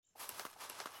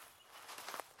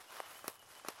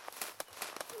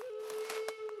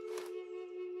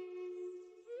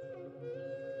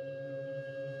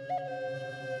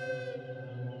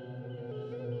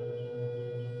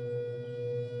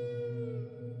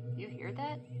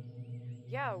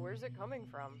Yeah, where's it coming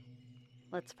from?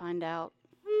 Let's find out.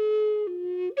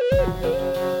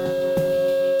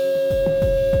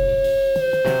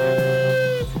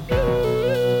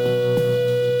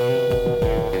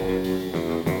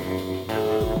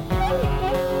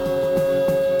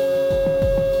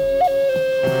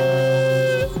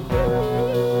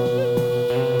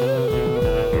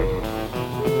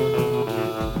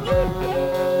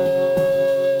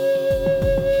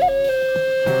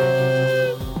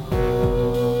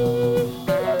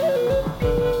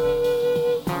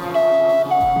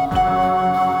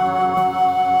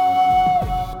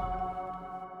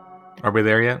 Are we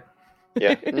there yet?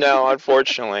 Yeah. No,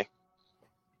 unfortunately.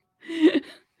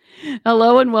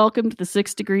 Hello and welcome to the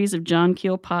 6 Degrees of John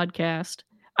Keel podcast.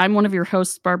 I'm one of your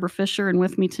hosts, Barbara Fisher, and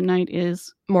with me tonight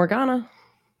is Morgana.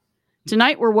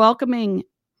 Tonight we're welcoming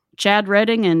Chad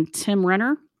Redding and Tim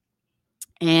Renner,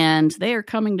 and they are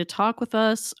coming to talk with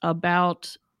us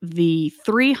about the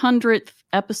 300th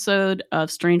episode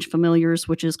of Strange Familiars,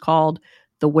 which is called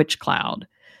The Witch Cloud.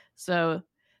 So,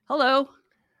 hello.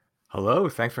 Hello,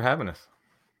 thanks for having us.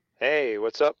 Hey,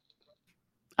 what's up?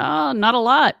 Not a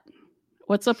lot.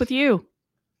 What's up with you?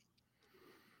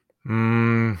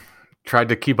 Tried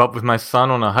to keep up with my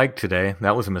son on a hike today.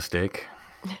 That was a mistake.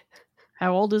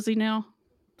 How old is he now?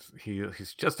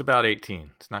 He's just about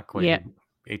 18. It's not quite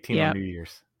 18 Yeah. on New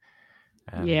Year's.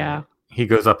 And, Yeah. he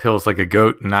goes up hills like a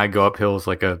goat, and I go up hills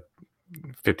like a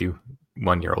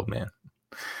 51-year-old man.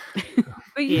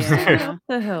 But you Yeah. started up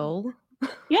the hill.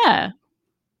 Yeah.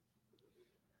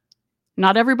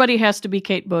 Not everybody has to be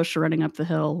Kate Bush running up the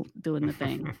hill doing the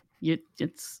thing.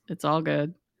 It's all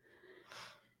good.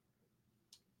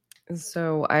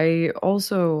 So I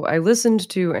listened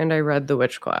to and I read The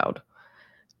Witch Cloud.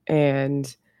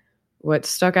 And what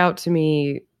stuck out to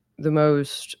me the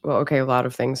most, well, okay, a lot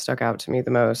of things stuck out to me the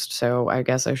most, so I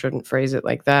guess I shouldn't phrase it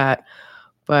like that.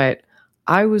 But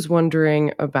I was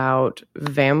wondering about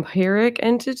vampiric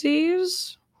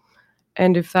entities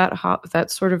and if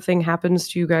that sort of thing happens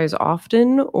to you guys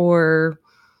often, or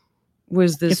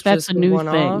was this If that's just a new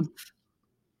one-off? thing.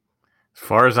 As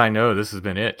far as I know, this has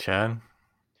been it, Chad.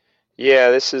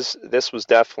 Yeah, this was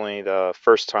definitely the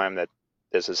first time that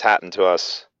this has happened to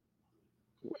us,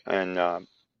 and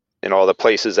in all the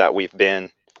places that we've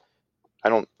been.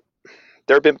 There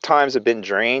have been times I've been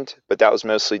drained, but that was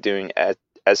mostly doing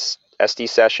SD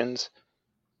sessions,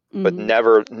 but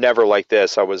Mhm. never like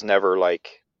this. I was never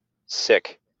like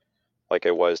sick like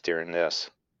I was during this.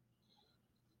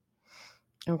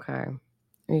 Okay.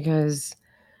 Because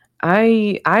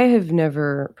I have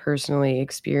never personally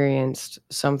experienced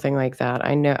something like that.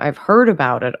 I know I've heard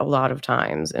about it a lot of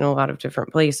times in a lot of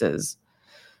different places.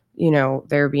 You know,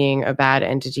 there being a bad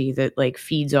entity that like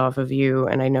feeds off of you,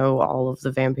 and I know all of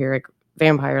the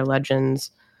vampire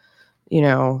legends, you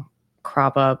know,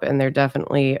 crop up, and they're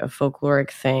definitely a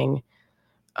folkloric thing.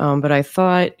 But I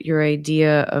thought your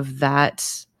idea of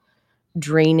that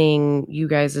draining you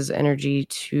guys' energy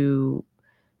to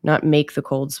not make the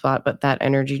cold spot, but that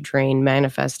energy drain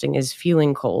manifesting as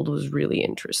feeling cold was really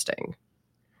interesting.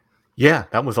 Yeah,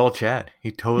 that was all Chad.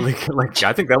 He totally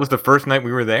I think that was the first night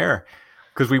we were there,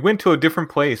 because we went to a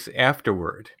different place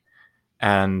afterward,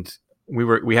 and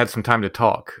we had some time to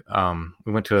talk.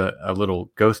 We went to a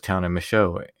little ghost town in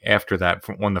Michaud after that,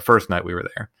 on the first night we were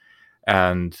there,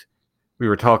 and we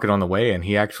were talking on the way, and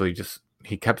he actually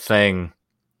he kept saying,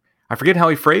 I forget how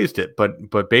he phrased it,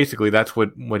 but basically that's what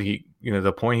he,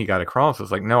 the point he got across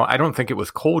was like, no, I don't think it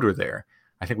was colder there.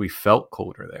 I think we felt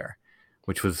colder there,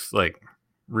 which was like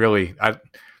really.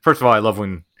 First of all, I love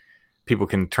when people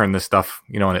can turn this stuff,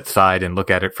 on its side and look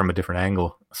at it from a different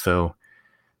angle. So,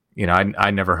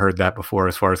 I never heard that before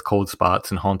as far as cold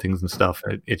spots and hauntings and stuff.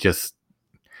 It just,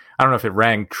 I don't know if it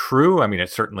rang true. I mean,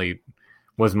 it certainly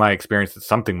was my experience that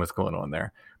something was going on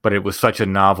there, but it was such a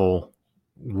novel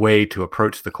way to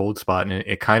approach the cold spot, and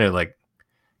it kind of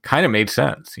made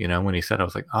sense. When he said, I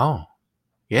was like, oh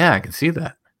yeah, I can see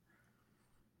that.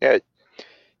 Yeah,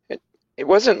 it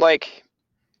wasn't like,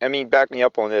 I mean, back me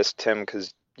up on this, Tim,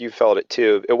 because you felt it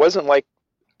too. It wasn't like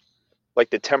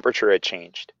the temperature had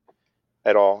changed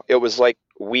at all. It was like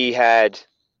it's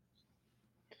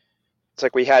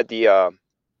like we had the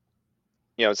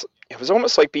it was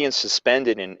almost like being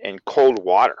suspended in cold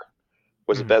water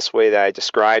was the best way that I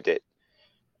described it.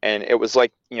 And it was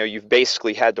like, you've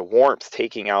basically had the warmth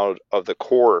taking out of the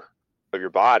core of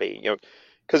your body,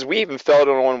 because we even felt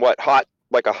it on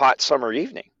like a hot summer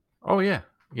evening. Oh yeah.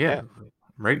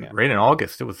 Right in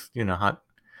August, it was, hot.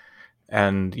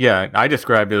 And yeah, I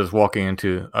described it as walking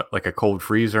into like a cold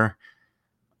freezer,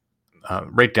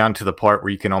 right down to the part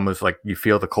where you can almost you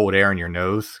feel the cold air in your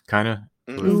nose, kind of.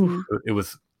 Mm-hmm. It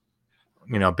was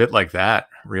a bit like that.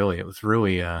 Really, it was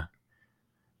really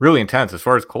really intense. As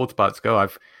far as cold spots go,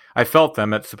 I felt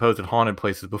them at supposed haunted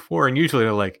places before, and usually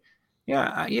they're like,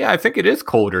 yeah, I think it is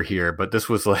colder here, but this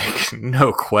was like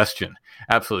no question,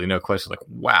 absolutely no question. Like,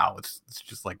 wow, it's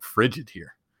just like frigid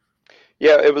here.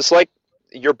 Yeah, it was like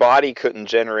your body couldn't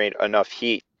generate enough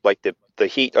heat. Like the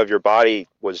heat of your body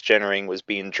was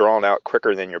being drawn out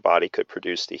quicker than your body could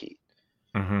produce the heat.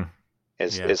 Mm-hmm.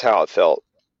 Is how it felt.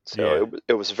 So Yeah.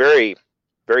 it was very,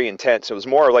 very intense. It was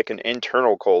more like an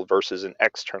internal cold versus an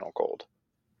external cold.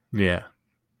 Yeah.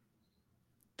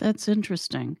 That's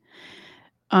interesting.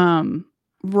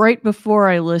 Right before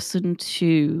I listened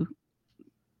to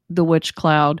The Witch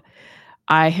Cloud,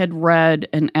 I had read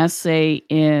an essay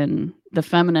in The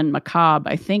Feminine Macabre.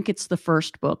 I think it's the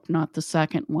first book, not the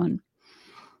second one,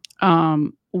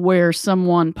 where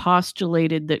someone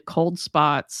postulated that cold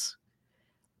spots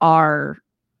are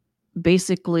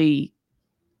basically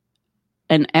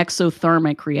an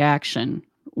exothermic reaction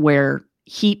where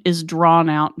heat is drawn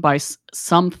out by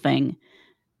something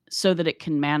so that it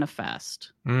can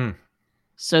manifest.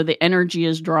 So the energy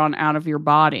is drawn out of your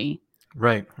body.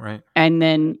 Right. And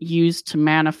then used to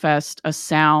manifest a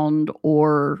sound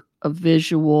or a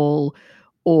visual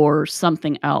or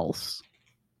something else.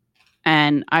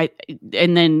 And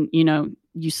then,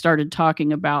 you started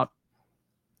talking about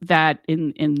that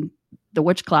in The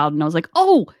Witch Cloud, and I was like,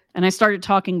 oh, and I started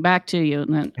talking back to you,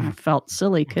 and then I felt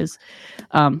silly because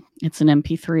it's an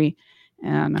MP3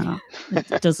 and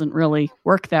it doesn't really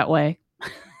work that way.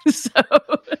 So,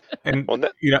 and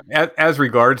as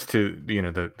regards to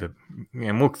the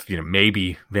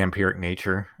maybe vampiric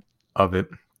nature of it,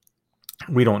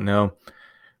 we don't know.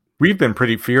 We've been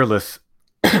pretty fearless,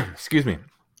 excuse me,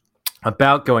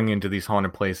 about going into these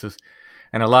haunted places,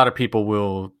 and a lot of people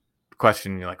will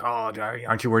question you, like, oh,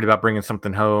 aren't you worried about bringing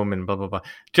something home and blah blah blah.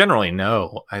 Generally,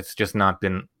 no, it's just not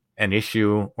been an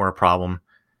issue or a problem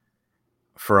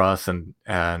for us, and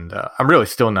I'm really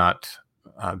still not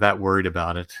that worried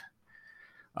about it.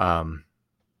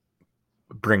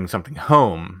 Bring something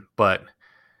home, but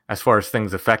as far as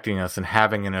things affecting us and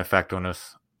having an effect on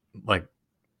us, like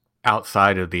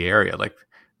outside of the area, like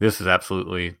this is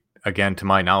absolutely, again, to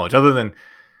my knowledge, other than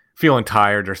feeling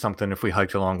tired or something if we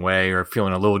hiked a long way, or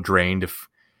feeling a little drained if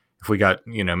we got,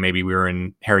 maybe we were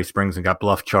in Harry Springs and got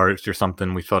bluff charged or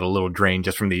something, we felt a little drained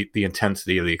just from the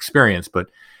intensity of the experience. But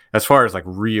as far as like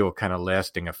real kind of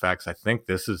lasting effects, I think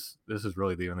this is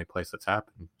really the only place that's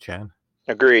happened, Chad.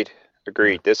 Agreed.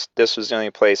 Yeah. This was the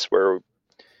only place where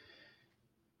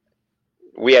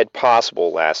we had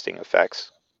possible lasting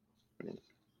effects. I mean,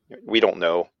 we don't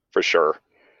know for sure.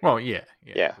 Well, yeah.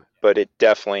 But it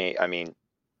definitely, the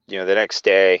next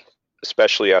day,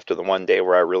 especially after the one day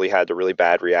where I really had the really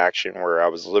bad reaction where I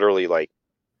was literally like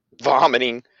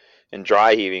vomiting and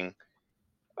dry heaving,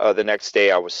 the next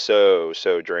day I was so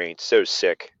drained, so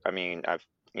sick. And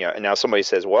now somebody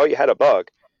says, well, you had a bug.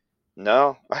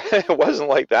 No, it wasn't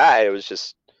like that. It was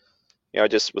just, I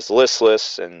just was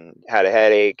listless and had a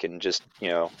headache and just,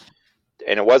 and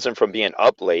it wasn't from being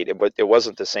up late. It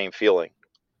wasn't the same feeling,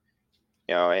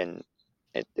 and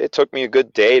it took me a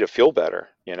good day to feel better.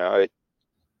 It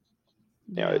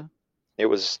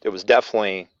was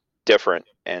definitely different.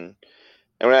 And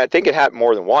I think it happened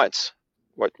more than once.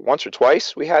 Once or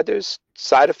twice we had those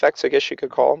side effects, I guess you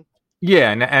could call them.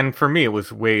 Yeah. And for me, it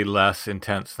was way less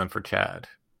intense than for Chad.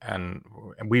 And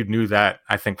we knew that,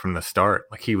 I think, from the start.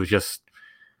 Like, he was just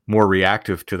more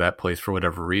reactive to that place for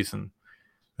whatever reason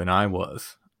than I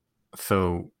was.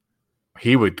 So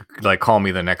he would like call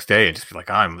me the next day and just be like,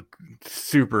 I'm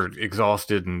super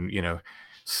exhausted and,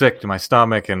 sick to my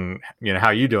stomach, and,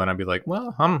 how you doing? I'd be like,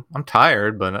 well, I'm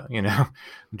tired, but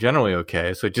generally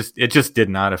okay. So it just did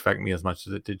not affect me as much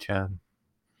as it did Chad.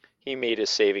 He made a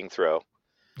saving throw.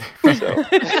 So.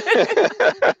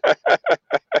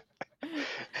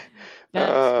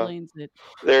 That explains it.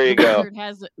 There you go.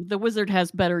 The wizard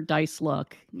has better dice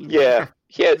luck. Yeah,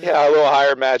 he had a little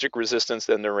higher magic resistance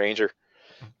than the ranger.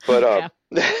 But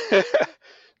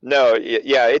no,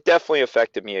 yeah, it definitely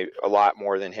affected me a lot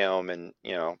more than him. And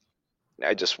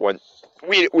I just went.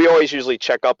 We always usually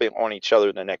check up on each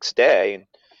other the next day, and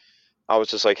I was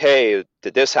just like, hey,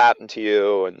 did this happen to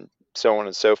you? And so on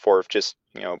and so forth. Just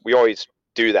we always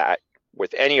do that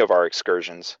with any of our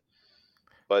excursions.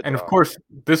 But, and of course,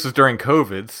 this is during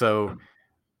COVID, so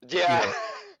yeah.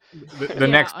 The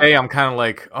next day, I'm kind of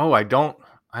like, oh, I don't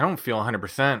feel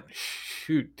 100%.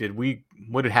 Shoot,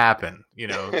 what had happened?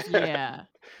 Yeah.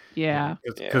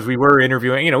 Because we were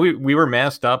interviewing, we were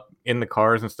masked up in the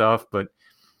cars and stuff, but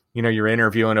you're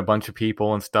interviewing a bunch of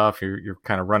people and stuff. You're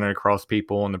kind of running across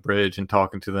people on the bridge and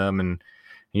talking to them, and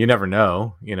You never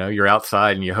know, you're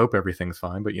outside and you hope everything's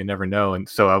fine, but you never know. And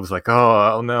so I was like,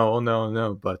 oh no, oh no,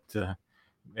 no. But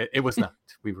it was not.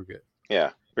 We were good.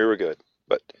 Yeah, we were good.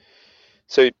 But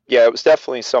so yeah, it was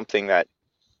definitely something that,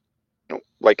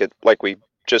 like we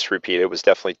just repeated, it was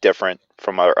definitely different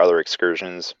from our other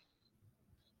excursions.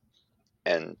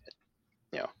 And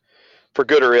for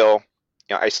good or ill,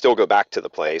 I still go back to the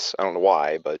place. I don't know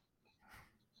why, but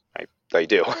I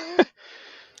do.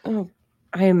 Oh,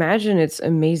 I imagine it's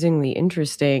amazingly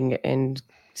interesting and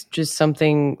it's just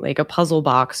something like a puzzle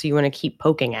box you want to keep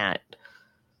poking at.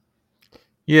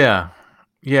 Yeah.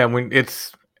 When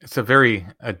it's a very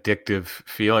addictive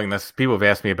feeling. That's people have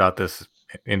asked me about this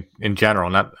in general,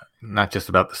 not just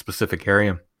about the specific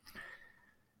area.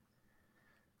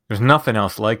 There's nothing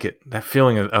else like it. That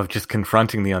feeling of just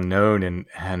confronting the unknown, and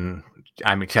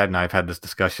I mean, Chad and I have had this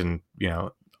discussion,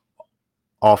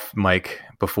 off mic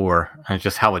before, and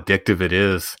just how addictive it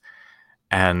is.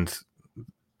 And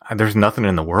there's nothing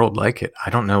in the world like it. I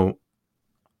don't know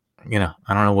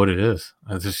what it is.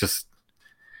 It's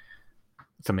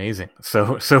amazing.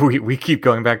 So we keep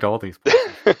going back to all these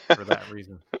places for that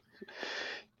reason.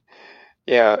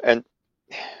 Yeah, and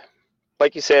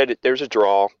like you said, there's a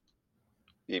draw.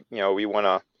 We want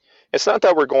to. It's not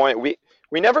that we're going. We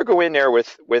never go in there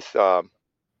with to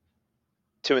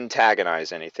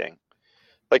antagonize anything.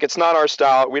 Like, it's not our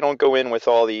style. We don't go in with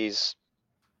all these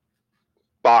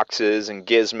boxes and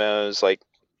gizmos. Like,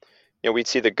 we'd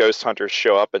see the ghost hunters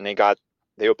show up and they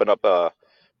open up a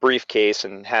briefcase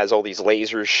and has all these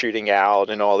lasers shooting out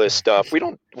and all this stuff. We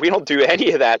don't do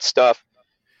any of that stuff.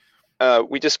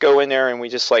 We just go in there and we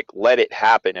just let it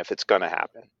happen if it's gonna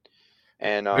happen.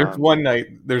 And there's one night,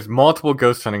 there's multiple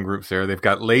ghost hunting groups there. They've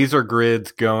got laser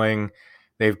grids going.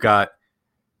 They've got,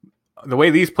 the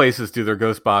way these places do their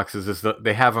ghost boxes is that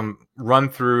they have them run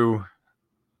through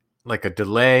like a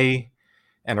delay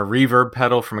and a reverb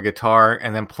pedal from a guitar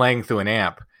and then playing through an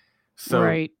amp. So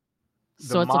right.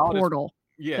 So it's a portal.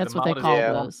 That's what they call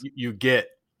those. You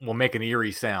will make an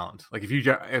eerie sound. Like if you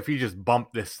just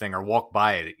bump this thing or walk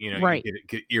by it, right. you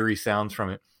get eerie sounds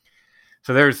from it.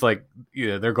 So there's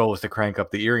their goal is to crank up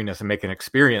the eeriness and make an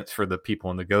experience for the people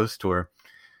in the ghost tour.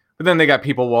 But then they got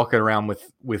people walking around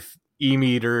with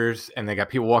e-meters, and they got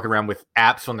people walking around with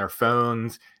apps on their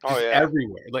phones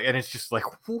everywhere. And it's just like,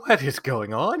 what is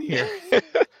going on here?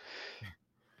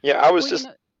 Yeah, I was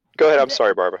go ahead. I'm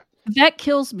sorry, Barbara. That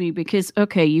kills me because,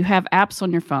 okay, you have apps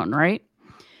on your phone, right?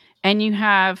 And you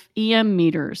have EM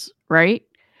meters, right?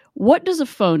 What does a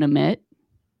phone emit?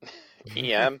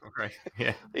 EM. Right.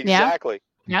 Yeah. Exactly.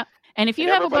 Yeah. And if you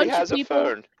have a bunch of people, a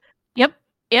phone. Yep.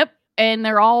 And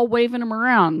they're all waving them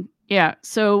around. Yeah.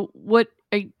 So what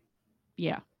are you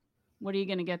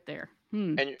going to get there?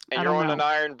 And you're on an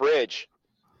iron bridge.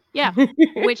 Yeah.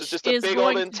 Which is just a big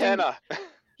old antenna.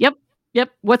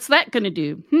 Yep. What's that going to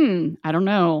do? I don't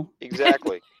know.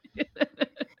 Exactly.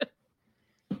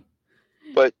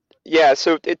 But yeah,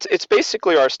 so it's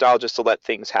basically our style just to let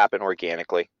things happen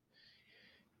organically.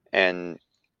 And,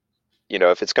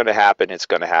 if it's going to happen, it's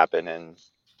going to happen. And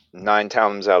 9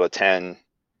 times out of 10,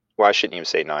 well, I shouldn't even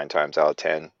say 9 times out of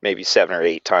 10, maybe 7 or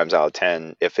 8 times out of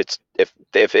 10, if it's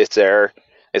there,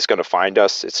 it's going to find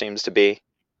us, it seems to be.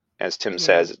 As Tim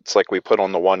says, it's like we put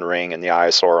on the One Ring and the Eye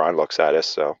of Sauron looks at us.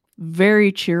 So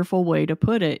very cheerful way to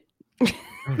put it.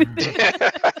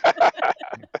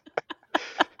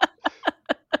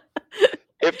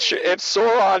 If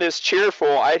Sauron is cheerful,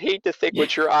 I'd hate to think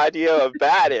what your idea of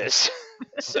that is.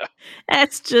 So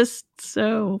that's just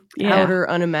so outer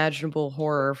unimaginable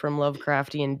horror from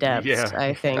Lovecraftian depths.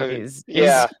 I think is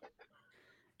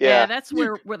that's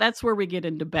where we get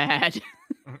into bad.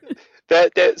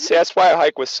 That's why I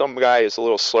hike with some guy who's a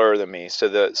little slower than me. So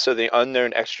the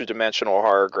unknown extra dimensional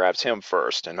horror grabs him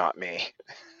first and not me.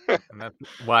 And that's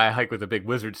why I hike with a big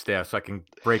wizard staff so I can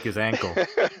break his ankle.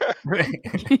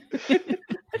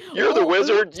 You're the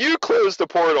wizard. You closed the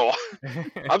portal.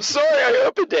 I'm sorry I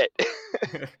opened it.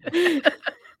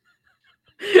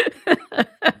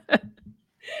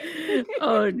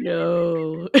 Oh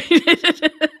no.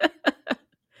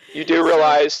 You do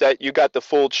realize that you got the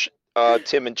full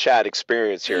Tim and Chad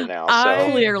experience here now.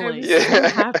 So clearly. I'm so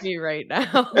happy right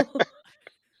now.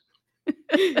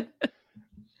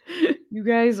 You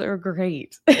guys are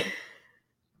great.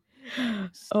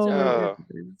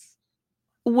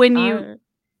 When you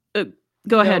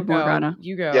go ahead, Morgana.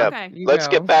 You go. Yeah, okay. Let's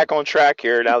get back on track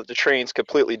here now that the train's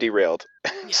completely derailed.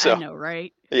 So, I know,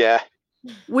 right? Yeah.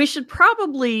 You should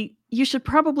probably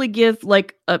give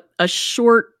like a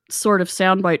short sort of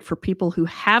soundbite for people who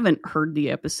haven't heard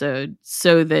the episode,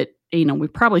 so that we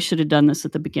probably should have done this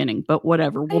at the beginning, but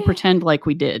whatever. We'll pretend like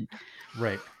we did.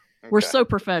 Right. We're Okay. so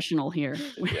professional here.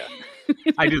 Yeah.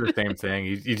 I do the same thing.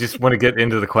 You just want to get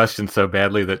into the question so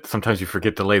badly that sometimes you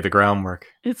forget to lay the groundwork.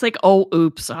 It's like, oh,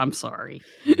 oops, I'm sorry.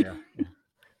 Yeah.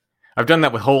 I've done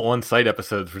that with whole on-site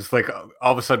episodes. Where it's like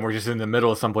all of a sudden we're just in the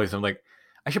middle of someplace. I'm like,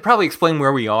 I should probably explain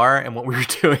where we are and what we were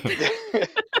doing.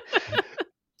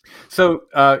 So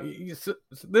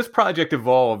this project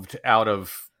evolved out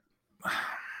of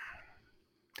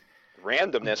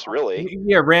randomness, really.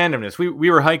 Yeah, randomness. We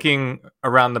were hiking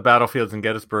around the battlefields in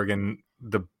Gettysburg, and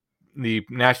the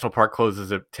national park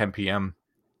closes at 10 p.m.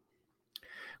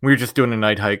 We were just doing a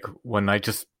night hike one night,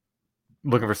 just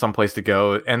looking for some place to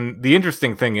go. And the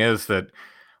interesting thing is that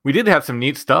we did have some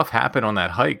neat stuff happen on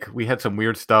that hike. We had some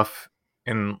weird stuff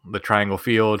in the Triangle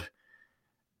Field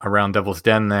around Devil's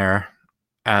Den there,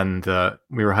 and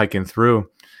we were hiking through.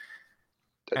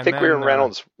 I think we were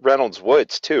in Reynolds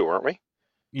Woods too, weren't we?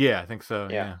 Yeah, I think so.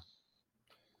 Yeah.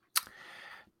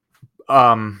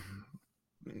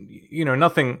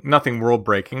 Nothing world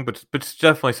breaking, but it's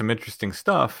definitely some interesting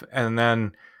stuff. And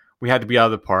then we had to be out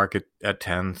of the park at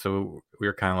 10, so we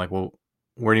were kind of like, well,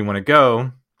 where do you want to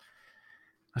go?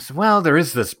 I said, well, there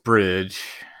is this bridge,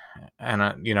 and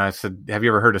I said, have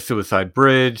you ever heard of Suicide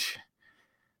Bridge?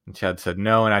 And Chad said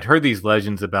no, and I'd heard these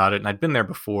legends about it, and I'd been there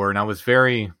before, and I was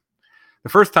the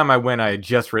first time I went, I had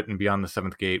just written Beyond the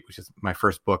Seventh Gate, which is my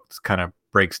first book that kind of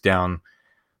breaks down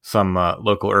some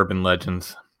local urban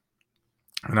legends.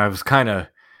 And I was kind of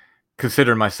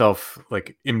considering myself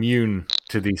like immune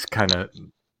to these kind of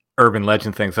urban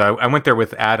legend things. So I went there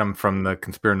with Adam from the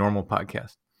Conspiranormal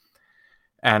podcast.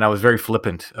 And I was very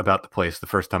flippant about the place the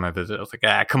first time I visited. I was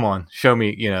like, come on, show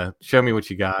me what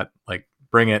you got. Like,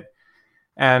 bring it.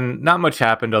 And not much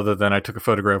happened other than I took a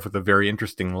photograph with a very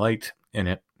interesting light in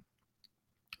it.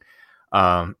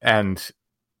 And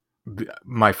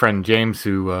my friend James,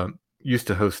 who used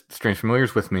to host Strange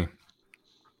Familiars with me,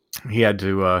 he had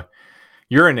to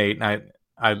urinate, and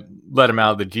I let him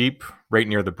out of the Jeep right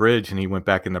near the bridge, and he went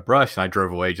back in the brush, and I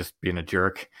drove away just being a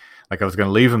jerk, like I was going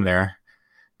to leave him there.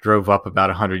 Drove up about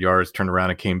 100 yards, turned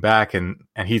around, and came back, and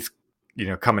he's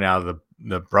coming out of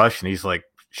the brush, and he's like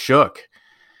shook,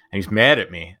 and he's mad at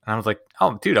me, and I was like,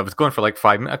 oh dude, I was going for like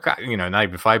 5 minutes, not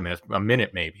even 5 minutes, a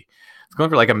minute maybe. It's going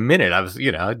for like a minute. I was,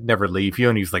 I'd never leave you.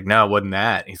 And he's like, no, it wasn't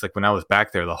that. He's like, when I was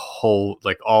back there, all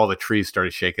the trees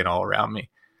started shaking all around me.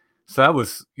 So that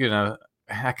was, I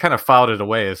kind of filed it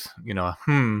away as,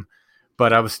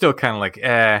 but I was still kind of like,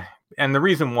 And the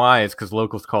reason why is because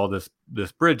locals call this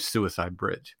bridge Suicide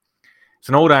Bridge. It's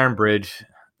an old iron bridge.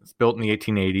 It's built in the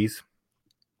 1880s.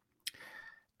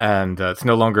 And it's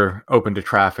no longer open to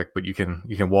traffic, but you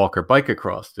can walk or bike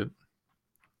across it.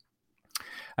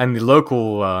 And the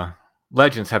local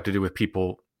legends have to do with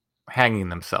people hanging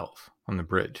themselves on the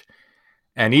bridge.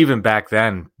 And even back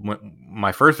then, when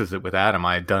my first visit with Adam,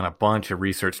 I had done a bunch of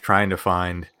research trying to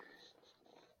find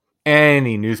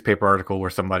any newspaper article where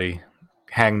somebody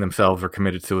hanged themselves or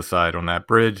committed suicide on that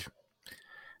bridge.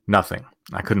 Nothing.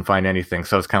 I couldn't find anything.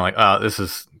 So I was kind of like, this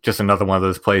is just another one of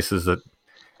those places that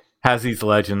has these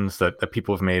legends that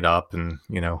people have made up and,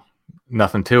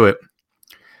 nothing to it.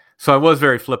 So I was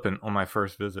very flippant on my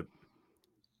first visit.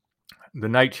 The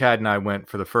night Chad and I went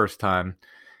for the first time,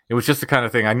 it was just the kind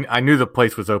of thing. I knew the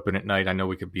place was open at night. I know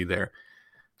we could be there.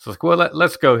 So I was like, well,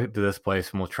 let's go to this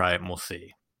place and we'll try it and we'll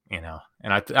see, And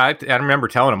I remember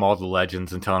telling him all the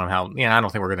legends and telling him how, I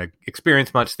don't think we're going to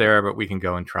experience much there, but we can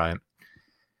go and try it.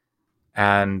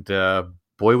 And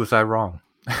boy, was I wrong.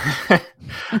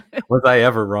 Was I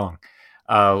ever wrong?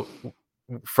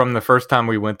 From the first time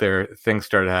we went there, things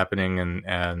started happening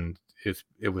and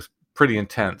it was pretty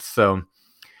intense. So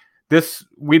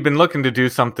we'd been looking to do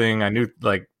something. I knew,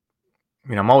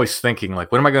 I'm always thinking,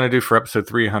 what am I going to do for episode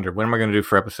 300? What am I going to do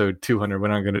for episode 200? What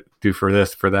am I going to do for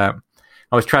this, for that?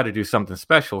 I always try to do something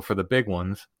special for the big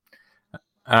ones.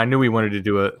 And I knew we wanted to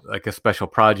do a special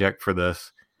project for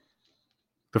this.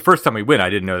 The first time we went, I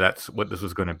didn't know that's what this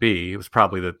was going to be. It was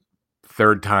probably the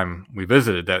third time we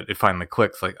visited that it finally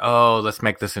clicks. Let's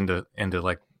make this into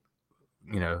the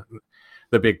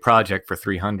big project for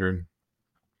 300.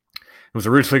 It was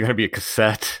originally going to be a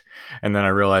cassette, and then I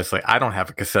realized I don't have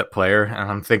a cassette player, and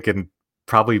I'm thinking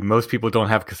probably most people don't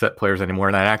have cassette players anymore,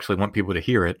 and I actually want people to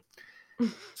hear it.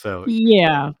 So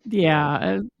yeah.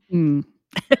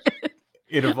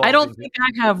 It evolved. I don't think I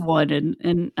have one,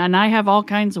 and I have all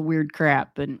kinds of weird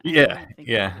crap. And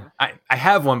I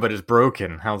have one, but it's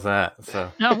broken. How's that?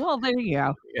 So well, there you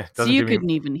go. Yeah, so you couldn't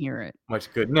even hear it. Much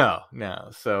good. No.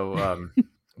 So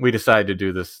we decided to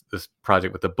do this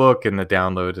project with the book and the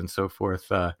download and so forth.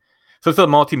 So it's a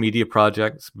multimedia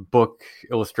project: book,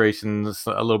 illustrations,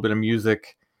 a little bit of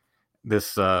music.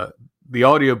 The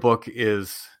audio book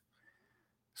is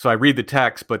So I read the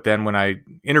text, but then when I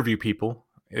interview people,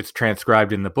 it's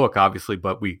transcribed in the book, obviously,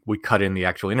 but we cut in the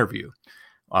actual interview,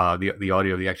 the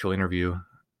audio of the actual interview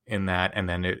in that. And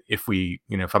then if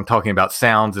I'm talking about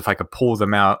sounds, if I could pull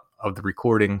them out of the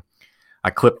recording,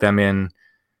 I clip them in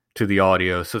to the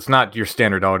audio. So it's not your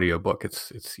standard audio book.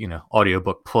 It's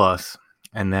audiobook plus.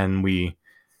 And then we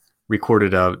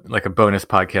recorded a bonus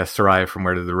podcast. Soraya from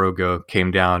Where Did the Road Go came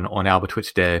down on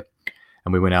Albatwitch Day,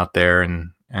 and we went out there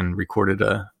and recorded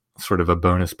a sort of a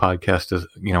bonus podcast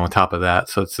on top of that.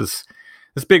 So it's this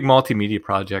big multimedia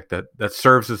project that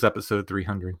serves as episode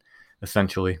 300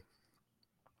 essentially.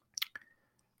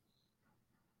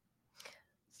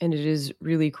 And it is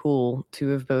really cool to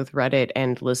have both read it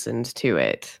and listened to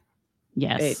it.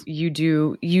 Yes.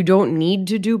 You don't need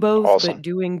to do both, Awesome. but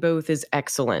doing both is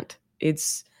excellent.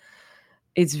 It's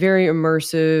very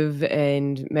immersive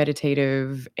and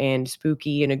meditative and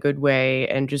spooky in a good way,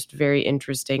 and just very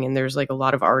interesting. And there's like a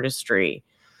lot of artistry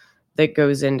that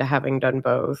goes into having done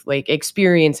both, like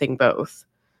experiencing both.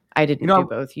 I didn't do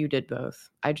both. You did both.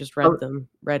 I just read and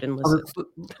listened. I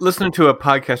was listening to a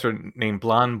podcaster named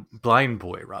Blind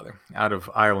Boy, out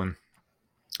of Ireland.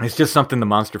 It's just something the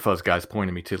Monster Fuzz guys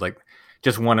pointed me to, like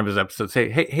just one of his episodes.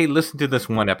 Hey, listen to this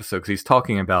one episode, because he's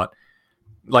talking about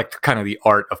like kind of the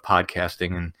art of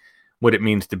podcasting and what it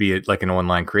means to be like an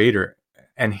online creator.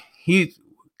 And he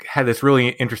had this really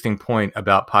interesting point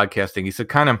about podcasting. He said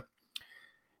kind of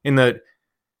in the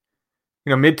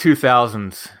mid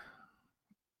 2000s,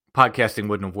 podcasting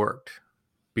wouldn't have worked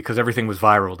because everything was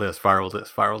viral this,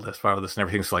 and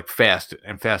everything's like fast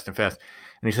and fast and fast.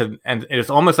 And he said, and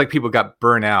it's almost like people got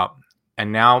burnt out.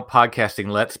 And now podcasting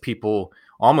lets people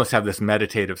almost have this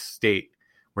meditative state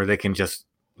where they can just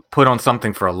put on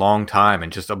something for a long time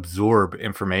and just absorb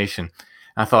information.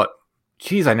 And I thought,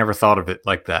 geez, I never thought of it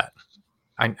like that.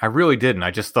 I really didn't.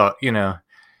 I just thought,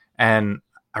 and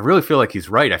I really feel like he's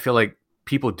right. I feel like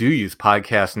people do use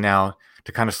podcasts now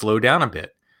to kind of slow down a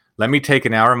bit. Let me take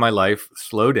an hour of my life,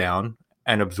 slow down,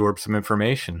 and absorb some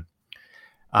information.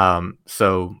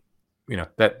 So,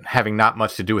 that having not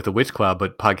much to do with the Witch Cloud,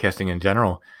 but podcasting in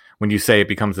general, when you say it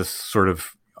becomes this sort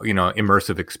of,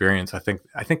 immersive experience, I think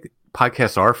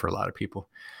podcasts are for a lot of people,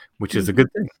 which is a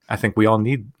good thing. I think we all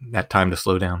need that time to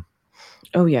slow down.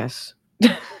 Oh, yes.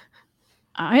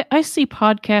 I see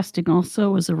podcasting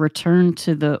also as a return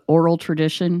to the oral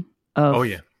tradition of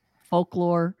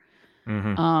folklore.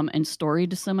 Mm-hmm. And story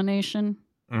dissemination.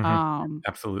 Mm-hmm.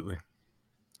 Absolutely.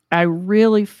 I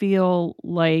really feel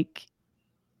like,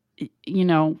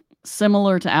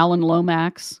 similar to Alan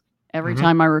Lomax, every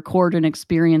time I record an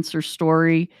experience or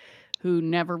story who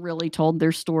never really told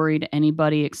their story to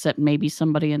anybody except maybe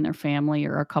somebody in their family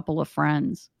or a couple of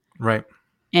friends. Right.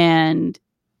 And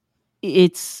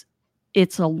it's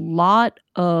a lot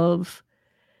of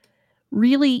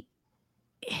really,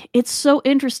 it's so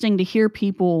interesting to hear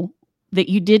people that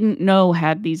you didn't know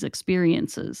had these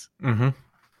experiences. Mm-hmm.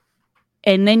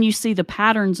 And then you see the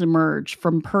patterns emerge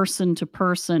from person to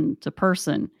person to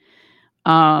person,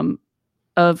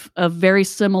 of very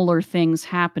similar things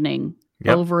happening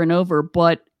over and over,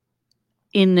 but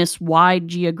in this wide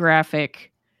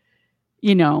geographic,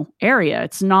 area.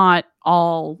 It's not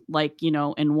all like,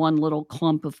 in one little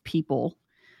clump of people.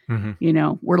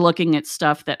 Mm-hmm. We're looking at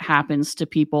stuff that happens to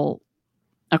people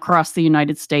across the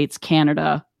United States,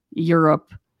 Canada,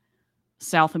 Europe,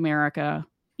 South America,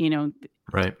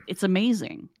 right. It's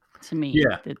amazing to me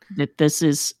that this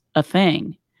is a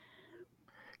thing.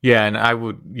 Yeah. And I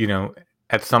would,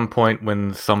 at some point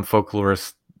when some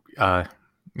folklorist,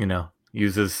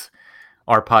 uses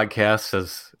our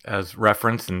podcast as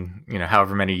reference and,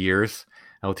 however many years,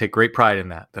 I will take great pride in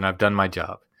that. Then I've done my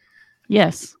job.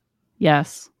 Yes.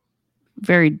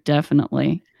 Very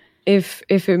definitely. If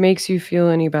it makes you feel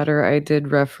any better, I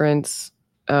did reference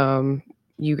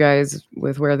you guys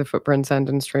with Where the Footprints End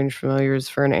and Strange Familiars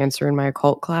for an answer in my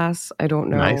occult class. I don't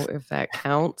know if that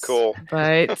counts. Cool.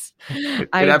 But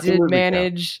I did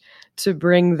manage to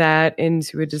bring that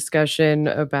into a discussion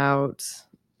about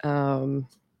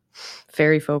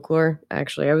fairy folklore.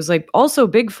 Actually, I was like, also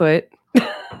Bigfoot.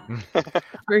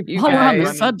 For you While we're on the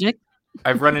guys. subject.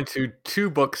 I've run into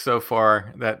 2 books so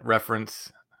far that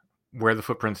reference Where the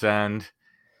Footprints End,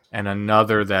 and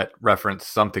another that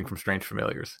referenced something from Strange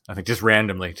Familiars. I think just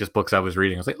randomly, just books I was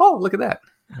reading. I was like, oh, look at that.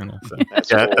 So,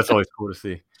 that's always cool to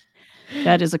see.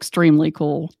 That is extremely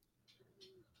cool.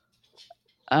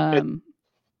 What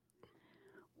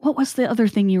was the other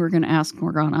thing you were going to ask,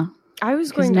 Morgana? I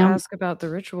was going to ask about the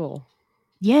ritual.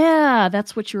 Yeah,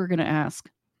 that's what you were going to ask.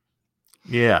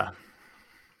 Yeah.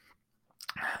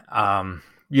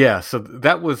 So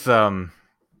that was, now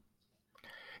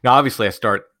obviously I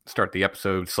start start the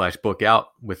episode / book out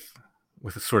with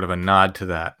a sort of a nod to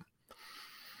that,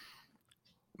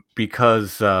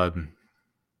 because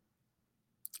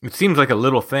it seems like a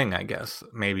little thing, I guess,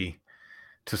 maybe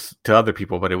to other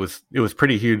people, but it was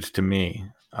pretty huge to me.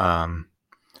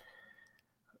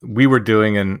 We were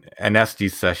doing an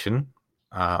SD session,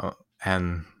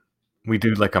 and we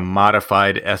do like a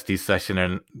modified SD session,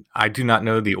 and I do not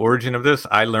know the origin of this.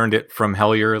 I learned it from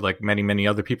Hellier, like many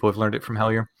other people have learned it from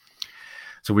Hellier.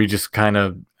 So we just kind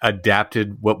of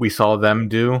adapted what we saw them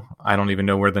do. I don't even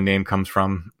know where the name comes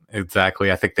from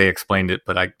exactly. I think they explained it,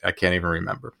 but I can't even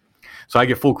remember. So I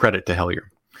give full credit to Hellier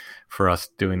for us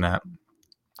doing that.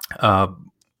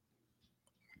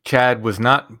 Chad was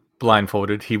not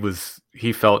blindfolded.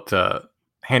 He felt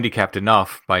handicapped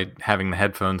enough by having the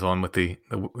headphones on with the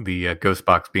ghost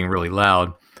box being really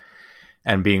loud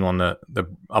and being on the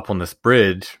up on this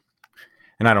bridge,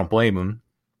 and I don't blame him.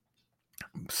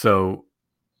 So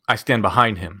I stand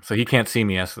behind him, so he can't see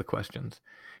me ask the questions.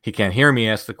 He can't hear me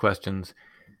ask the questions.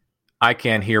 I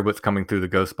can't hear what's coming through the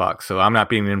ghost box, so I'm not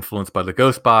being influenced by the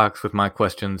ghost box with my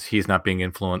questions. He's not being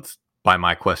influenced by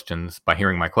my questions, by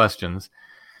hearing my questions.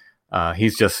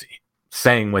 He's just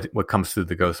saying what comes through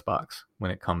the ghost box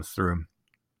when it comes through.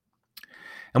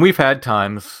 And we've had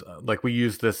times, like we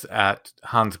used this at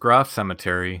Hans Graf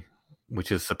Cemetery,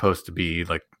 which is supposed to be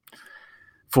like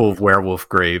full of werewolf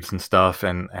graves and stuff,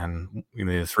 and you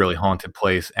know, this really haunted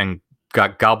place, and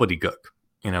got gobbledygook.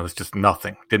 You know, it was just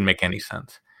nothing. Didn't make any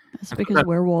sense. That's because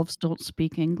werewolves don't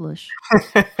speak English.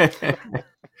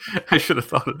 I should have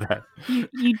thought of that.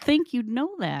 You'd think you'd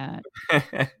know that.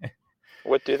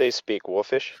 What do they speak?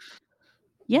 Wolfish?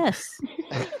 Yes,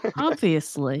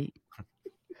 obviously.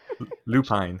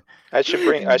 Lupine. I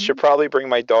should probably bring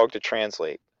my dog to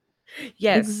translate.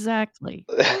 Yes. Exactly.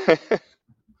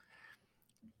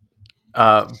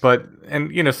 But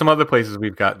you know, some other places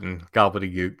we've gotten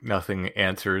gobbledygook, nothing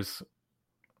answers.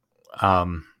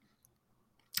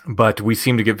 But we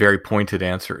seem to get very pointed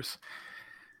answers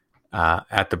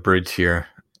at the bridge here.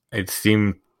 It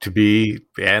seemed to be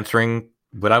answering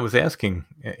what I was asking,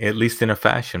 at least in a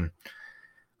fashion.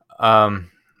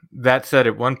 That said,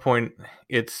 at one point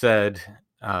it said,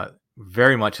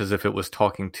 very much as if it was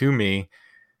talking to me,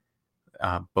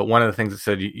 but one of the things it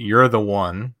said, "You're the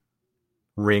one,"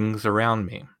 rings around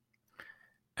me.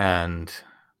 And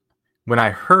when I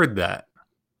heard that,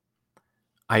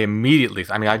 I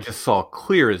just saw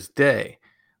clear as day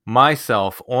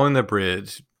myself on the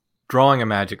bridge, drawing a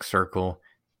magic circle,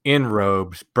 in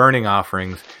robes, burning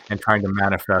offerings, and trying to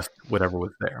manifest whatever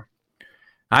was there.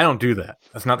 I don't do that.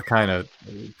 That's not the kind of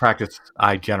practice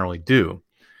I generally do.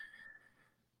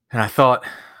 And I thought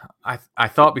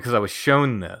because I was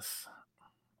shown this,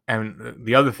 and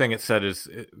the other thing it said is,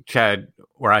 Chad,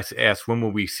 where I asked, "When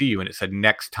will we see you?" And it said,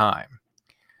 "Next time."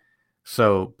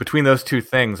 So between those two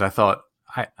things, I thought,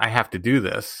 I have to do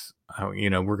this. You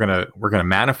know, we're gonna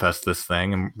manifest this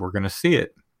thing, and we're gonna see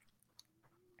it.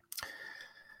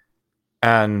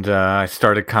 And I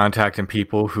started contacting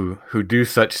people who do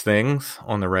such things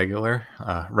on the regular,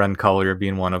 Ren Collier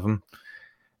being one of them,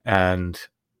 and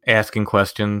asking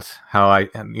questions, how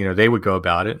they would go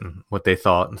about it and what they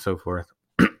thought and so forth.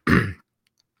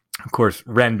 Of course,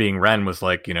 Ren being Ren was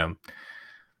like,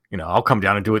 I'll come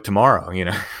down and do it tomorrow,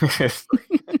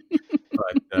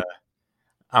 But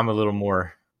I'm a little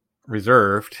more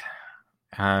reserved,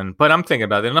 but I'm thinking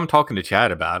about it, and I'm talking to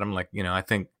Chad about it. I'm like, I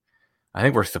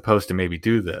think we're supposed to maybe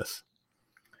do this.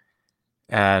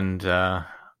 And I'm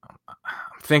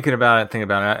thinking about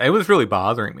it. It was really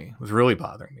bothering me.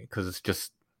 Because it's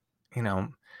just,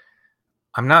 I'm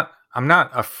not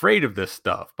afraid of this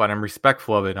stuff, but I'm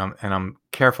respectful of it. And I'm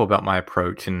careful about my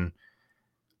approach. And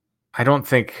I don't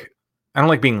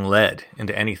like being led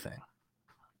into anything.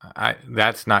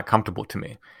 That's not comfortable to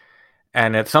me.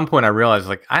 And at some point I realized,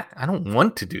 like, I don't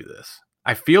want to do this.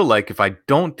 I feel like if I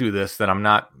don't do this, then I'm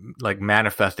not like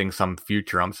manifesting some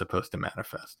future I'm supposed to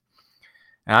manifest.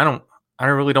 And I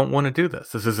really don't want to do this.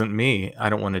 This isn't me. I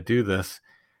don't want to do this.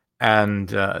 And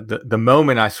the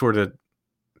moment I sort of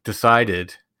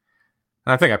decided,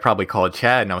 and I think I probably called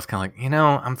Chad, and I was kind of like,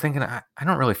 I'm thinking I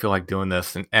don't really feel like doing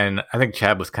this. And I think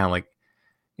Chad was kind of like,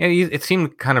 it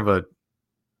seemed kind of a,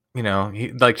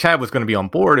 Chad was going to be on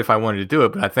board if I wanted to do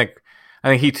it. But I think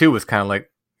he too was kind of like,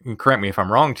 correct me if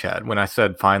I'm wrong, Chad, when I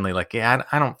said finally, like, I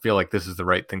don't feel like this is the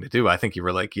right thing to do. I think you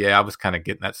were like, I was kind of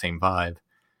getting that same vibe.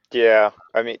 Yeah.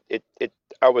 I mean,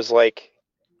 I was like,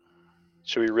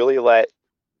 should we really let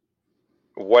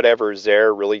whatever's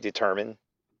there really determine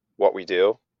what we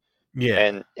do? Yeah.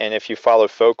 And if you follow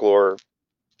folklore,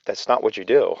 that's not what you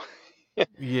do.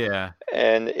 Yeah.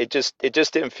 And it just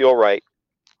didn't feel right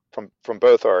from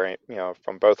both our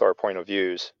point of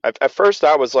views. At first,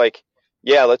 I was like,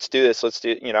 yeah, let's do this. Let's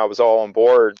do. I was all on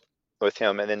board with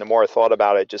him, and then the more I thought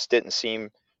about it, it just didn't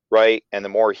seem right. And the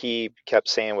more he kept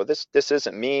saying, well, this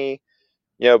isn't me,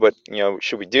 but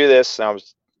should we do this? And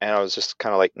I was just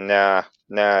kind of like, nah.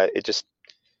 It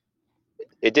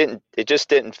just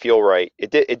didn't feel right.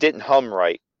 It didn't hum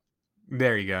right.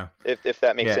 There you go. If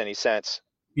that makes any sense.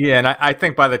 Yeah, and I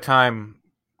think by the time,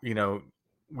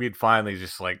 we'd finally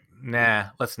just like, nah,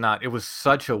 let's not. It was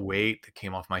such a weight that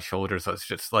came off my shoulders. I was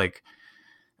just like,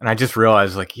 and I just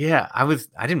realized like, yeah, I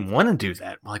didn't want to do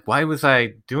that. Like, why was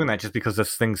I doing that just because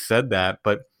this thing said that?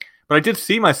 But I did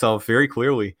see myself very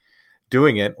clearly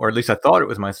doing it, or at least I thought it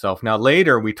was myself. Now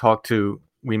later we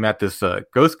met this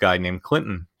ghost guy named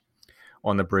Clinton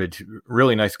on the bridge.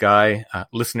 Really nice guy,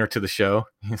 listener to the show.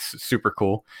 He's super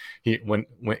cool. When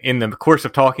in the course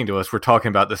of talking to us, we're talking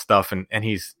about this stuff, and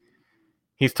he's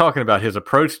talking about his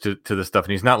approach to this stuff,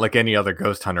 and he's not like any other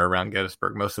ghost hunter around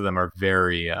Gettysburg. Most of them are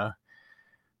very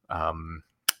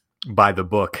by the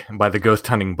book, by the ghost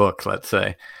hunting book, let's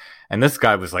say. And this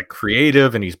guy was like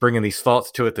creative, and he's bringing these thoughts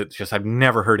to it that just I've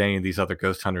never heard any of these other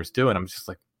ghost hunters do. And I'm just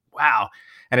like, wow.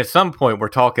 And at some point we're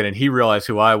talking, and he realized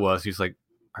who I was. He's like,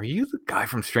 are you the guy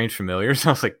from Strange Familiars? I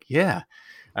was like, yeah.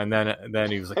 And then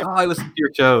he was like, oh, I listened to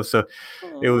your show. So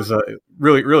it was a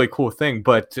really, really cool thing.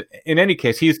 But in any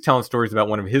case, he's telling stories about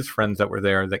one of his friends that were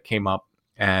there that came up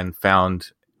and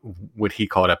found what he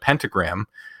called a pentagram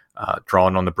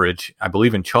drawn on the bridge, I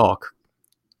believe in chalk.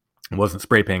 It wasn't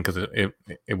spray paint because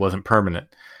it wasn't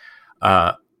permanent.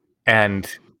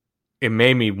 And it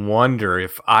made me wonder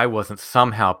if I wasn't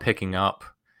somehow picking up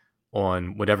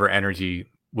on whatever energy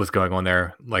was going on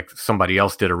there, like somebody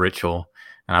else did a ritual,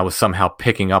 and I was somehow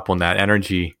picking up on that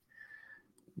energy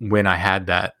when I had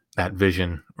that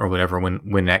vision or whatever,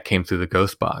 when that came through the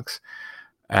ghost box.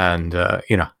 And I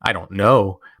don't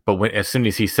know, but as soon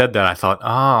as he said that, I thought, oh,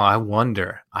 I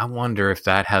wonder if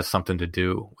that has something to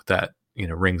do with that,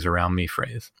 rings around me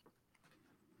phrase.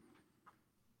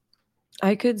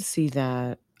 I could see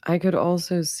that. I could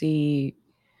also see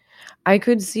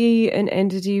an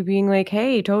entity being like,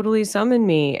 hey, totally summon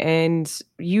me, and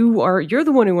you're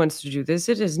the one who wants to do this.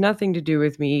 It has nothing to do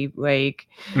with me, like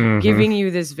giving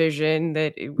you this vision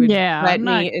that it would let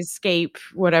me escape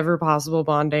whatever possible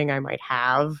bonding I might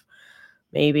have,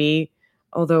 maybe.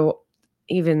 Although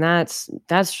even that's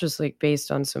just like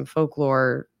based on some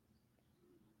folklore,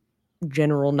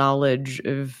 general knowledge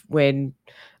of when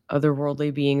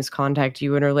otherworldly beings contact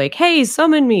you and are like, hey,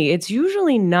 summon me. It's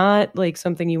usually not like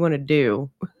something you want to do.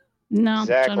 No,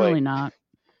 generally not.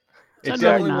 It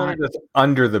definitely wanted us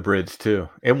under the bridge too.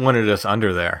 It wanted us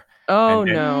under there. Oh,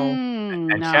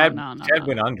 Chad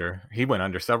went under. He went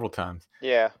under several times.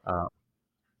 Yeah.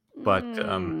 But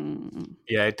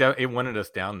it wanted us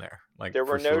down there. Like, there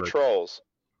were no trolls.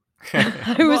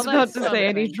 I was about to say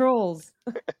any trolls.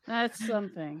 That's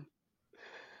something.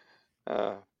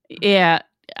 Yeah.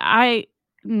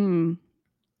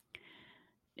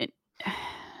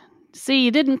 See,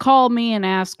 you didn't call me and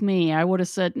ask me. I would have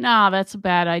said, nah, that's a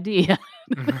bad idea.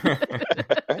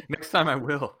 Next time I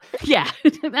will. Yeah.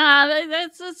 Nah,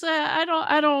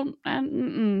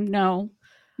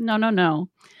 no.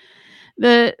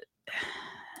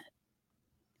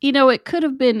 It could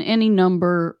have been any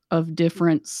number of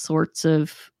different sorts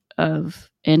of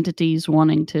entities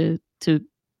wanting to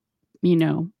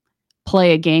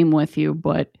play a game with you,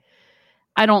 but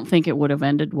I don't think it would have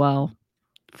ended well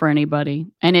for anybody.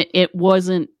 And it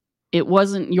wasn't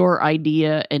your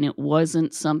idea, and it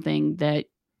wasn't something that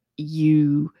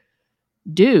you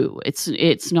do.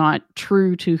 It's not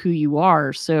true to who you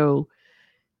are, so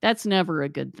that's never a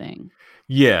good thing.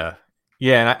 Yeah.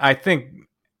 And I think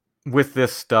with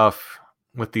this stuff,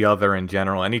 with the other in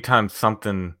general, anytime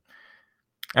something,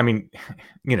 I mean,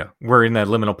 we're in that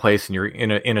liminal place, and you're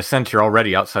in a sense, you're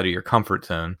already outside of your comfort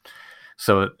zone.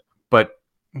 So, but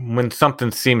when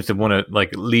something seems to want to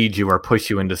like lead you or push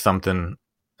you into something,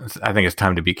 I think it's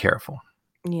time to be careful.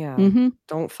 Yeah.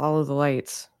 Don't follow the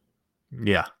lights.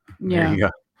 Yeah. There you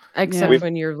go. Except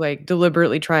when you're like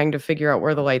deliberately trying to figure out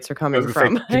where the lights are coming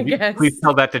from. I guess. Please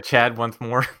tell that to Chad once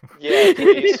more. Yeah,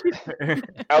 please.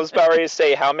 I was about ready to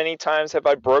say, how many times have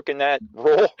I broken that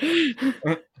rule?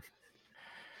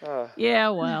 Yeah,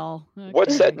 well. Okay.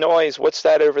 What's that noise? What's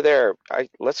that over there?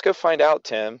 Let's go find out,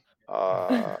 Tim.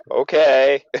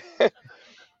 Okay.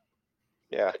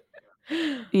 Yeah.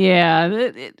 Yeah.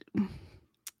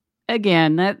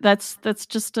 Again, that's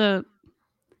just I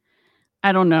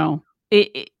don't know.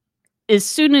 As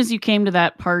soon as you came to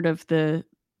that part of the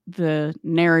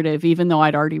narrative, even though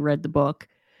I'd already read the book,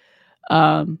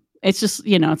 It's just,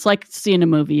 it's like seeing a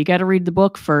movie. You got to read the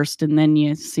book first and then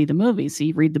you see the movie. So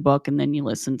you read the book and then you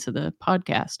listen to the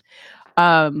podcast.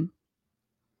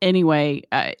 Anyway,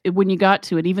 when you got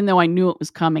to it, even though I knew it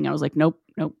was coming, I was like, nope.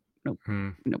 Nope.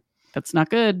 That's not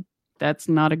good. That's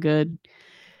not a good.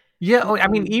 Yeah. I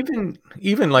mean,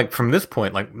 even like from this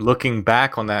point, like looking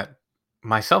back on that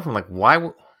myself, I'm like,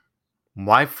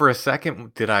 why for a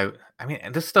second did I mean,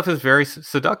 this stuff is very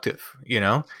seductive,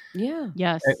 Yeah.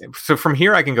 Yes. So from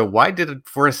here, I can go,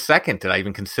 for a second did I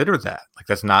even consider that? Like,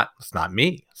 it's not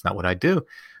me. It's not what I do.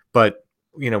 But,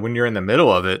 when you're in the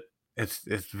middle of it, it's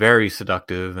very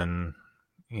seductive, and,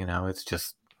 it's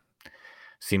just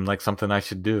seemed like something I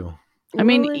should do. I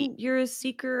mean, you're a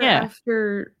seeker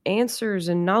after answers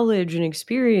and knowledge and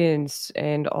experience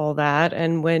and all that.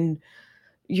 And when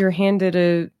you're handed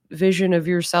a vision of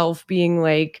yourself being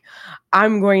like,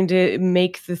 I'm going to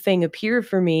make the thing appear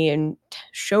for me and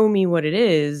show me what it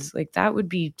is, like, that would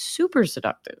be super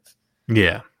seductive.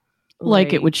 Yeah.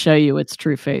 Like it would show you its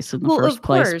true face in the first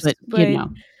place. But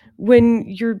when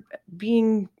you're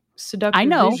being seductive, I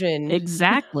know vision,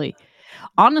 exactly.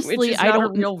 Honestly, which is not a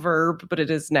real verb, but it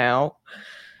is now.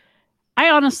 I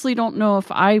honestly don't know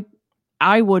if I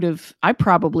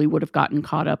probably would have gotten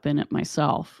caught up in it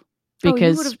myself.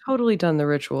 Because you would have totally done the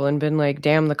ritual and been like,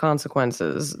 damn the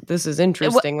consequences. This is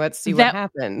interesting. Let's see what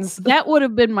happens. That would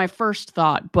have been my first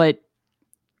thought. But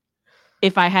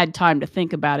if I had time to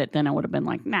think about it, then I would have been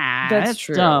like, nah, that's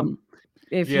true. Dumb.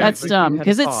 That's dumb.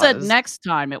 Because it said next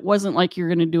time. It wasn't like you're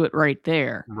going to do it right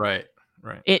there. Right.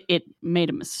 It made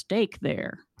a mistake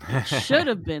there. It should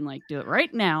have been like, do it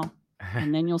right now,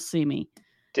 and then you'll see me.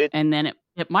 And then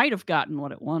it might have gotten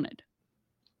what it wanted.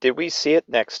 Did we see it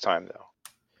next time, though?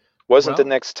 Wasn't the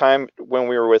next time when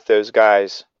we were with those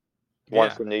guys, one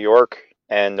from New York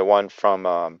and the one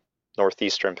from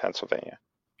northeastern Pennsylvania?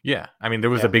 Yeah, I mean, there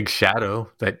was a big shadow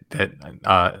that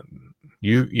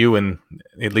you and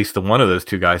at least the one of those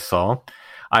two guys saw.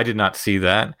 I did not see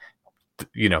that,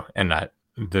 and that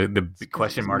the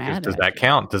question mark is: does that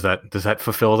count? Does that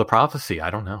fulfill the prophecy? I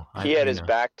don't know. He had his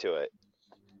back to it.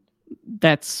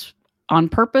 That's on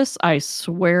purpose. I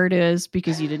swear it is,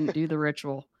 because you didn't do the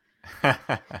ritual.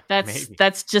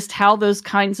 That's just how those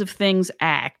kinds of things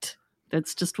act.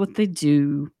 That's just what they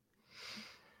do.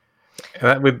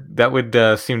 That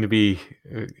would seem to be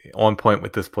on point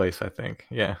with this place, I think.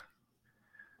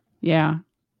 Yeah.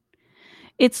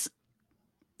 It's,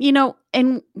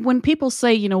 and when people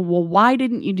say, well, why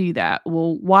didn't you do that?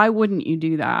 Well, why wouldn't you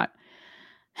do that?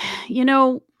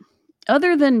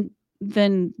 Other than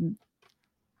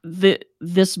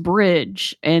this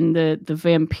bridge and the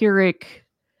vampiric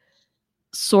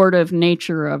sort of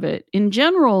nature of it, in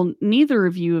general, neither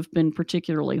of you have been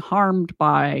particularly harmed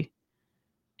by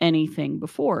anything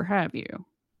before, have you?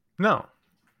 No.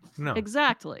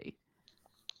 Exactly.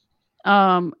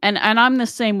 And I'm the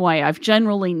same way. I've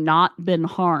generally not been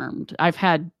harmed. I've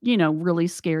had, really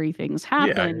scary things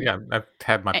happen. Yeah. I've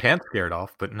had my pants scared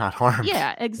off, but not harmed.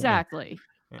 Yeah, exactly.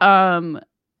 Yeah.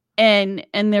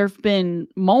 And there've been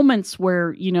moments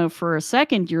where, for a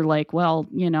second you're like, well,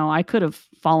 I could have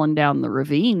fallen down the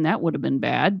ravine. That would have been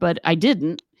bad, but I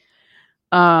didn't.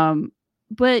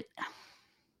 But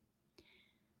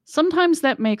sometimes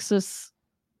that makes us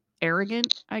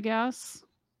arrogant, I guess.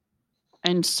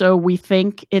 And so we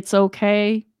think it's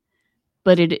okay,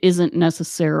 but it isn't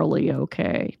necessarily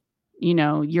okay.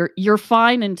 You're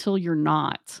fine until you're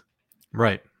not.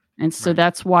 Right. And so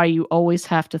that's why you always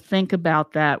have to think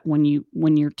about that when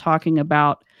you're talking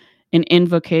about an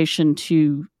invocation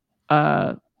to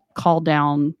call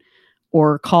down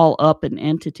or call up an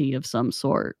entity of some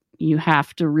sort. You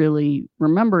have to really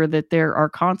remember that there are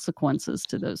consequences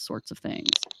to those sorts of things.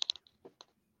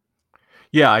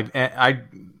 Yeah, I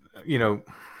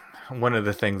one of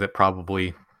the things that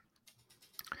probably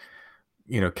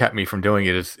kept me from doing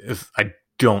it is I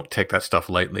don't take that stuff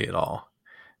lightly at all.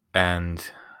 And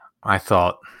I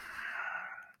thought,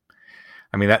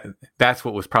 I mean, that's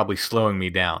what was probably slowing me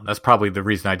down. That's probably the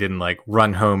reason I didn't like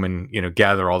run home and,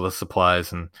 gather all the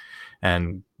supplies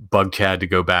and bug Chad to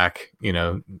go back,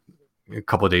 a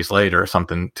couple of days later or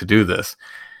something to do this,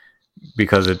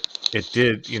 because it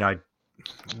did,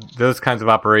 those kinds of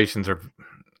operations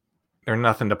they're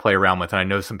nothing to play around with. And I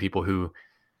know some people who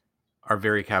are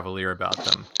very cavalier about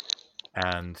them,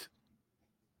 and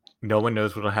no one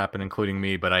knows what will happen, including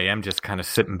me, but I am just kind of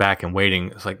sitting back and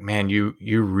waiting. It's like, man, you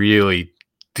really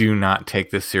do not take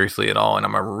this seriously at all. And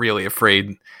I'm really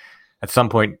afraid at some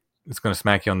point it's going to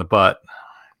smack you on the butt.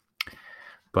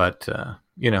 But,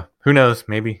 who knows?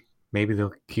 Maybe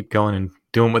they'll keep going and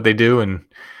doing what they do and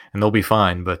they'll be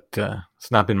fine. But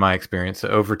it's not been my experience.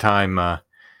 Over time,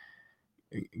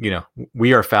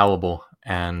 we are fallible,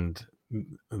 and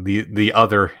the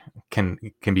other can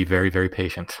be very, very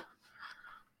patient.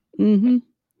 Mm-hmm.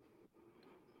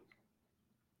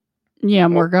 Yeah,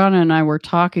 Morgana and I were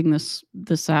talking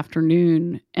this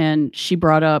afternoon, and she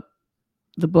brought up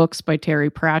the books by Terry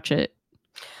Pratchett.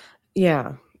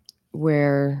 Yeah,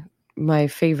 where my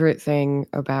favorite thing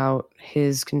about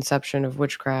his conception of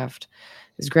witchcraft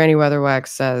is Granny Weatherwax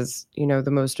says,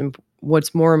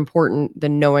 what's more important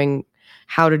than knowing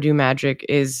how to do magic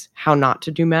is how not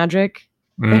to do magic.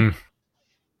 Mm.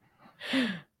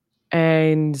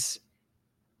 And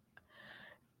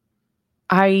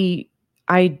I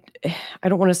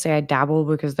don't want to say I dabble,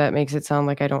 because that makes it sound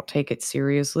like I don't take it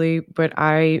seriously, but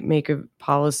I make a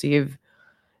policy of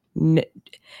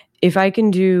if I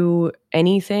can do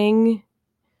anything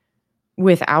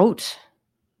without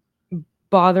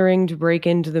bothering to break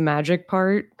into the magic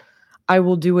part, I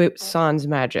will do it sans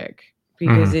magic,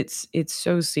 because it's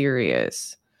so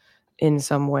serious in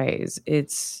some ways.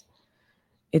 It's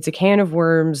a can of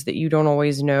worms that you don't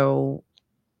always know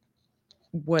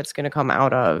what's going to come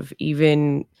out of,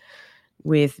 even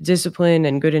with discipline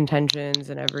and good intentions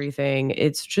and everything.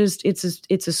 It's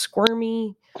a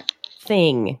squirmy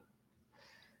thing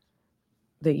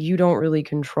that you don't really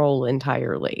control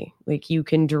entirely. Like, you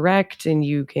can direct and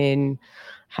you can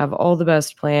have all the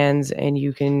best plans and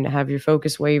you can have your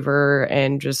focus waver,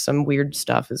 and just some weird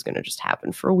stuff is going to just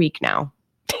happen for a week now.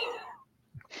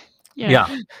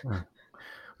 Yeah.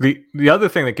 The other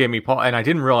thing that gave me pause, and I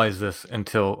didn't realize this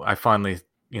until I finally,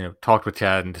 talked with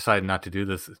Chad and decided not to do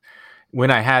this, is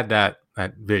when I had that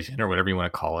vision, or whatever you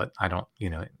want to call it. I don't,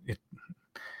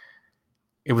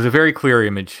 it was a very clear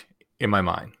image in my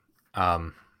mind.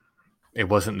 It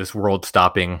wasn't this world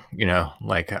stopping,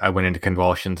 like I went into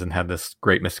convulsions and had this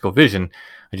great mystical vision.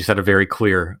 I just had a very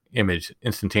clear image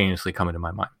instantaneously come into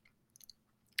my mind.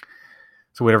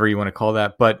 So whatever you want to call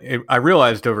that. But I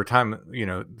realized over time,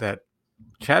 that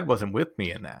Chad wasn't with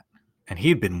me in that. And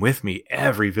he'd been with me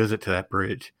every visit to that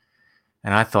bridge.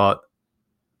 And I thought,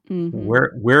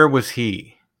 where was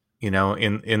he, in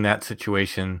that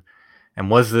situation? And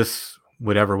was this,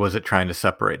 whatever was it, trying to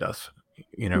separate us,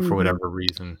 for whatever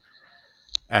reason?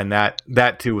 And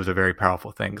that too was a very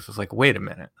powerful thing. Because it's like, wait a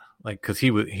minute. Like, because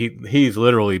he's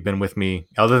literally been with me,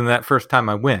 other than that first time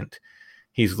I went,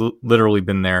 he's literally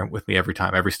been there with me every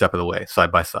time, every step of the way,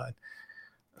 side by side.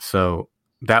 So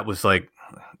that was like,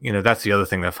 that's the other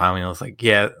thing that finally I was like,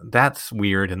 yeah, that's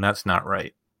weird and that's not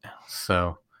right.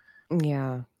 So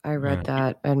yeah, I read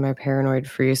that, and my paranoid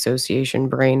free association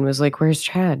brain was like, where's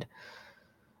Chad?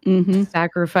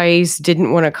 Sacrifice,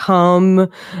 didn't want to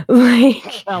come,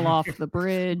 like fell off the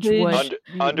bridge.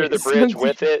 Under the bridge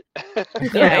with it.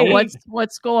 Yeah,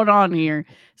 what's going on here?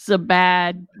 It's a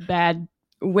bad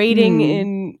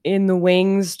waiting in the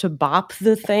wings to bop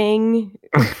the thing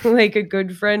like a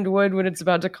good friend would when it's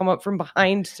about to come up from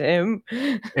behind him.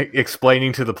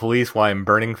 Explaining to the police why I'm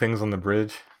burning things on the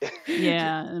bridge.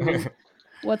 Yeah, I mean,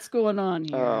 what's going on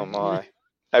here? Oh my.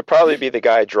 I'd probably be the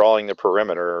guy drawing the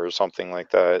perimeter or something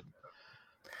like that.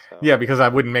 So. Yeah, because I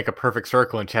wouldn't make a perfect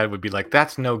circle, and Chad would be like,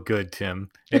 that's no good, Tim.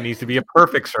 It needs to be a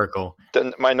perfect circle.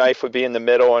 Then my knife would be in the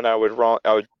middle, and I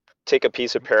would take a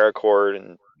piece of paracord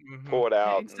and pull it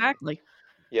out. Exactly.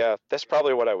 Yeah, that's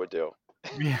probably what I would do.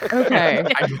 Yeah. Okay.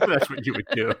 I knew that's what you would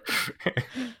do.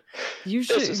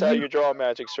 This is how you draw a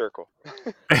magic circle.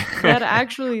 That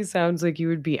actually sounds like you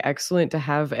would be excellent to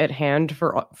have at hand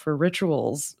for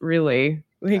rituals, really.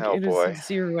 Like, in a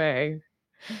sincere way.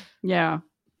 Yeah.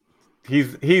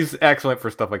 He's excellent for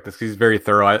stuff like this. He's very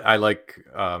thorough. I like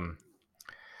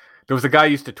there was a guy I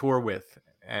used to tour with,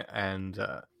 and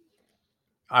I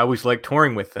always liked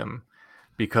touring with him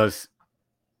because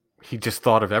he just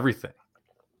thought of everything.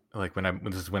 Like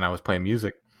this is when I was playing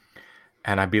music,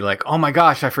 and I'd be like, "Oh my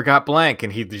gosh, I forgot blank,"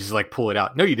 and he'd just like pull it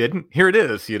out. No, you didn't. Here it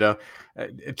is.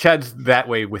 Chad's that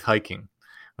way with hiking.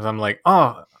 Because I'm like,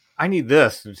 "Oh, I need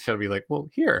this," and Chad would be like, "Well,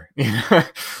 here,"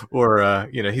 or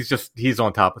he's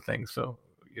on top of things. So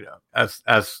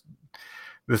as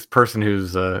this person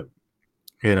who's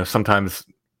sometimes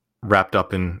wrapped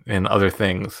up in other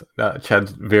things,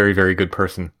 Chad's very, very good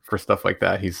person for stuff like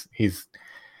that. He's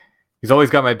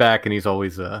always got my back, and he's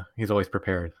always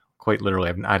prepared. Quite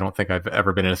literally, I don't think I've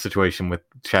ever been in a situation with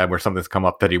Chad where something's come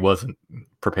up that he wasn't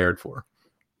prepared for.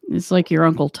 It's like your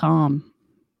Uncle Tom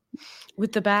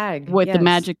with the bag, the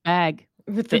magic bag,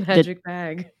 with the magic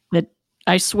bag. That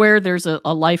I swear there's a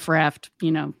life raft,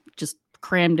 just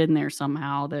crammed in there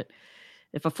somehow. That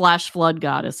if a flash flood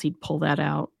got us, he'd pull that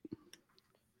out.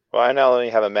 Well, I not only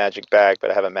have a magic bag,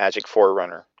 but I have a magic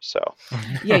Forerunner. So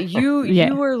Yeah, you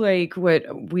Yeah. are like what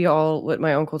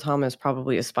my Uncle Thomas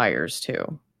probably aspires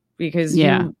to, because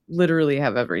Yeah. you literally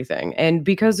have everything. And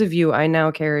because of you, I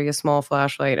now carry a small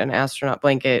flashlight, an astronaut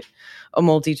blanket, a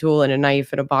multi-tool, and a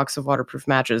knife, and a box of waterproof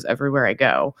matches everywhere I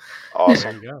go.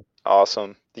 awesome. There you go.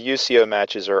 Awesome. The UCO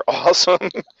matches are awesome.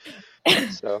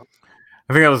 So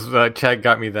I think that was Chad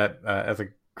got me that as a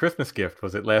Christmas gift.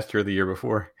 Was it last year or the year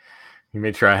before? He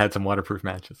made sure I had some waterproof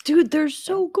matches. Dude, they're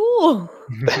so cool.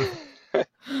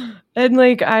 And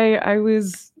like I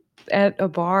was at a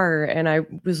bar and I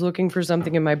was looking for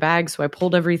something in my bag, so I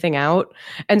pulled everything out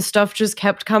and stuff just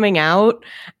kept coming out,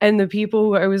 and the people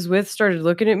who I was with started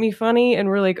looking at me funny and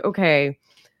were like, okay,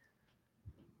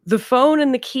 the phone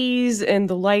and the keys and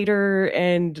the lighter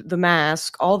and the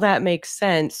mask, all that makes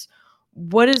sense.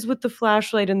 What is with the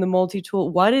flashlight and the multi-tool?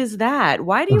 What is that?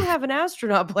 Why do you have an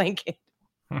astronaut blanket?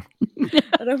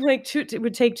 And I'm like, it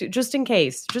would take two, just in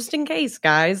case,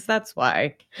 guys. That's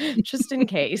why, just in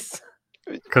case.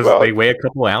 Because Well- they weigh a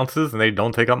couple ounces and they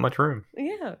don't take up much room.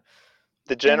 Yeah.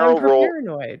 the And general I'm rule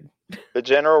paranoid. the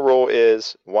general rule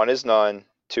is 1 is none,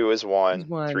 2 is 1, Is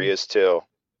one. 3 is 2.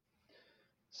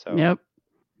 So Yep.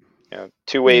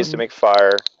 2 ways to make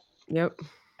fire, Yep.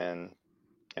 and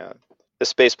the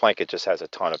space blanket just has a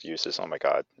ton of uses. Oh my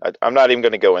god, I'm not even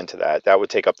going to go into that. That would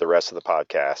take up the rest of the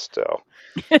podcast.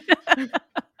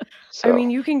 So I mean,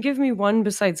 you can give me one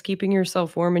besides keeping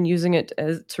yourself warm and using it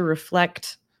to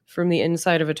reflect from the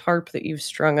inside of a tarp that you've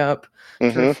strung up to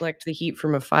mhm. reflect the heat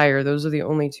from a fire. Those are the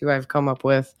only two I've come up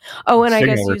with. Oh, and I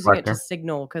guess Signal using it reflector. to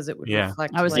signal, because it would Yeah.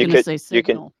 reflect. I was light. going to say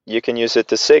signal. you can use it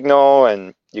to signal,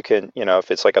 and you can,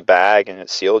 if it's like a bag and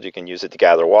it's sealed, you can use it to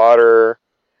gather water.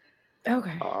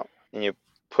 Okay. And you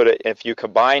put it, if you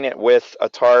combine it with a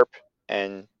tarp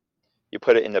and you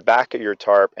put it in the back of your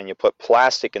tarp and you put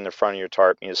plastic in the front of your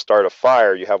tarp and you start a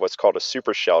fire, you have what's called a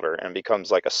super shelter, and it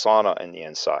becomes like a sauna in the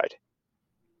inside.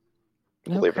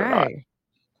 Believe it or not. Okay.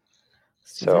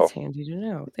 See, So- that's handy to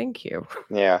know. Thank you.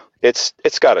 Yeah, it's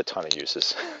got a ton of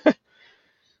uses.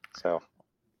 So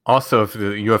Also, if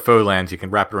the UFO lands, you can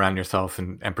wrap it around yourself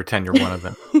and pretend you're one of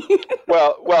them.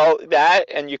 well, that,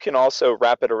 and you can also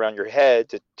wrap it around your head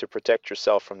to protect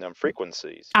yourself from them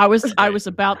frequencies. I was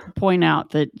about to point out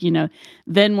that,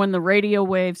 then when the radio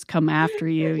waves come after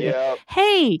you, Yeah.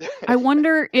 hey, I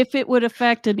wonder if it would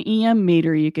affect an EM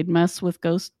meter. You could mess with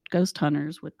ghost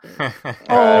hunters with this. I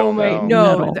Oh don't my know.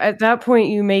 no! Metal. At that point,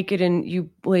 you make it and you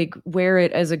like wear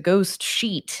it as a ghost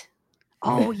sheet.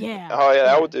 Oh yeah. Oh yeah,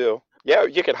 that would do. Yeah,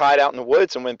 you could hide out in the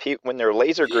woods, and when their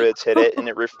laser grids hit it and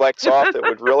it reflects off, it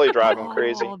would really drive them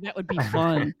crazy. Oh, that would be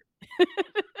fun.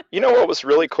 You know what was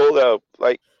really cool though?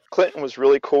 Like Clinton was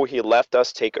really cool. He let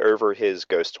us take over his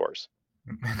ghost tours.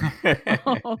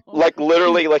 Like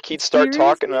literally, like he'd start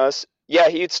talking to us. Yeah,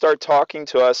 he'd start talking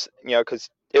to us. Because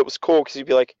it was cool. Because he'd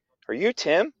be like, "Are you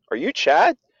Tim? Are you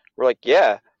Chad?" We're like,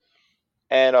 "Yeah."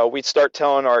 And we'd start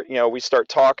telling we start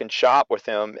talking shop with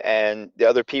him, and the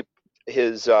other people,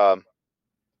 his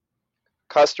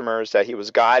customers that he was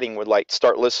guiding, would like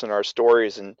start listening to our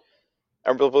stories, and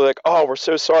we'll be like, "Oh, we're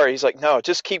so sorry." He's like, "No,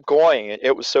 just keep going."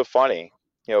 It was so funny.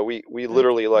 We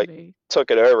literally like took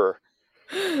it over.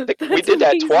 We did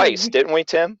that twice, didn't we,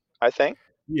 Tim? I think.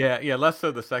 Yeah, less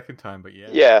so the second time, but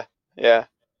yeah. Yeah.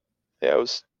 It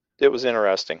was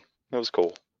interesting. It was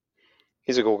cool.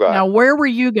 He's a cool guy. Now, where were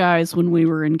you guys when we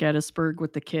were in Gettysburg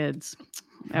with the kids?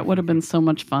 That would have been so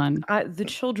much fun. The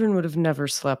children would have never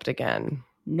slept again.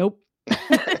 Nope.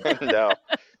 No.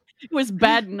 It was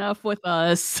bad enough with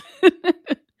us.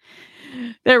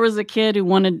 There was a kid who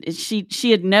wanted,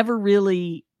 she had never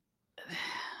really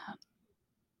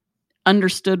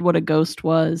understood what a ghost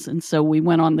was, and so we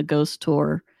went on the ghost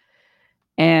tour,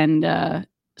 and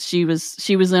she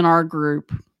was in our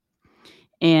group,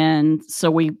 and so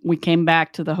we came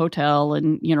back to the hotel,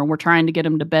 and we're trying to get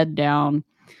him to bed down,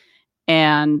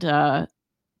 and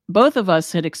both of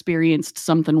us had experienced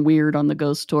something weird on the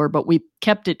ghost tour, but we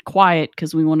kept it quiet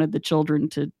because we wanted the children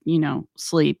to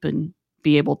sleep and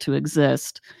be able to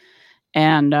exist.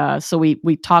 And so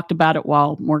we talked about it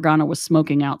while Morgana was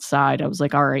smoking outside. I was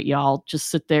like, all right, y'all, just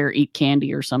sit there, eat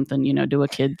candy or something, do a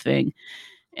kid thing.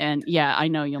 And yeah, I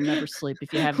know you'll never sleep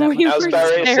if you have that We I much. was were about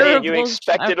to say, you terrible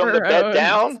expected him to bed chaperones.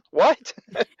 down? What?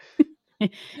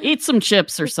 Eat some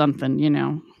chips or something,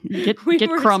 Get We get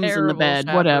were crumbs in the terrible bed,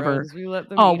 whatever. chaperones. We let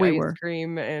them Oh, eat we ice were.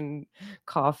 cream and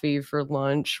coffee for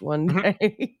lunch one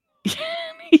day.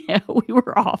 Yeah, we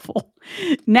were awful.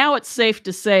 Now it's safe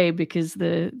to say because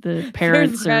the They're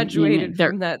parents graduated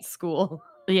they're from that school.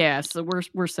 yeah, so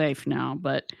we're safe now.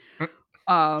 But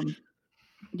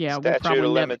Yeah, we'll Statute probably of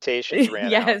never. limitations ran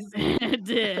out. Yes. It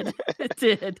did. It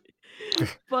did.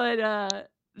 But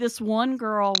this one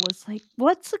girl was like,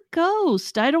 "What's a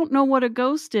ghost? I don't know what a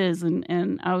ghost is."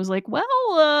 And I was like, "Well,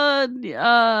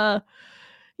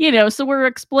 so we're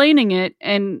explaining it,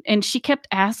 and she kept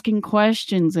asking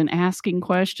questions and asking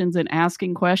questions and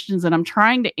asking questions, and I'm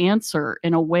trying to answer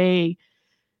in a way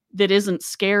that isn't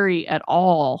scary at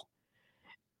all.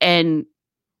 And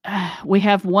we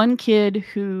have one kid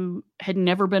who had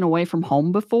never been away from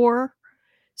home before.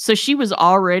 So she was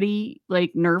already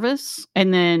like nervous.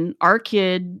 And then our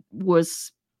kid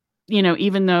was,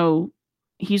 even though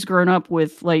he's grown up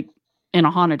with like in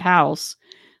a haunted house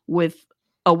with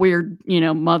a weird,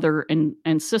 mother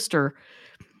and sister,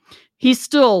 he's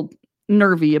still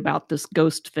nervy about this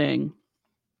ghost thing.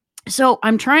 So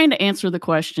I'm trying to answer the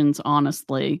questions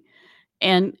honestly.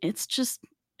 And it's just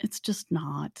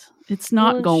not. It's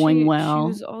not Well, going She well.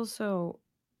 was also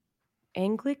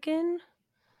Anglican.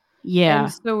 Yeah.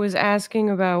 And so was asking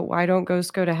about why don't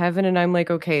ghosts go to heaven? And I'm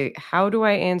like, okay, how do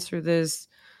I answer this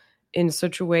in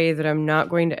such a way that I'm not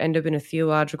going to end up in a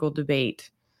theological debate?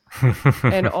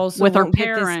 And also With our won't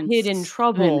get this kid in parents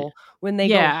trouble when they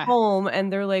yeah. go home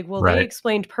and they're like, well, Right. they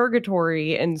explained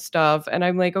purgatory and stuff. And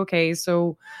I'm like, okay,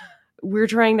 so we're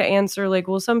trying to answer like,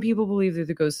 well, some people believe they're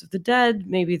the ghosts of the dead.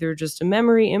 Maybe they're just a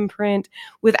memory imprint,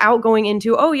 without going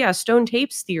into, oh yeah, stone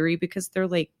tapes theory, because they're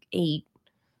like 8.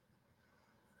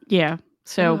 Yeah.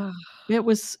 So it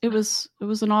was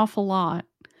an awful lot.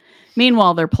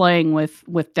 Meanwhile, they're playing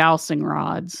with dowsing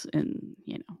rods, and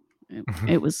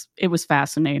it was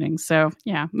fascinating. So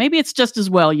yeah, maybe it's just as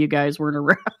well you guys weren't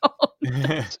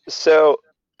around. So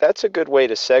that's a good way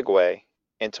to segue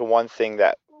into one thing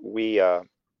that we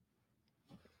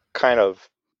kind of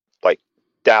like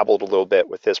dabbled a little bit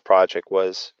with this project,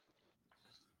 was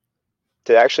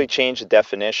to actually change the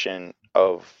definition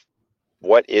of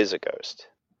what is a ghost.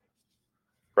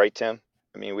 Right, Tim?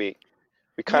 I mean, we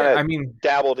kind of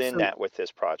dabbled in that with this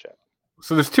project.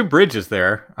 So there's 2 bridges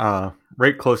there,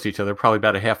 right close to each other, probably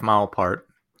about a half mile apart,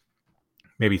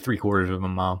 maybe 3/4 of a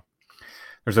mile.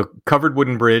 There's a covered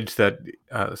wooden bridge that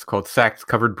is called Sachs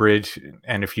Covered Bridge,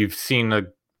 and if you've seen a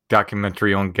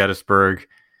documentary on Gettysburg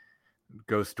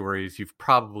ghost stories, you've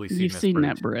probably seen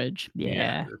that bridge.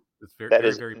 Yeah. It's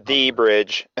very the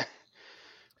bridge.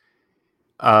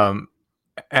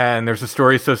 And there's a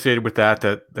story associated with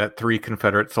that 3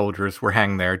 Confederate soldiers were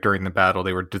hanged there during the battle.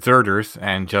 They were deserters,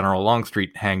 and General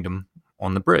Longstreet hanged them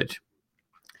on the bridge.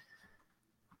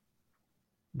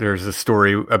 There's a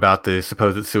story about the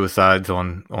supposed suicides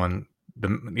on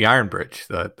the Iron Bridge,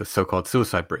 the so-called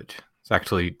Suicide Bridge. It's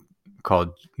actually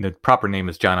called, the proper name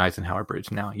is John Eisenhower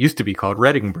Bridge now. It used to be called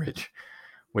Reading Bridge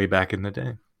way back in the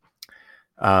day.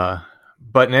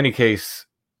 But in any case,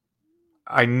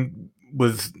 I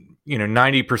was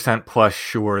 90% plus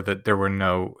sure that there were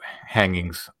no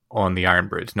hangings on the Iron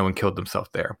Bridge. No one killed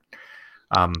themselves there.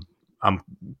 I'm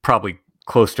probably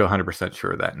close to 100%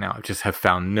 sure of that now. I just have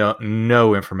found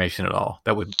no information at all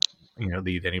that would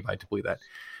lead anybody to believe that.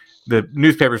 The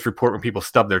newspapers report when people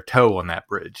stub their toe on that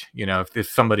bridge. If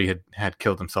somebody had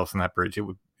killed themselves on that bridge, it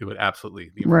would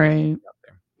absolutely be right out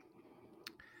there.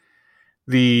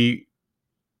 The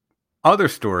other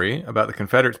story about the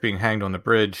Confederates being hanged on the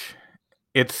bridge,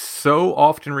 it's so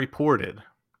often reported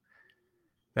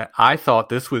that I thought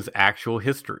this was actual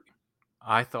history.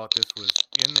 I thought this was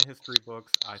in the history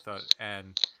books.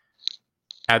 And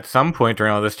at some point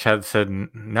during all this, Chad said,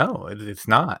 no, it's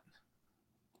not.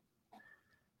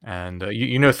 And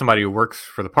you know somebody who works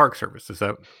for the Park Service, is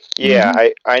that? Yeah,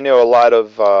 I know a lot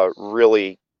of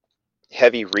really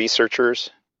heavy researchers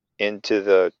into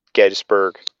the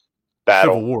Gettysburg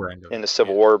battle,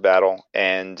 Civil War battle,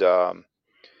 and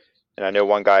I know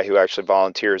one guy who actually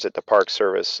volunteers at the Park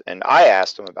Service, and I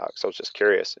asked him about it because I was just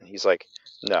curious, and he's like,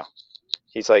 no.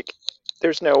 He's like,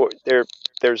 there's no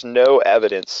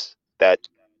evidence that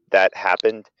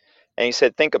happened. And he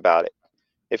said, think about it.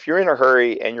 If you're in a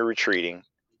hurry and you're retreating,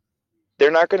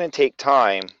 they're not going to take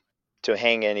time to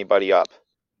hang anybody up,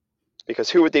 because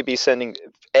who would they be sending?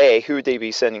 A, who would they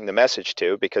be sending the message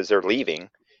to, because they're leaving,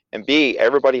 and B,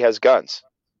 everybody has guns.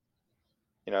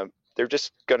 They're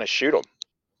just going to shoot them.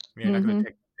 You're not going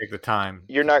to take the time.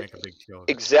 You're not make a big deal.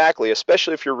 Exactly,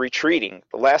 especially if you're retreating.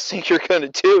 The last thing you're going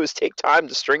to do is take time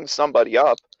to string somebody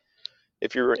up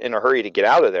if you're in a hurry to get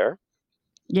out of there.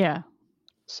 Yeah.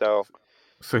 So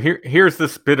here's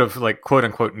this bit of like quote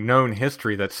unquote known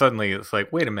history that suddenly is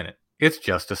like, wait a minute, it's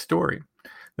just a story.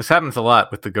 This happens a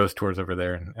lot with the ghost tours over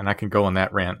there, and I can go on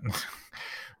that rant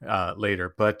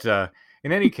later. But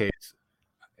in any case,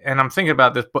 and I'm thinking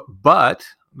about this, but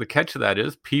the catch of that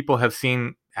is people have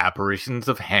seen apparitions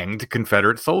of hanged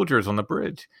Confederate soldiers on the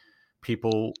bridge.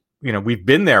 People, we've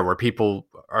been there where people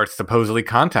are supposedly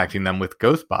contacting them with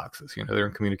ghost boxes. They're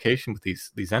in communication with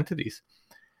these entities.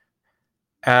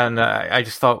 And I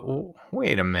just thought, well,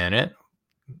 wait a minute.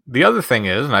 The other thing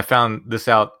is, and I found this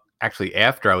out actually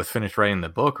after I was finished writing the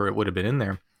book, or it would have been in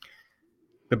there,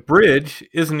 the bridge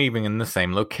isn't even in the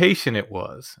same location it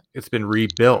was. It's been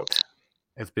rebuilt.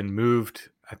 It's been moved,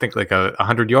 I think, like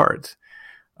 100 yards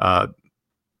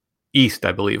east,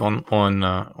 I believe, on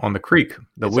the creek. It's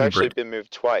wooden actually bridge been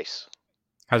moved twice.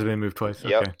 Has it been moved twice?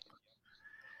 Yep. Okay.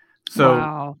 So,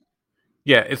 wow.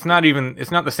 yeah, it's not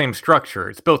the same structure.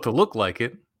 It's built to look like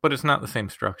it, but it's not the same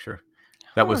structure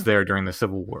that was there during the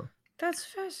Civil War. That's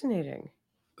fascinating.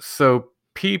 So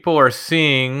people are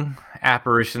seeing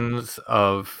apparitions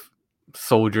of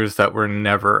soldiers that were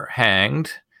never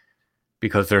hanged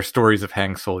because they're stories of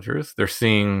hanged soldiers. They're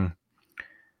seeing,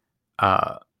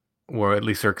 or at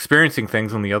least they're experiencing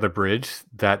things on the other bridge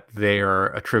that they are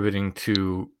attributing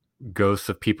to ghosts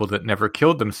of people that never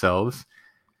killed themselves.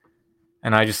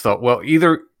 And I just thought, well,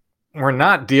 either we're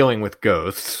not dealing with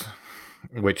ghosts,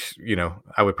 which,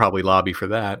 I would probably lobby for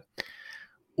that,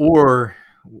 or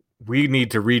we need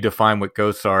to redefine what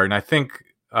ghosts are. And I think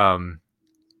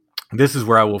this is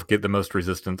where I will get the most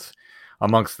resistance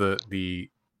amongst the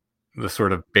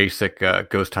sort of basic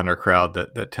ghost hunter crowd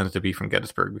that tends to be from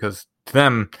Gettysburg, because to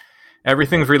them,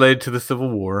 everything's related to the Civil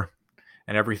War,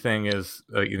 and everything is,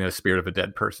 spirit of a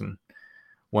dead person,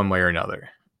 one way or another.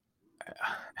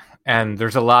 And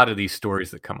there's a lot of these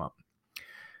stories that come up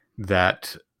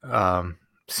that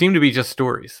seem to be just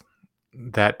stories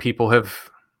that people have.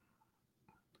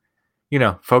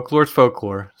 Folklore's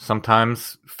folklore.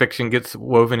 Sometimes fiction gets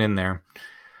woven in there,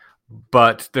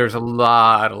 but there's a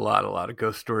lot of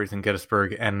ghost stories in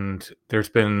Gettysburg, and there's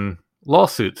been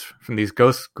lawsuits from these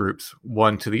ghost groups,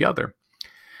 one to the other,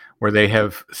 where they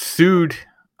have sued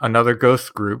another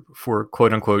ghost group for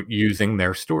quote unquote using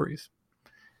their stories.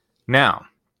 Now,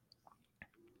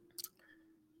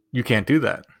 you can't do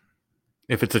that.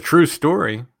 If it's a true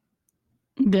story,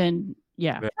 then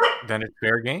yeah, then it's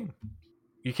fair game.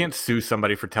 You can't sue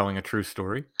somebody for telling a true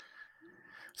story.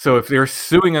 So if they're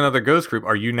suing another ghost group,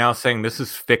 are you now saying this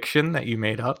is fiction that you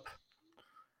made up?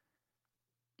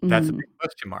 That's a big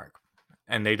question mark.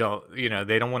 And they don't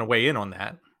want to weigh in on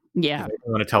that. Yeah. They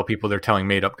don't want to tell people they're telling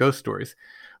made up ghost stories.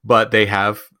 But they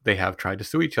have tried to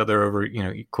sue each other over,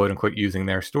 quote unquote, using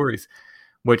their stories,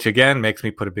 which again makes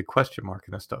me put a big question mark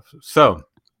in this stuff. So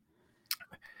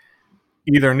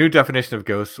either a new definition of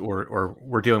ghosts or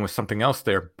we're dealing with something else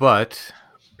there, but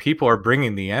people are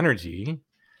bringing the energy,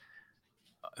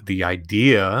 the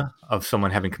idea of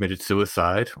someone having committed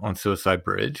suicide on Suicide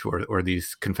Bridge, or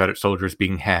these Confederate soldiers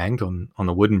being hanged on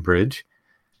the wooden bridge.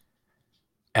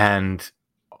 And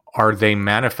are they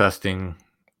manifesting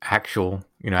actual,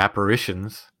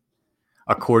 apparitions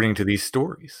according to these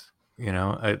stories,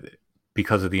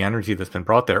 because of the energy that's been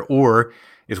brought there? Or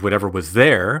is whatever was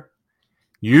there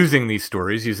using these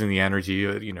stories, using the energy,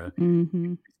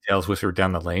 tales whispered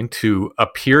down the lane to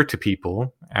appear to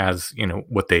people as,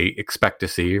 what they expect to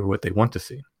see or what they want to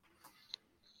see?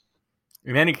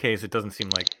 In any case, it doesn't seem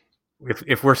like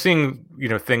if we're seeing,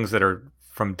 things that are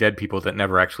from dead people that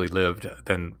never actually lived,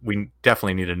 then we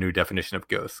definitely need a new definition of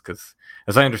ghosts, because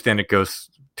as I understand it, ghosts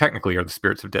technically are the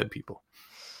spirits of dead people.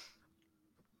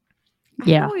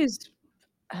 Yeah.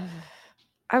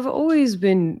 I've always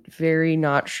been very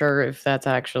not sure if that's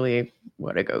actually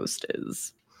what a ghost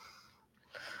is.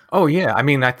 Oh, yeah. I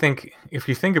mean, I think if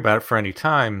you think about it for any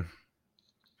time,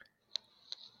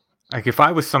 like if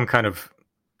I was some kind of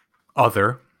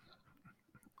other,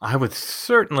 I would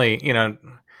certainly,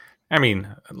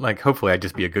 hopefully I'd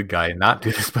just be a good guy and not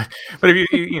do this. But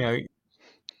if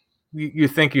you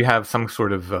think you have some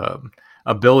sort of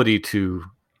ability to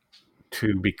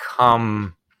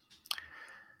become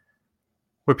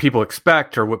what people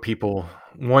expect or what people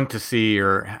want to see,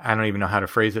 or I don't even know how to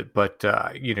phrase it, but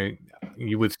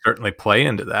you would certainly play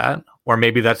into that. Or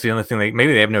maybe that's the only thing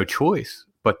maybe they have no choice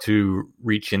but to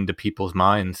reach into people's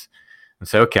minds and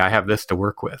say, okay, I have this to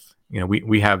work with.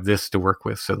 We have this to work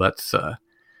with, so let's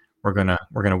we're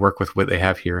gonna work with what they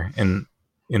have here in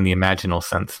the imaginal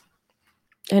sense.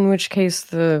 In which case,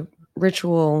 the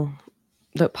ritual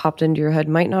that popped into your head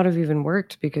might not have even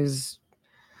worked, because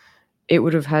it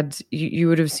would have had you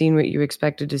would have seen what you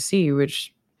expected to see,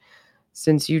 which,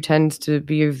 since you tend to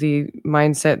be of the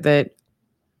mindset that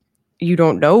you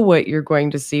don't know what you're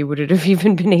going to see, would it have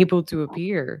even been able to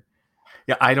appear?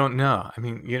 Yeah, I don't know. I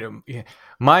mean,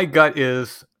 my gut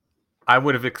is I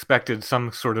would have expected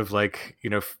some sort of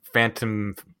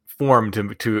phantom form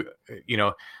to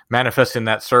manifest in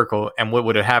that circle, and what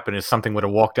would have happened is something would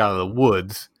have walked out of the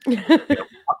woods,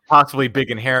 possibly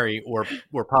big and hairy, or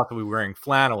possibly wearing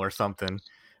flannel or something,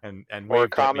 and Or a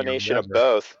waved at me combination of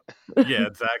whatever. both. Yeah,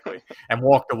 exactly. And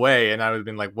walked away, and I would have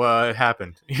been like, "What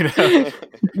happened?"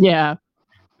 Yeah.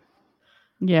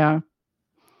 Yeah.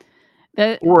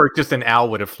 Or just an owl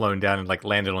would have flown down and like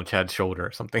landed on Chad's shoulder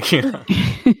or something.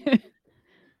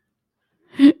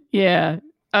 Yeah.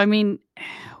 I mean,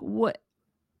 what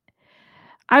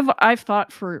I've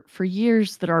thought for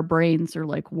years that our brains are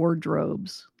like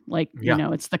wardrobes. Like,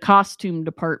 Yeah. it's the costume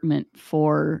department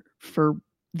for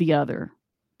the other.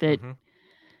 That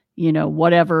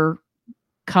whatever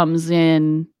comes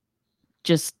in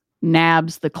just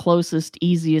nabs the closest,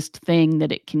 easiest thing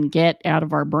that it can get out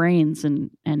of our brains and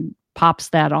pops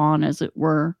that on, as it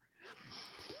were.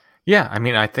 Yeah, I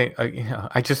mean, I think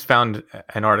I just found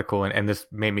an article, and this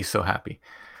made me so happy.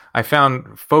 I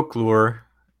found folklore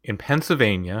in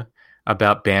Pennsylvania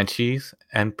about banshees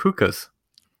and pukas.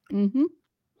 Mm-hmm.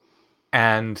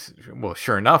 And, well,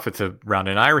 sure enough, it's around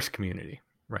an Irish community,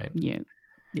 right? Yeah.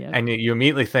 And you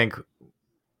immediately think,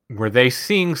 were they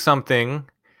seeing something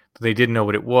that they didn't know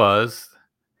what it was,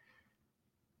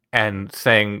 and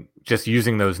just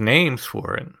using those names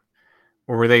for it?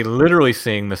 Or were they literally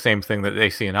seeing the same thing that they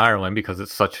see in Ireland, because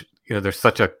it's such, there's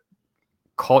such a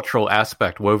cultural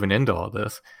aspect woven into all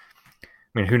this? I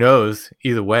mean, who knows?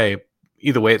 Either way,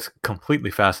 it's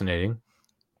completely fascinating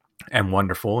and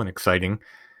wonderful and exciting.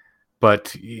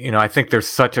 But, I think there's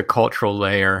such a cultural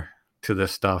layer to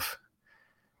this stuff.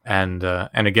 And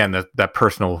again, that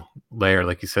personal layer,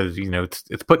 like you said,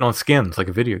 it's putting on skins like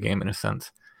a video game in a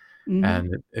sense. Mm-hmm.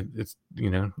 And it's,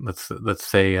 let's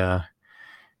say,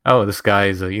 oh, this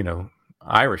guy's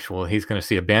Irish. Well, he's going to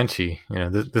see a banshee.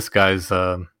 This guy's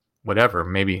whatever.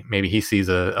 Maybe he sees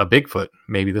a Bigfoot.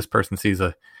 Maybe this person sees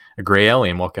a gray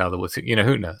alien walk out of the woods.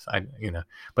 Who knows?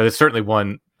 But it's certainly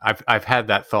one I've had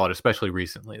that thought, especially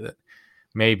recently, that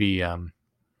maybe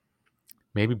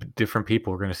different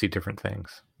people are going to see different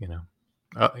things.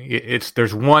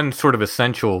 There's one sort of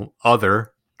essential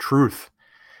other truth.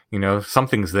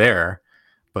 Something's there,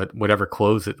 but whatever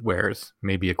clothes it wears,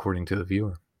 maybe according to the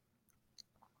viewer.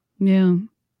 Yeah.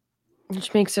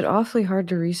 Which makes it awfully hard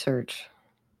to research.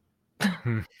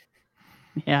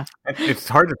 Yeah. It's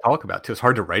hard to talk about too. It's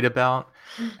hard to write about,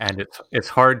 and it's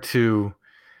hard to.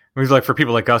 I mean, like for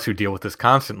people like us who deal with this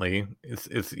constantly, it's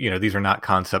these are not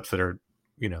concepts that are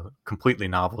completely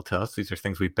novel to us. These are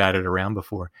things we've batted around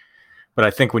before. But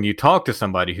I think when you talk to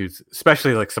somebody who's,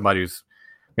 especially like somebody who's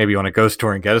maybe on a ghost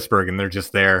tour in Gettysburg, and they're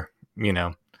just there,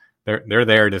 they're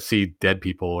there to see dead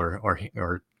people or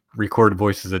record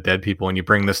voices of dead people, and you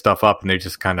bring this stuff up, and they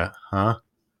just kind of, huh?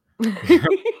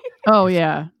 Oh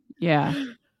yeah, yeah.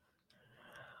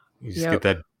 You just get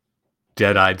that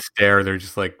dead-eyed stare. They're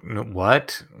just like,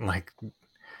 what? Like,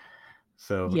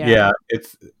 so yeah,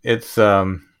 it's this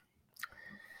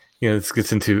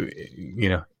gets into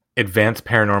advanced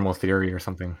paranormal theory or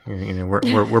something.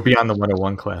 We're beyond the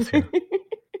 101 class here.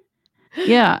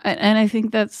 Yeah, and I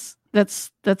think that's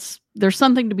there's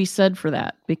something to be said for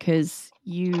that, because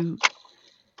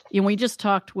we just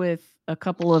talked with a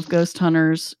couple of ghost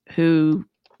hunters who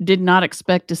did not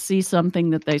expect to see something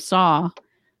that they saw.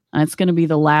 And it's going to be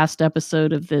the last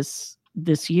episode of this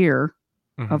year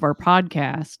of our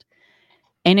podcast.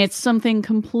 And it's something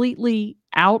completely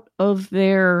out of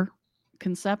their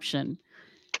conception.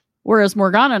 Whereas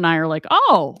Morgana and I are like,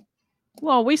 oh,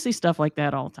 well, we see stuff like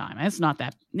that all the time. That's not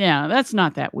that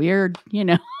weird,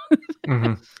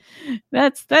 Mm-hmm.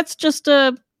 That's just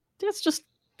a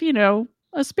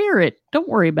spirit. Don't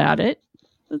worry about it.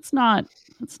 It's not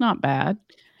bad.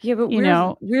 Yeah, but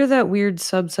we're that weird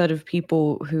subset of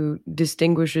people who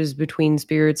distinguishes between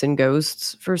spirits and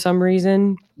ghosts for some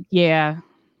reason. Yeah.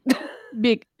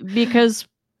 Because,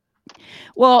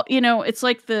 well, it's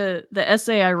like the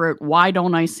essay I wrote, Why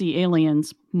Don't I See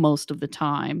Aliens most of the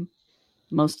time?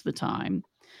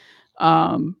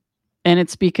 And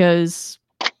it's because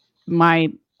my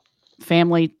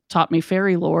family taught me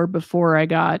fairy lore before I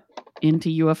got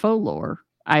into UFO lore.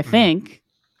 I think,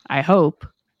 I hope,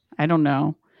 I don't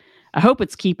know. I hope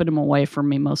it's keeping them away from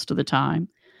me most of the time,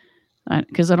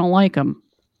 because I don't like them.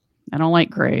 I don't like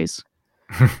grays.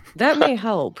 That may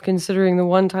help, considering the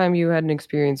one time you had an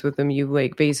experience with them, you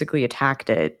like basically attacked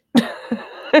it.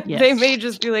 Yes. They may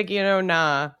just be like,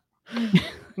 nah.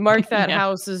 Mark that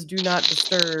house as do not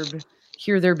disturb.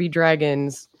 Here there be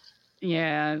dragons.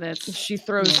 Yeah, she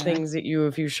throws things at you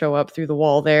if you show up through the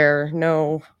wall there.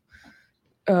 No.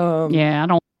 I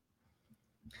don't.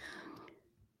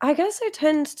 I guess I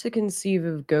tend to conceive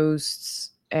of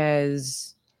ghosts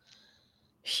as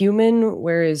human,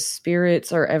 whereas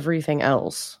spirits are everything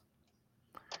else.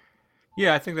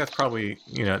 Yeah, I think that's probably,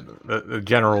 the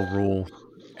general rule.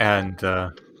 And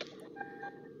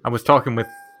I was talking with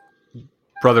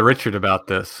Brother Richard about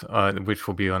this, which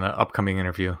will be on an upcoming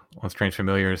interview on Strange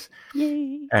Familiars.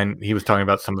 Yay. And he was talking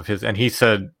about some of his, and he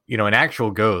said, an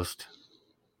actual ghost,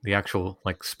 the actual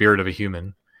like spirit of a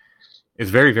human, is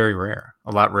very, very rare.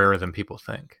 A lot rarer than people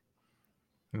think.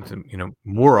 And,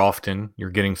 more often you're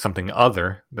getting something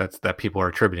other that people are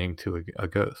attributing to a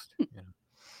ghost.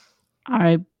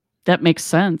 That makes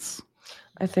sense.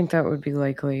 I think that would be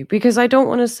likely, because I don't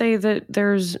want to say that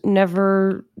there's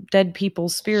never dead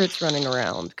people's spirits running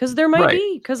around, because there might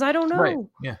be, because I don't know. Right.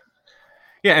 Yeah.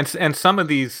 Yeah, and some of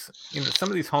these,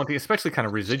 hauntings, especially kind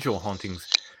of residual hauntings,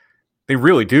 they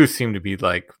really do seem to be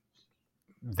like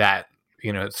that.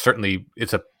 Certainly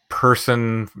it's a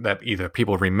person that either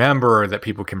people remember or that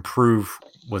people can prove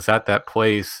was at that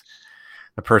place.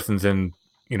 The person's in,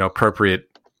 appropriate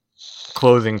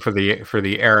clothing for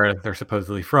the era they're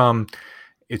supposedly from.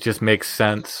 It just makes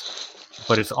sense,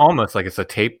 but it's almost like it's a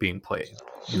tape being played,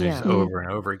 just over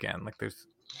and over again. Like there's,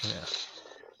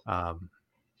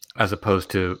 as opposed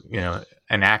to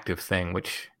an active thing,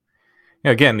 which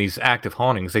again, these active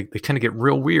hauntings, they tend to get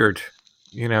real weird,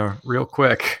 real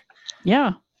quick.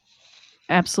 Yeah,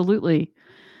 absolutely.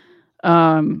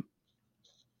 And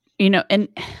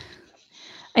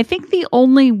I think the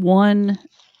only one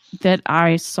that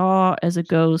I saw as a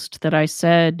ghost that I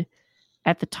said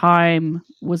at the time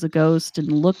was a ghost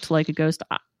and looked like a ghost,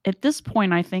 at this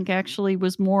point, I think actually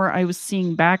was more I was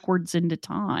seeing backwards into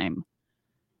time.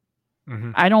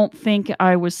 Mm-hmm. I don't think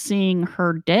I was seeing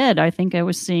her dead. I think I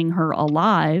was seeing her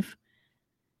alive.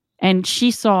 And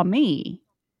she saw me.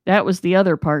 That was the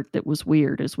other part that was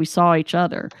weird, is we saw each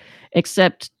other.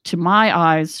 Except to my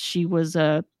eyes, she was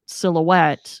a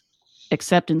silhouette,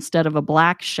 except instead of a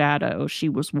black shadow, she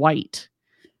was white.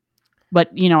 But,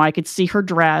 I could see her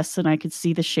dress and I could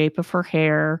see the shape of her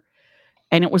hair.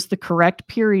 And it was the correct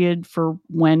period for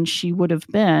when she would have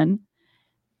been.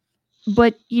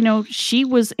 But, she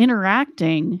was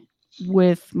interacting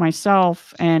with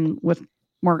myself and with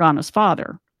Morgana's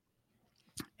father.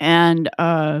 And,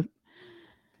 I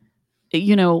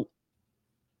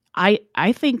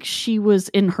think she was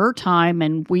in her time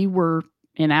and we were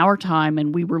in our time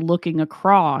and we were looking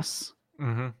across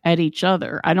at each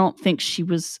other. I don't think she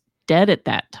was dead at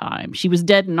that time. She was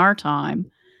dead in our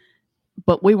time,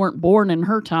 but we weren't born in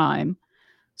her time.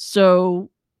 So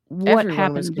what Everyone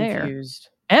happened was there? confused.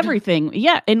 Everything.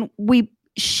 Yeah. And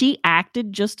she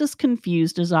acted just as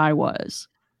confused as I was.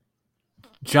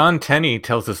 John Tenney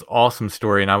tells this awesome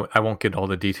story, and I won't get all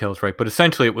the details right, but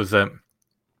essentially it was an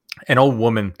old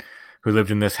woman who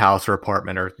lived in this house or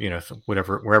apartment or,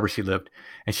 whatever, wherever she lived.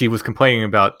 And she was complaining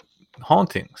about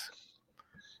hauntings.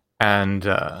 And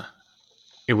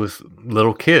it was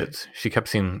little kids. She kept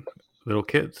seeing little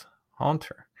kids haunt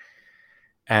her.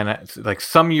 And it's like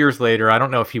some years later, I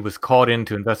don't know if he was called in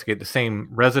to investigate the same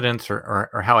residence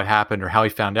or how it happened or how he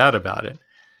found out about it.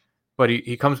 But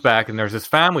he comes back and there's this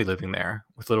family living there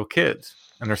with little kids.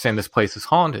 And they're saying this place is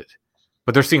haunted.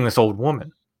 But they're seeing this old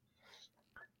woman.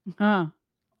 Huh.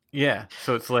 Yeah.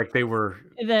 So it's like they were...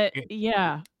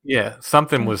 Yeah,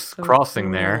 something was So crossing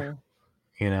cool. there,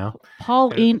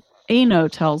 Paul Eno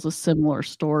tells a similar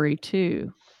story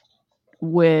too,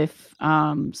 with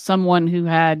someone who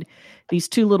had these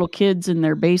two little kids in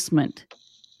their basement,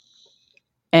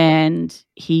 and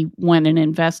he went and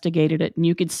investigated it, and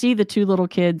you could see the two little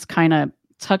kids kind of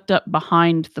tucked up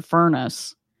behind the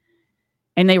furnace,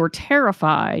 and they were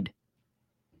terrified.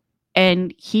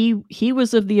 And he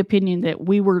was of the opinion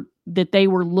that they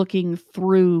were looking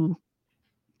through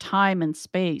time and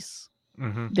space.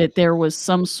 Mm-hmm. That there was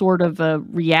some sort of a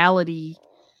reality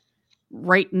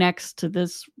right next to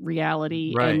this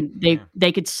reality, Right. And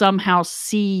they could somehow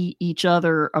see each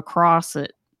other across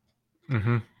it.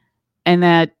 Mm-hmm. And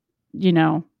that,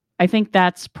 I think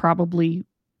that's probably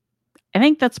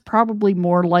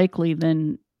more likely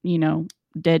than,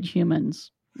 dead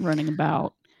humans running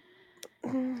about.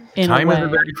 Time is a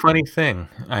very funny thing.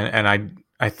 And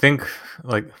I think,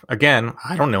 like, again,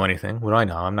 I don't know anything. What do I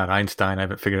know? I'm not Einstein. I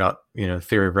haven't figured out, the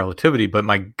theory of relativity. But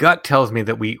my gut tells me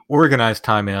that we organize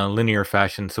time in a linear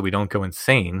fashion so we don't go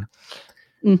insane.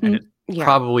 Mm-hmm. And it's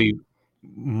probably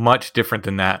much different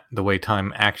than that, the way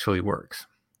time actually works.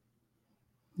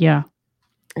 Yeah.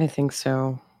 I think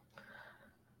so.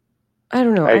 I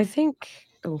don't know. I think...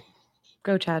 Oh,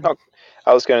 go, Chad. Oh,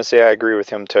 I was going to say I agree with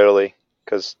him totally,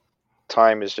 because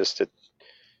time is just...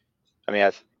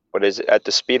 what is it? At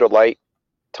the speed of light,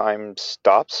 time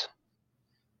stops?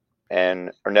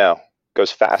 Or no,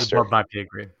 goes faster. Above my pay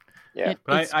grade. Yeah.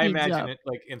 But I speeds imagine up. it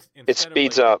like It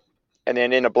speeds up, and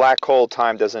then in a black hole,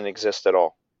 time doesn't exist at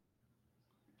all.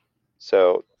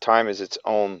 So time is its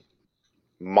own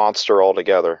monster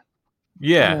altogether.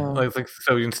 Yeah, Yeah. like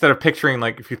so instead of picturing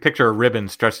like if you picture a ribbon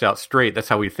stretched out straight, that's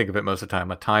how we think of it most of the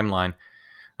time, a timeline.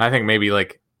 I think maybe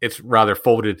like it's rather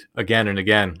folded again and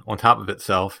again on top of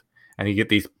itself, and you get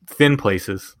these thin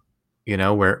places,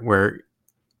 where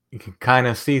you can kind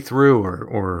of see through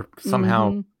or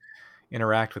somehow Mhm.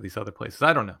 interact with these other places.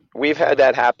 I don't know. We've had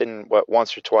that happen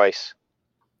once or twice,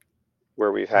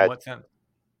 where we've In had what sense?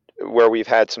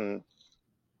 some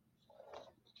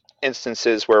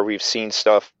instances where we've seen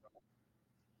stuff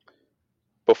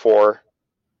before,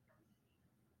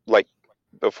 like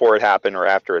before it happened or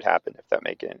after it happened, if that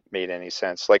made any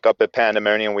sense. Like up at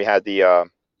Pandemonium, we had the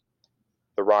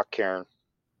rock cairn.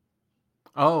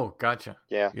 Oh, gotcha.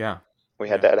 Yeah, Yeah. we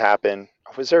had that happen.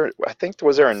 Was there See,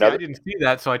 another? I didn't see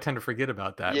that, so I tend to forget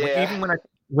about that. Yeah. Even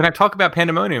when I talk about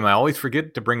Pandemonium, I always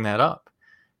forget to bring that up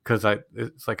because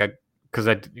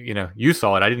you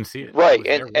saw it, I didn't see it. Right,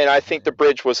 and I think the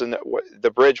bridge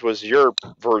was your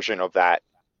version of that,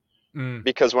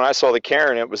 because when I saw the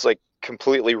cairn, it was like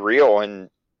completely real and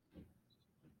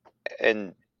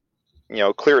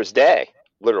clear as day,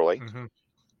 literally. Mm-hmm.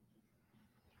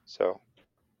 So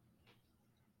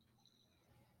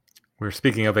we're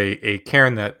speaking of a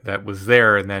cairn that was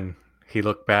there, and then he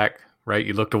looked back. Right,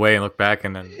 you looked away and looked back,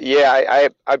 and then yeah,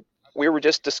 we were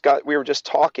just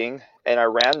talking, and I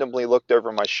randomly looked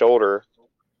over my shoulder,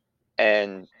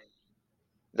 and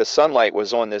the sunlight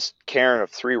was on this cairn of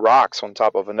 3 rocks on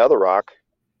top of another rock,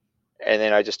 and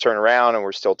then I just turned around and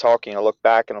we're still talking. I look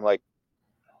back and I'm like,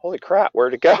 holy crap,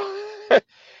 where'd it go?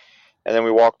 And then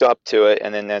we walked up to it,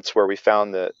 and then that's where we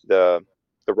found the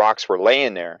rocks were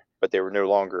laying there, but they were no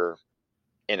longer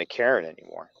in a cairn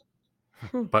anymore.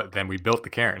 But then we built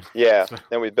the cairn. Yeah,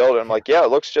 then we built it. I'm like, yeah,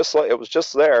 it looks just like it was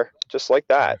just there, just like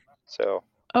that. So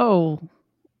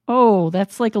Oh,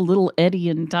 that's like a little eddy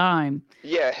in time.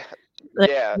 yeah, Like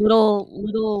yeah,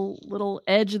 little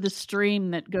edge of the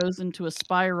stream that goes into a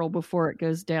spiral before it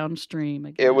goes downstream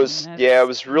again. it was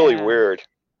really weird.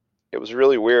 It was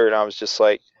really weird. I was just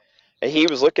like, and he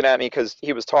was looking at me because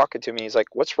he was talking to me. He's like,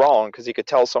 what's wrong? Because he could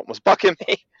tell something was bugging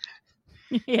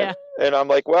me. Yeah. And I'm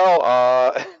like, well,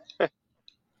 I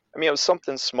mean, it was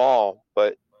something small,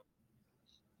 but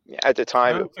at the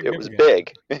time it was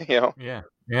big, Yeah,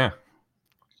 yeah.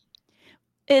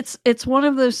 It's one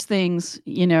of those things,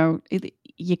 you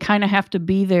kind of have to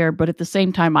be there, but at the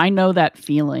same time, I know that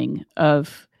feeling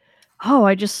of, oh,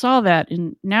 I just saw that,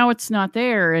 and now it's not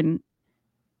there, and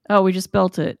oh, we just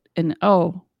built it, and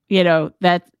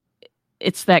that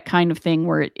it's that kind of thing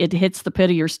where it hits the pit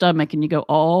of your stomach, and you go,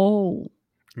 oh,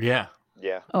 yeah,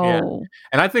 oh, yeah.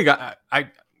 And I think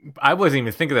I wasn't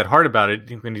even thinking that hard about it.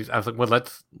 I was like, well,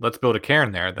 let's build a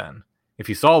cairn there then. If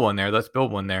you saw one there, let's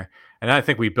build one there. And I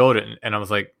think we built it, and I was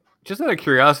like, just out of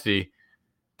curiosity,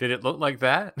 did it look like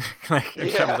that? I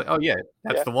was like, oh yeah,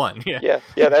 that's the one. Yeah,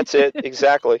 that's it,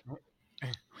 exactly.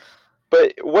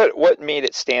 But what made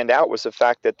it stand out was the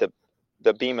fact that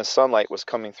the beam of sunlight was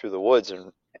coming through the woods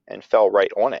and fell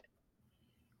right on it.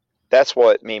 That's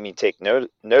what made me take note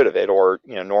of it. Or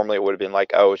normally it would have been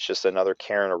like, oh, it's just another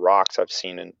cairn of rocks I've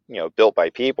seen and built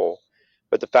by people.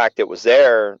 But the fact it was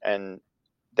there and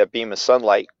that beam of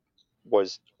sunlight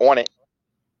was on it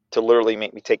to literally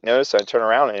make me take notice. I turned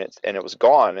around and it was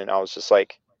gone, and I was just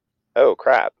like, oh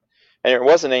crap. And it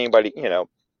wasn't anybody,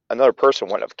 another person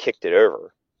wouldn't have kicked it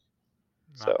over.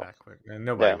 Not that quick. And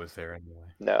nobody was there anyway.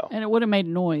 No. And it would have made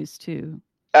noise too.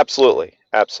 Absolutely.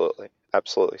 So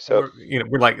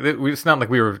we're like, it's not like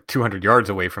we were 200 yards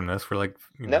away from this. We're like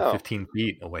 15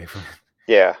 feet away from it.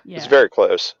 Yeah, it's very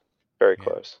close. Very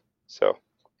close. So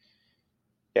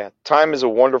yeah, time is a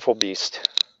wonderful beast.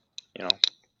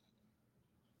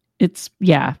 It's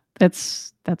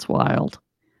that's wild.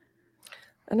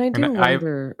 And I do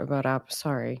wonder about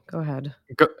sorry, go ahead.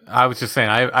 I was just saying,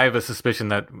 I have a suspicion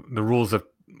that the rules of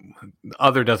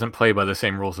Other doesn't play by the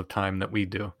same rules of time that we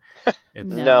do.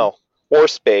 No. Or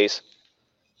space.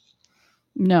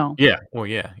 No. Yeah. Well,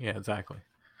 yeah, exactly.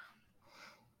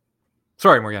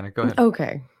 Sorry, Morgana, go ahead.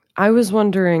 Okay. I was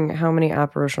wondering how many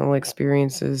apparitional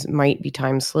experiences might be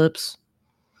time slips.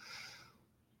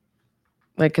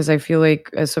 Like, because I feel like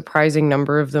a surprising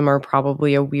number of them are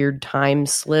probably a weird time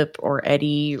slip or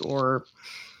eddy or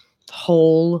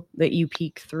hole that you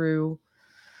peek through.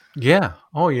 Yeah.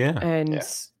 Oh, yeah. And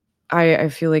I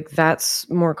feel like that's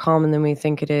more common than we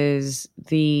think it is.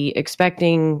 The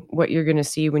expecting what you're going to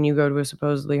see when you go to a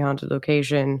supposedly haunted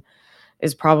location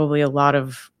is probably a lot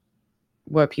of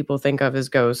what people think of as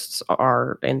ghosts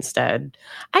are instead.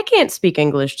 I can't speak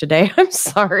English today. I'm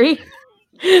sorry.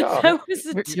 That was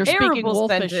a You're speaking terrible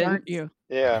wolfish, sentence. aren't you?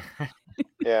 Yeah.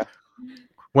 Yeah.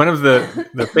 One of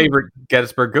the favorite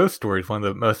Gettysburg ghost stories, one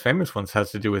of the most famous ones,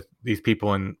 has to do with these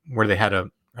people where they had a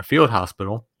field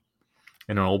hospital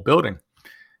in an old building.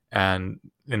 And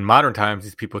in modern times,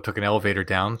 these people took an elevator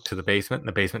down to the basement, and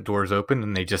the basement doors open,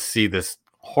 and they just see this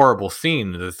horrible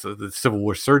scene, this Civil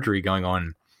War surgery going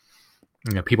on.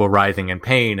 People writhing in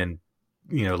pain, and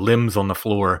limbs on the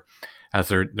floor as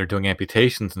they're doing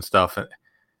amputations and stuff.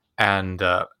 And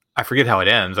I forget how it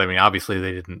ends. I mean,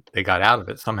 obviously they got out of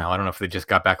it somehow. I don't know if they just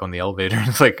got back on the elevator and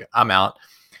it's like, I'm out.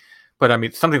 But I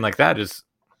mean, something like that is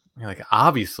like,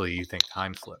 obviously you think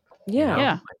time slip. Yeah.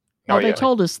 Yeah. Like, Oh, they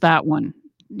told us that one.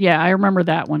 Yeah, I remember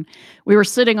that one. We were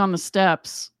sitting on the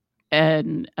steps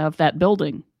of that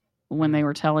building when they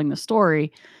were telling the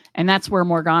story, and that's where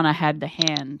Morgana had the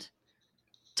hand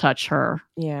touch her.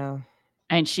 Yeah.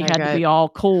 And she had to be all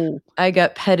cool. I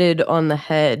got petted on the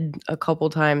head a couple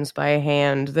times by a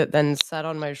hand that then sat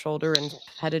on my shoulder and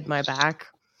petted my back.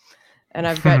 And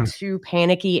I've got two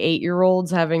panicky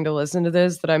 8-year-olds having to listen to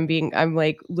this, that I'm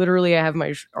like, literally, I have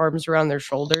my arms around their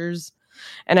shoulders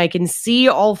and I can see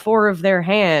all 4 of their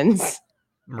hands.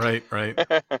 Right.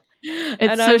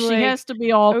 And so she has to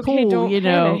be all cool,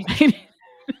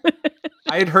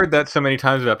 I had heard that so many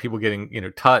times about people getting,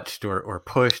 touched or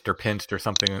pushed or pinched or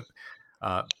something,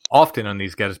 often on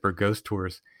these Gettysburg ghost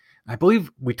tours. I believe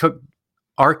we took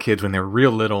our kids when they were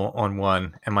real little on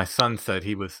one, and my son said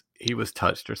he was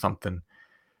touched or something.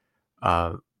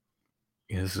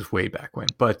 This is way back when,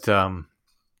 but I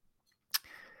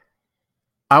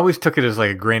always took it as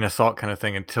like a grain of salt kind of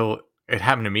thing until it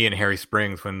happened to me in Harry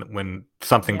Springs when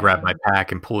something grabbed my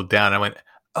pack and pulled down. I went,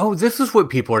 oh, this is what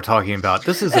people are talking about.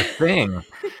 This is a thing.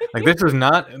 Like, this is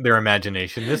not their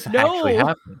imagination. This actually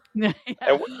happened.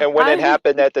 And when it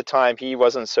happened at the time, he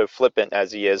wasn't so flippant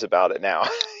as he is about it now.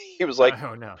 He was like,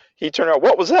 oh no. He turned out,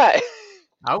 what was that?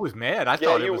 I was mad. I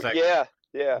thought it was like, yeah.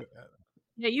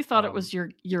 Yeah, you thought it was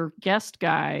your guest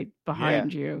guy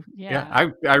behind you. Yeah.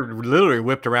 I literally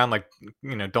whipped around like,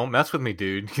 don't mess with me,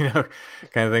 dude, kind of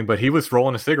thing. But he was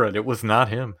rolling a cigarette. It was not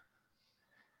him.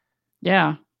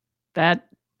 Yeah. That's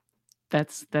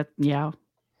yeah.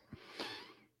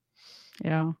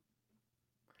 Yeah.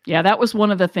 Yeah, that was one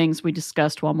of the things we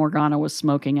discussed while Morgana was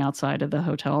smoking outside of the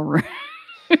hotel room.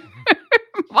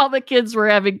 While the kids were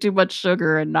having too much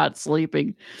sugar and not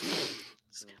sleeping.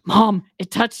 Mom,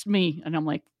 it touched me. And I'm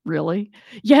like, really?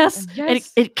 Yes. And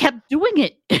it kept doing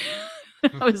it.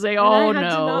 I was like, oh, I had no. to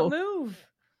not move.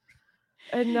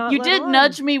 And not you did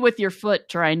nudge me with your foot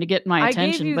trying to get my attention.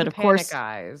 I gave you but the of course,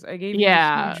 eyes. I gave you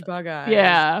the huge bug eyes.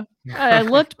 Yeah. I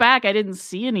looked back. I didn't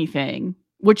see anything,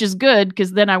 which is good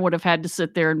because then I would have had to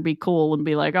sit there and be cool and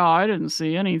be like, oh, I didn't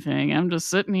see anything. I'm just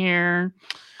sitting here.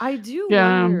 I do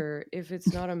wonder if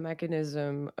it's not a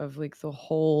mechanism of like the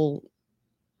whole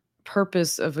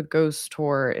purpose of a ghost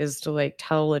tour is to like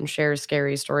tell and share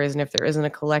scary stories, and if there isn't a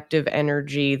collective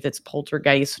energy that's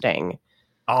poltergeisting.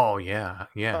 Oh yeah,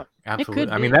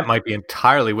 absolutely. I mean, that might be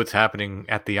entirely what's happening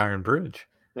at the Iron Bridge.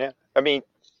 Yeah, I mean,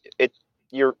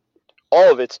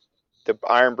 all of it's the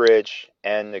Iron Bridge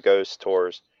and the ghost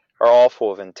tours are all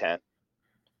full of intent,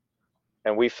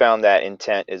 and we found that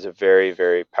intent is a very,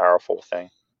 very powerful thing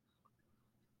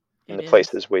in the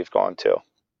places we've gone to.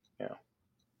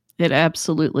 It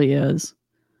absolutely is.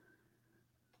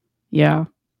 Yeah.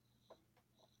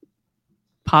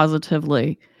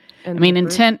 Positively. And I mean,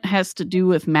 intent has to do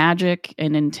with magic,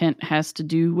 and intent has to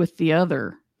do with the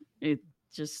other. It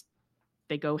just,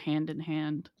 they go hand in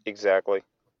hand. Exactly.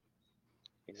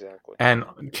 And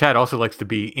Chad also likes to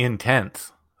be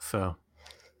intense. So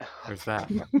there's that.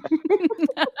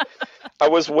 I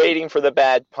was waiting for the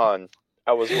bad pun.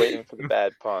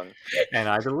 And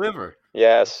I deliver.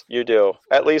 Yes, you do.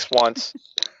 At least once.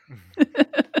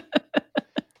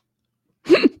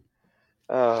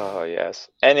 Oh, yes.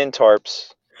 And in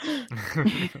tarps.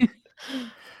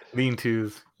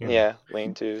 Lean-tos. Yeah,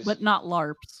 lean-tos. But not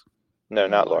LARPs. No,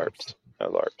 not LARPs. No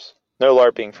LARPs. No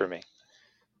LARPing for me.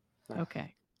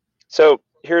 Okay. So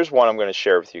here's one I'm going to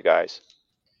share with you guys.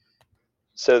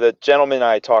 So the gentleman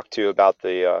I talked to about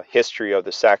the history of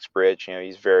the Sachs Bridge,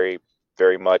 he's very,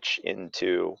 very much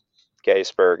into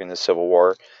Gettysburg and the Civil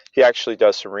War. He actually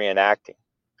does some reenacting.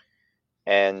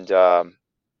 And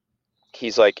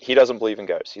he's like, he doesn't believe in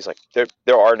ghosts. He's like,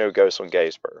 there are no ghosts on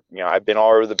Gettysburg. I've been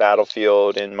all over the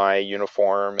battlefield in my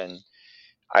uniform, and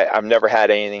I've never had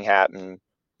anything happen.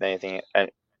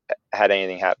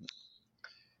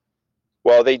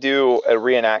 Well, they do a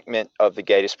reenactment of the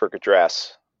Gettysburg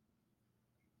Address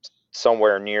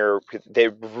somewhere near. They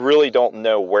really don't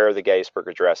know where the Gettysburg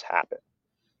Address happened,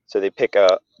 so they pick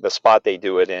the spot they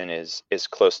do it in is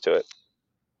close to it.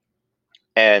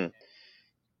 And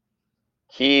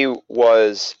he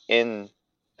was in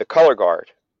the color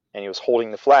guard, and he was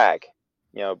holding the flag,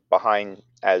 behind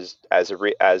as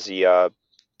the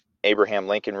Abraham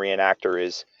Lincoln reenactor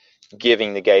is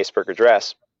giving the Gettysburg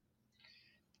Address.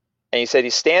 And he said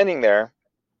he's standing there,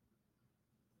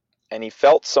 and he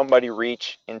felt somebody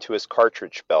reach into his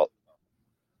cartridge belt,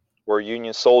 where a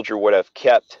Union soldier would have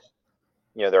kept,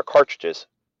 their cartridges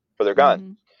for their gun.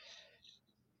 Mm-hmm.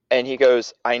 And he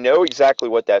goes, I know exactly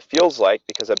what that feels like,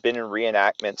 because I've been in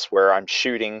reenactments where I'm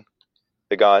shooting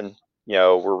the gun,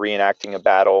 we're reenacting a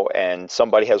battle, and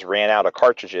somebody has ran out of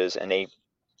cartridges, and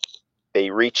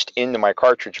they reached into my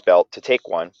cartridge belt to take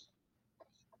one.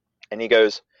 And he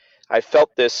goes, I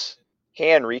felt this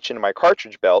hand reach into my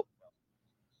cartridge belt,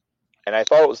 and I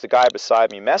thought it was the guy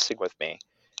beside me messing with me.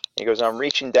 He goes, I'm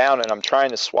reaching down and I'm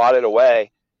trying to swat it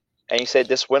away. And he said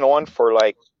this went on for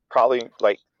probably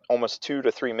almost 2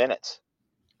 to 3 minutes,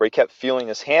 where he kept feeling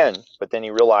his hand, but then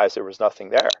he realized there was nothing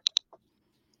there.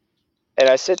 And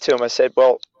I said to him,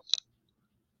 well,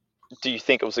 do you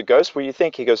think it was a ghost? What do you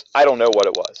think? He goes, I don't know what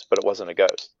it was, but it wasn't a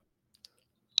ghost.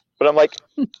 But I'm like,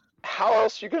 how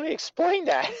else are you going to explain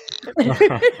that?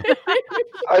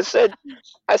 I said,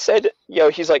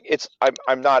 he's like,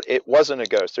 I'm not, it wasn't a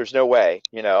ghost. There's no way,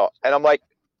 And I'm like,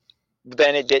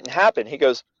 then it didn't happen. He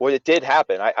goes, well, it did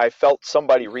happen. I felt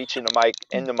somebody reach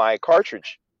into my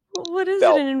cartridge. What is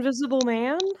belt. it, an invisible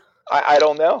man? I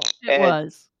don't know.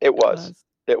 It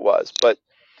was. But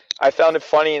I found it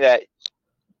funny that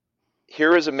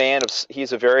here is a man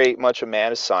he's very much a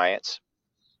man of science.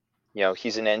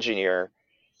 He's an engineer,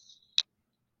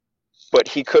 but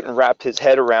he couldn't wrap his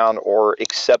head around or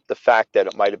accept the fact that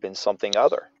it might have been something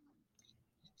other.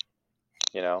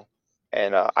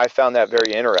 And I found that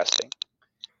very interesting.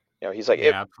 He's like,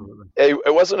 yeah, absolutely.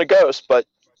 It wasn't a ghost, but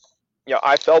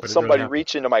I felt somebody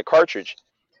reach into my cartridge.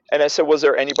 And I said, was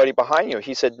there anybody behind you?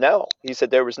 He said, no. He said,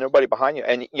 there was nobody behind you.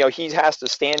 And, he has to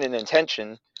stand in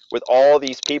attention with all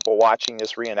these people watching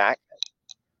this reenactment.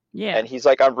 Yeah. And he's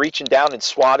like, I'm reaching down and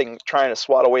trying to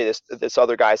swat away this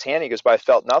other guy's hand. He goes, but I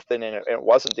felt nothing, and it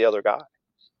wasn't the other guy.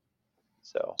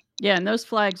 So. Yeah, and those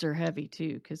flags are heavy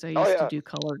too, because I used to do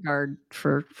color guard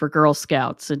for Girl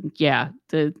Scouts, and yeah.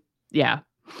 And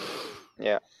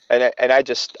I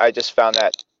just found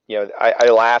that, I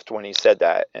laughed when he said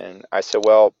that, and I said,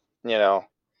 well,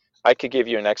 I could give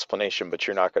you an explanation, but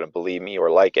you're not going to believe me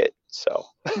or like it. So.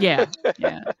 Yeah.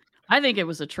 I think it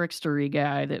was a trickstery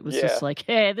guy that was just like,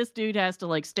 hey, this dude has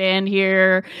to stand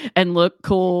here and look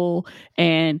cool,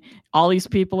 and all these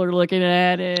people are looking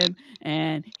at him,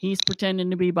 and he's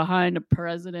pretending to be behind a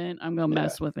president. I'm going to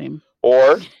mess with him.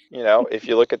 Or, if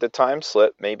you look at the time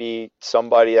slip, maybe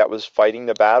somebody that was fighting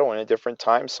the battle in a different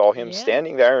time saw him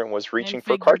standing there and was reaching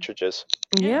for cartridges.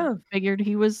 Yeah. Figured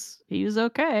he was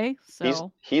okay.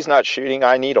 So he's not shooting.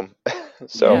 I need him.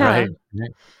 So right.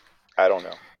 I don't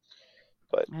know.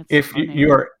 But if you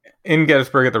are in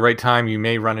Gettysburg at the right time, you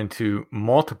may run into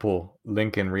multiple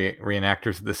Lincoln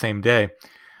reenactors the same day.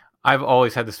 I've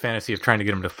always had this fantasy of trying to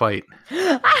get them to fight.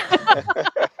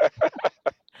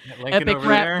 Epic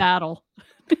rap battle.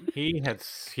 He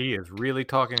is really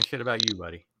talking shit about you,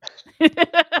 buddy.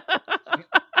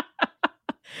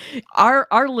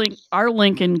 Our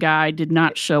Lincoln guy did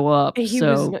not show up. He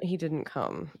didn't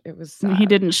come. It was sad. He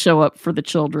didn't show up for the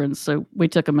children, so we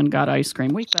took him and got ice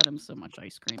cream. We fed him so much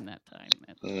ice cream that time.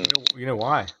 You know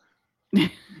why?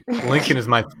 Lincoln is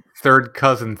my third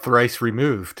cousin, thrice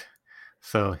removed,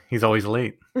 so he's always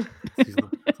late.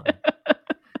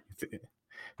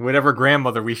 Whatever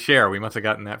grandmother we share, we must have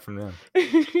gotten that from them.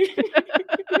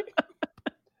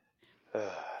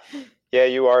 Yeah,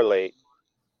 you are late.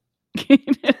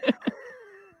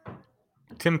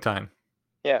 Tim time.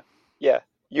 Yeah.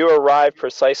 You arrive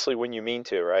precisely when you mean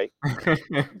to, right?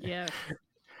 Yeah.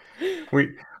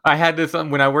 I had this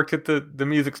when I worked at the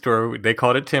music store. They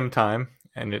called it Tim time,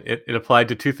 and it applied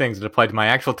to two things. It applied to my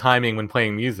actual timing when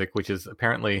playing music, which is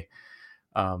apparently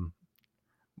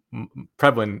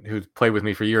Preblin, who's played with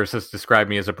me for years, has described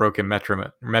me as a broken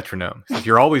metronome. Says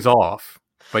you're always off,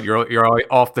 but you're always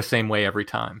off the same way every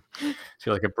time. So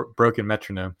you're like a broken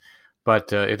metronome.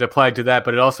 But it applied to that,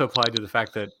 but it also applied to the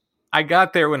fact that I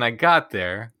got there when I got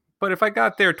there. But if I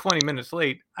got there 20 minutes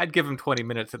late, I'd give him 20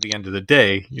 minutes at the end of the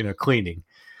day, cleaning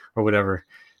or whatever,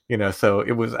 So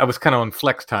I was kind of on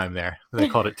flex time there. They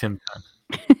called it Tim time.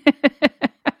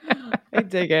 I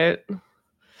dig it.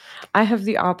 I have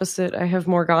the opposite. I have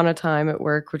Morgana time at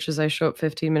work, which is I show up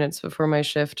 15 minutes before my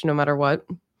shift, no matter what,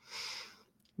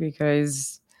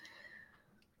 because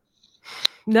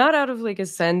Not out of like a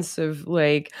sense of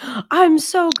like, I'm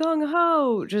so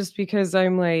gung-ho, just because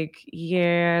I'm like,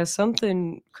 yeah,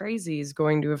 something crazy is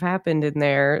going to have happened in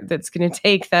there that's going to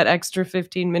take that extra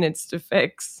 15 minutes to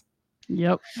fix.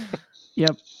 Yep.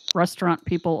 Restaurant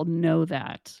people know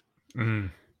that.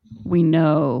 Mm. We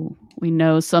know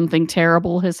something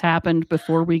terrible has happened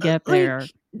before we get there.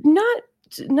 Like,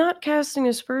 not casting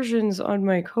aspersions on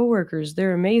my coworkers.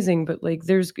 They're amazing, but like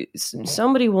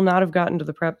somebody will not have gotten to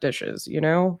the prep dishes,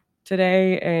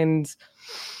 today, and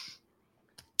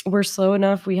we're slow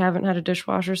enough. We haven't had a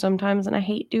dishwasher sometimes, and I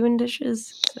hate doing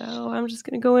dishes, so I'm just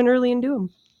going to go in early and do them.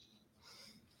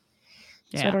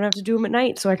 So I don't have to do them at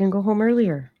night, so I can go home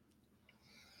earlier.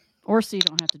 Or so you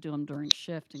don't have to do them during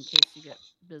shift in case you get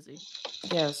busy.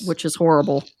 Yes. Which is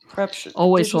horrible.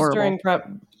 Always horrible. During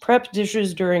prep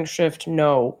dishes during shift,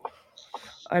 no.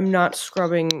 I'm not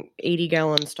scrubbing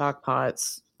 80-gallon stock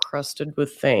pots crusted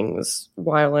with things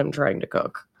while I'm trying to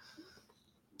cook.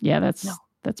 Yeah, that's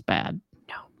bad.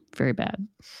 No. Very bad.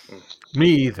 Me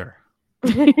either.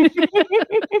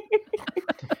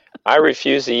 I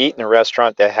refuse to eat in a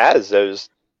restaurant that has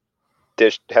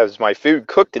has my food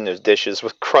cooked in those dishes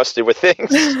crusted with things.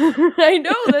 I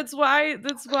know, that's why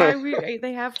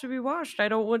they have to be washed. I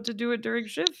don't want to do it during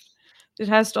shift. It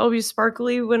has to all be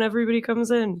sparkly when everybody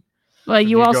comes in. Well,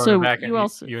 you also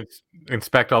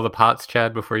inspect all the pots,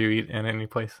 Chad, before you eat in any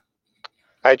place.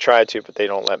 I try to, but they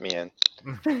don't let me in.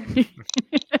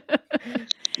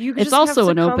 It's also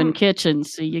an open kitchen,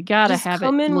 so you gotta have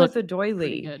come it in look with a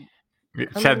doily.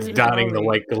 Chad's donning the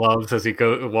white gloves as he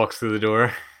walks through the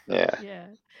door.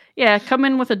 Yeah. Come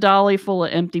in with a dolly full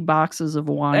of empty boxes of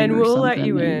wine, and we'll let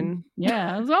you and, in.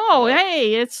 Yeah. Oh,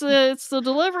 hey, it's the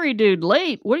delivery dude.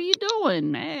 Late. What are you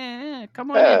doing?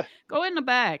 Come on in. Go in the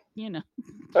back.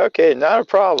 Okay, not a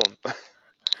problem.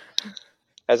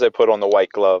 As I put on the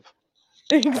white glove.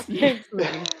 Exactly.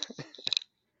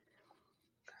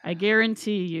 I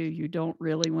guarantee you don't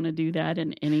really want to do that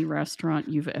in any restaurant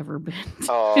you've ever been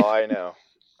to. Oh, I know.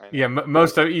 Yeah,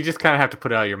 most of you just kind of have to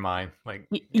put it out of your mind. Like,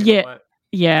 yeah.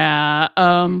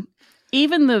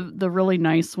 Even the really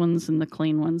nice ones and the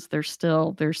clean ones, there's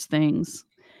things.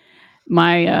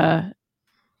 My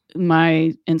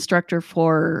instructor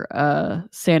for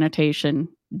sanitation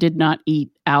did not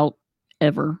eat out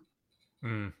ever.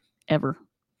 Ever.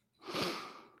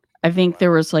 I think there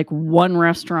was like one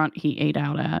restaurant he ate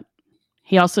out at.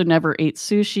 He also never ate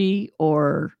sushi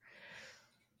or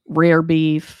rare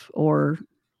beef or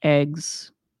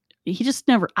eggs. He just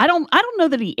never. I don't know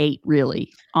that he ate,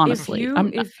 really, honestly.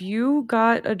 If you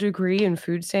got a degree in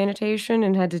food sanitation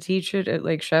and had to teach it at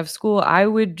like chef school, I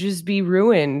would just be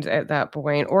ruined at that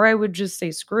point. Or I would just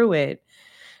say, screw it.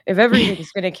 If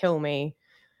everything's going to kill me,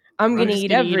 I'm going to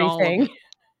eat everything.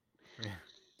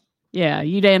 Yeah,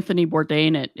 you'd Anthony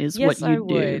Bourdain it is what you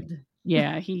do.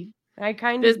 Yeah, I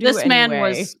kind of this man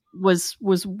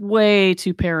was way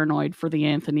too paranoid for the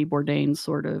Anthony Bourdain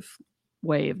sort of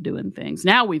way of doing things.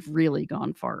 Now we've really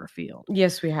gone far afield.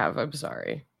 Yes, we have. I'm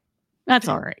sorry. That's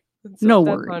all right. No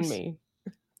worries. That's on me.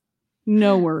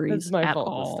 No worries. It's my at fault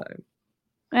all. this time.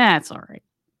 That's all right.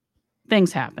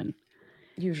 Things happen.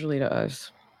 Usually to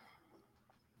us.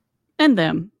 And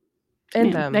them.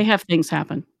 And them. They have things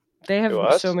happen. They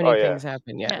have so many things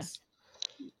happen, yes.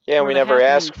 Yeah, we never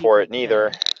ask for it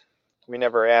neither. We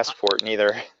never ask for it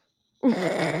neither.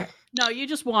 No, you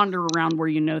just wander around where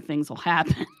you know things will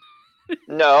happen.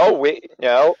 No,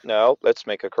 let's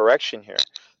make a correction here.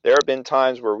 There have been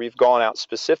times where we've gone out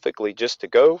specifically just to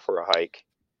go for a hike,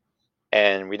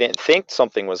 and we didn't think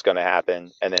something was going to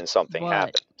happen, and then something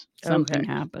happened. Something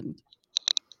happened.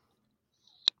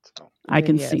 So, I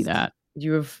can see that.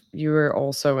 You were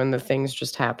also in the things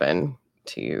just happen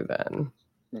to you then.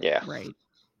 Yeah. Right.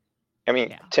 I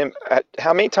mean, Tim,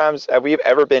 how many times have we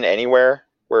ever been anywhere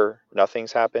where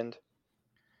nothing's happened?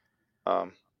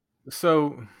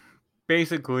 So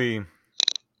basically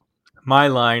my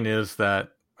line is that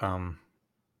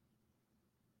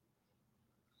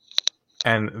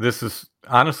and this is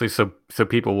honestly so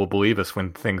people will believe us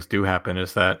when things do happen,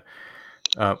 is that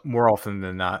more often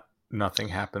than not nothing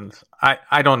happens.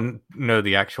 I don't know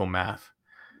the actual math,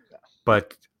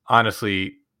 but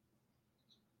honestly,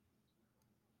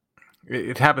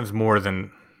 it happens more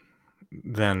than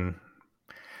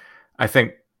I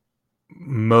think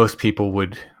most people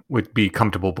would be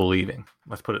comfortable believing.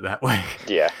 Let's put it that way.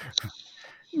 Yeah.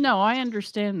 No, I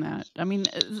understand that. I mean,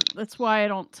 that's why I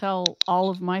don't tell all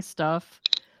of my stuff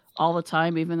all the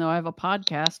time, even though I have a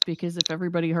podcast, because if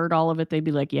everybody heard all of it, they'd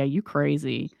be like, yeah, you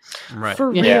crazy. Right.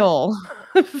 For real.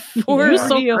 You're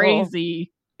so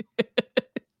crazy.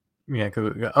 Yeah,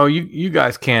 because you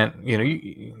guys can't,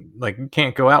 you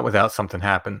can't go out without something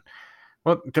happen.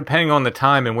 Well, depending on the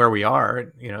time and where we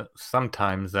are,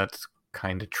 sometimes that's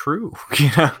kind of true,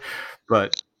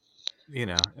 But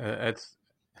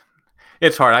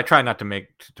it's hard. I try not to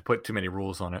put too many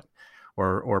rules on it,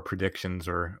 or predictions,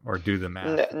 or do the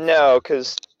math. No,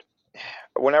 because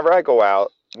whenever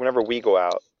we go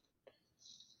out,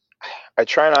 I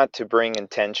try not to bring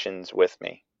intentions with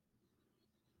me.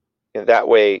 That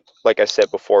way, like I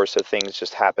said before, so things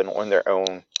just happen on their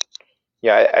own.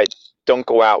 Yeah, I don't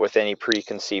go out with any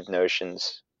preconceived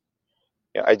notions.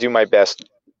 I do my best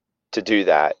to do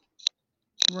that.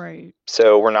 Right.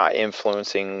 So we're not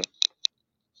influencing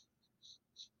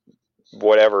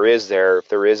whatever is there, if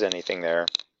there is anything there.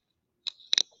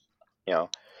 I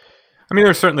mean,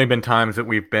 there's certainly been times that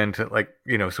we've been to,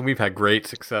 so we've had great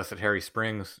success at Harry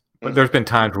Springs, but there's been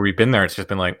times where we've been there, it's just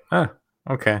been like,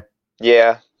 okay.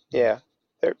 Yeah.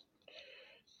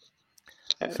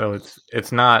 So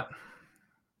it's not,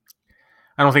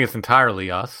 I don't think it's entirely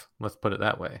us, let's put it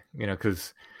that way,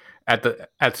 because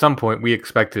at some point we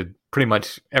expected pretty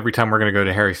much every time we're going to go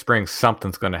to Harry Springs,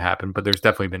 something's going to happen, but there's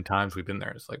definitely been times we've been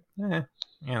there. It's like, Yeah,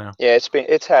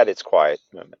 it's had its quiet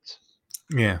moments.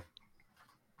 Yeah.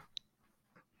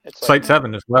 It's Site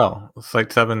 7 as well.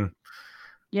 Site 7.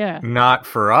 Yeah. Not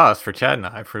for us, for Chad and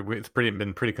I. It's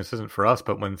been pretty consistent for us.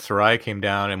 But when Soraya came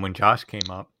down and when Josh came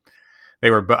up,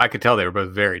 I could tell they were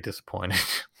both very disappointed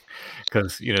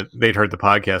because they'd heard the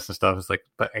podcast and stuff. It's like,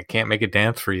 but I can't make a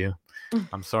dance for you.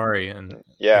 I'm sorry. And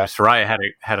Soraya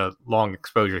had a long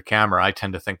exposure camera. I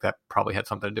tend to think that probably had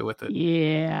something to do with it.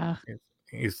 Yeah.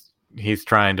 He's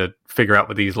trying to figure out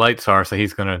what these lights are, so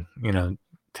he's gonna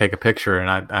take a picture, and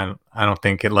I don't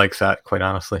think it likes that, quite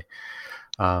honestly.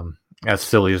 As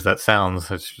silly as that sounds,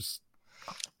 it's just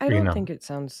I don't think it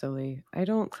sounds silly. I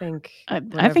don't think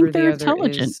I think they're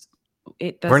intelligent.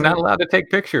 We're not allowed to take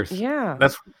pictures. Yeah.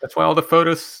 That's why all the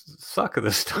photos suck of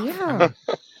this stuff. Yeah.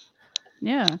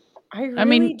 Yeah. I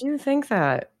really do think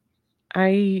that.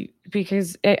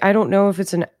 Because I don't know if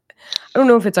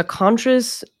it's a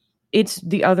conscious, it's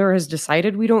the other has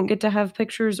decided we don't get to have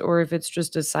pictures, or if it's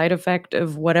just a side effect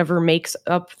of whatever makes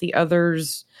up the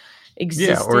other's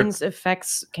existence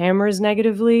affects cameras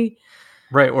negatively.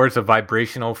 Right, or it's a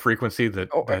vibrational frequency that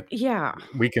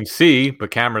we can see,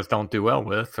 but cameras don't do well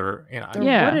with, or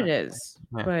what it is.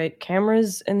 Yeah. But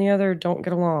cameras and the other don't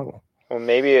get along. Well,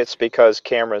 maybe it's because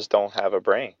cameras don't have a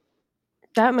brain.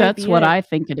 That's what I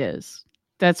think it is.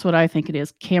 That's what I think it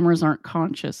is. Cameras aren't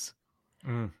conscious.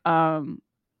 Both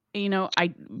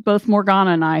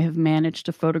Morgana and I have managed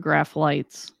to photograph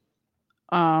lights,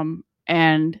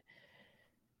 and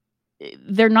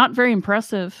they're not very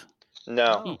impressive.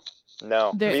 No.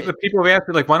 The people have asked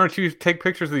me, why don't you take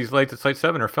pictures of these lights at Site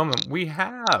 7 or film them? We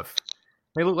have.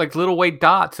 They look like little white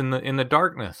dots in the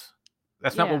darkness.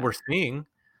 That's not what we're seeing.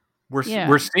 We're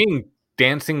seeing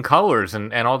dancing colors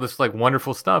and all this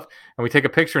wonderful stuff, and we take a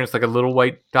picture and it's like a little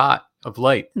white dot of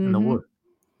light in the wood.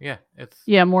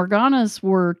 Yeah, Morgana's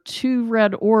were 2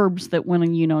 red orbs that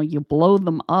when you blow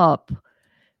them up,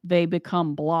 they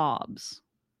become blobs.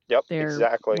 Yep, they're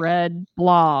exactly. Red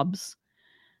blobs.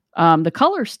 The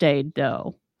color stayed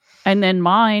though, and then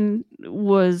mine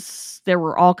there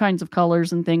were all kinds of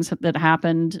colors and things that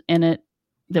happened in it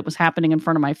that was happening in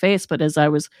front of my face. But as I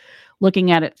was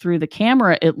looking at it through the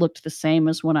camera, it looked the same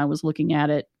as when I was looking at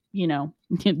it,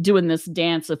 doing this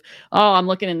dance of, I'm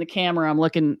looking in the camera, I'm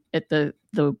looking at the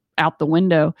out the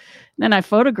window. And then I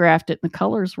photographed it and the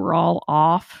colors were all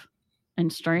off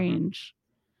and strange.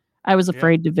 I was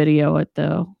afraid to video it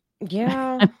though.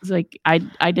 Yeah. I was like, I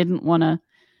didn't want to,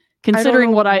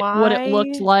 considering what it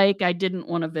looked like, I didn't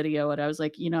want to video it. I was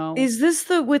like, is this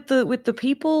with the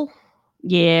people?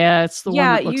 Yeah, it's the one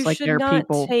that looks like they're people. You should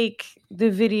not take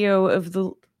the video of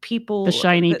the people, the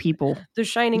shiny people, the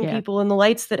shining people, and the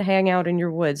lights that hang out in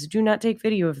your woods. Do not take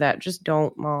video of that. Just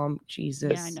don't, Mom.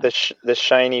 Jesus. Yeah, I know. The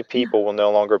shiny people will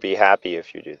no longer be happy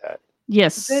if you do that.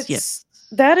 Yes.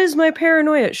 That is my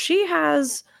paranoia. She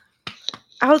has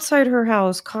outside her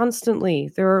house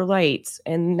constantly there are lights,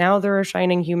 and now there are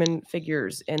shining human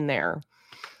figures in there.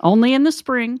 Only in the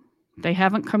spring. They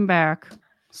haven't come back.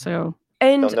 So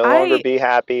they'll no longer be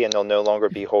happy, and they'll no longer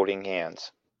be holding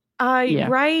hands.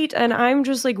 Right, and I'm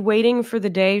just waiting for the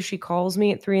day she calls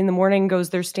me at 3 a.m, goes,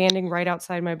 they're standing right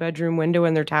outside my bedroom window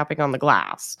and they're tapping on the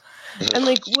glass. And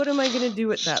what am I going to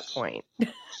do at that point?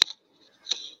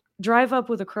 Drive up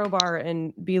with a crowbar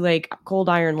and be like, cold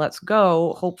iron, let's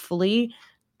go, hopefully.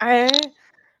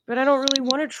 But I don't really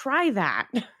want to try that.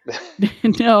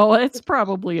 No, it's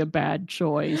probably a bad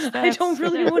choice. I don't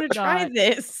really want to try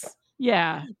this.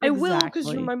 Yeah, I will because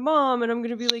exactly. you're my mom, and I'm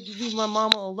gonna be like, leave my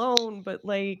mama alone. But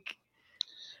like,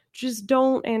 just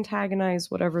don't antagonize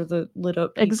whatever the lit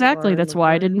up people Exactly. are in That's the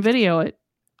why I didn't woods. video it.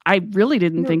 I really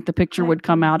didn't No, think the picture would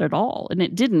come out at all, and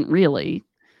it didn't really.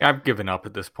 I've given up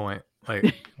at this point. Like,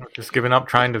 I've just given up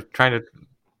trying to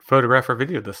photograph or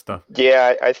video this stuff.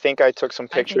 Yeah, I think I took some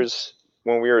I think- pictures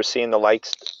when we were seeing the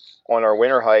lights on our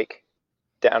winter hike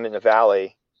down in the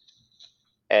valley,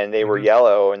 and they were Mhm.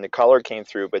 yellow, and the color came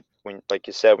through. But when, like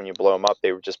you said, when you blow them up,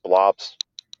 they were just blobs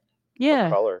of Yeah.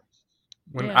 color.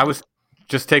 When Yeah. I was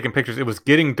just taking pictures, it was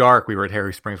getting dark. We were at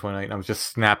Harry Springs one night, and I was just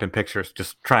snapping pictures,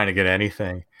 just trying to get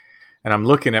anything. And I'm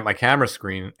looking at my camera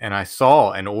screen, and I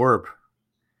saw an orb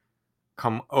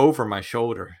come over my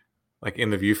shoulder, like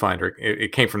in the viewfinder.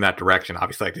 It came from that direction.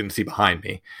 Obviously, I didn't see behind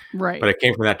me, Right. but it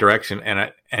came from that direction,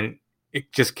 and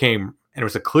it just came, and it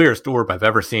was the clearest orb I've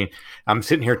ever seen. I'm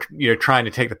sitting here, trying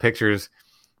to take the pictures.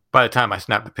 By the time I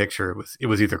snapped the picture, it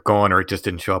was either gone or it just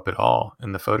didn't show up at all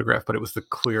in the photograph. But it was the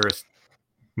clearest,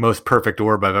 most perfect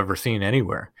orb I've ever seen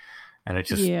anywhere, and it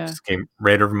just came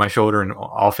right over my shoulder and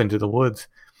off into the woods.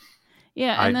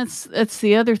 Yeah, and that's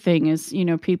the other thing is,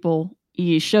 people,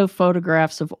 you show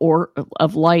photographs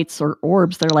of lights or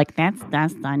orbs, they're like,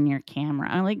 that's on your camera.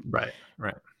 I'm like,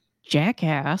 right,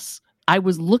 jackass. I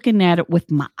was looking at it with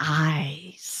my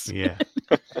eyes. Yeah.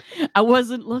 I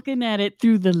wasn't looking at it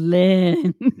through the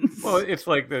lens. Well, it's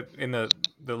like that in the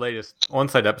latest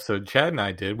on-site episode Chad and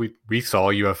I did. We saw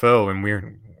a UFO, and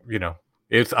we're,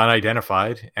 it's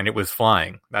unidentified and it was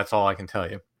flying. That's all I can tell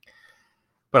you.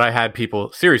 But I had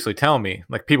people seriously tell me,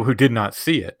 like people who did not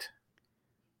see it,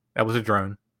 that was a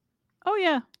drone. Oh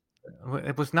yeah.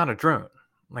 It was not a drone.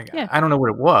 Like, yeah. I don't know what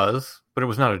it was, but it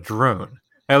was not a drone.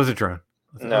 That was a drone.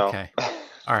 No. Okay.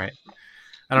 All right.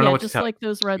 I don't know what just to tell. Like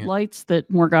those red lights that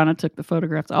Morgana took the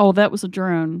photographs. Oh, that was a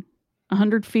drone.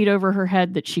 100 feet over her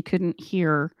head that she couldn't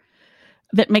hear.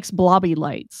 That makes blobby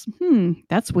lights.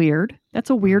 That's weird. That's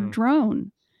a weird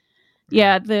drone.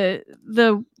 Yeah,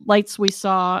 the lights we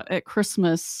saw at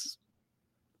Christmas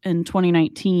in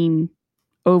 2019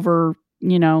 over,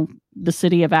 the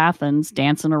city of Athens,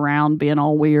 dancing around, being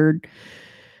all weird.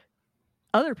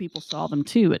 Other people saw them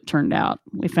too, it turned out.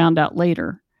 We found out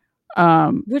later.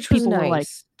 Which was nice. Like,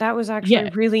 that was actually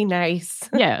really nice.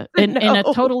 Yeah, in a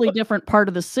totally different part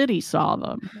of the city saw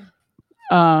them.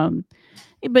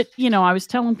 But, I was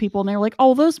telling people, and they were like,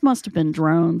 oh, those must have been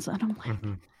drones. And I'm like,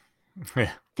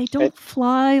 yeah. They don't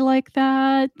fly like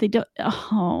that. They don't.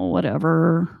 Oh,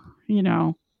 whatever.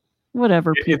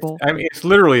 Whatever, people. It's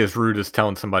literally as rude as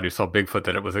telling somebody who saw Bigfoot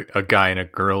that it was a guy in a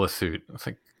gorilla suit. It's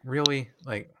like, really?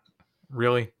 Like,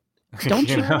 really? Don't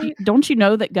you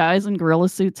know that guys in gorilla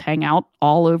suits hang out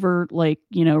all over, like,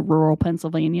 rural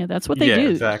Pennsylvania? That's what they do.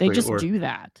 Exactly. They just do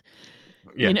that.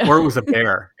 Yeah. Or it was a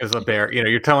bear. It was a bear.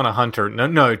 You're telling a hunter,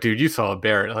 no, dude, you saw a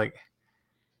bear. Like,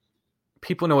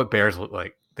 people know what bears look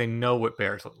like. They know what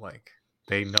bears look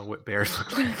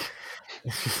like.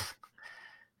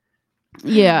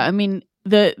 Yeah, I mean,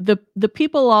 the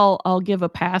people I'll give a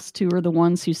pass to are the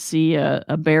ones who see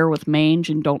a bear with mange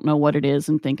and don't know what it is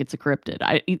and think it's a cryptid.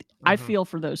 I feel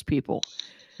for those people.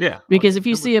 Yeah. Because if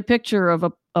you see a picture of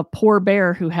a poor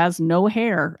bear who has no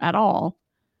hair at all,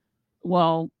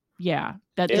 well, yeah,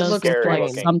 that does look like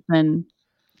something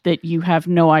that you have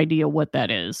no idea what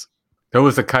that is. There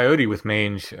was a coyote with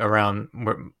mange around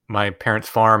my parents'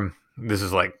 farm. This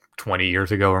is like 20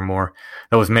 years ago or more.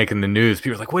 That was making the news.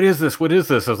 People were like, "What is this? What is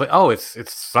this?" I was like, "Oh, it's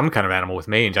some kind of animal with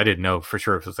mange." I didn't know for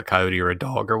sure if it was a coyote or a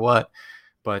dog or what.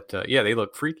 But yeah, they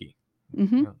look freaky.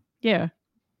 Mm-hmm. Yeah.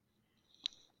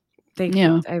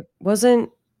 I wasn't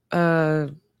a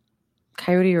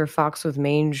coyote or fox with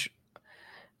mange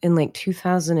in like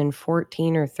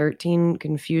 2014 or 13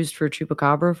 confused for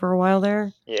chupacabra for a while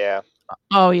there. Yeah.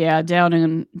 Oh yeah, down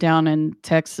in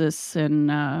Texas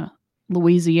and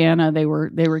Louisiana, they were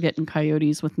getting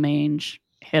coyotes with mange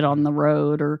hit on the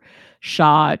road or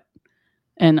shot,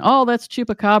 and that's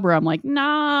chupacabra. I'm like,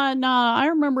 nah. I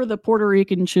remember the Puerto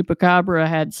Rican chupacabra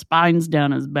had spines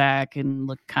down his back and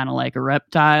looked kind of like a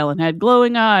reptile and had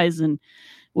glowing eyes and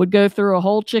would go through a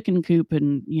whole chicken coop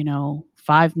in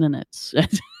 5 minutes.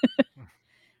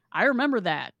 I remember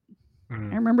that. I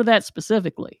remember that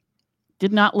specifically.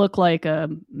 Did not look like a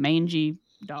mangy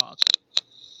dog.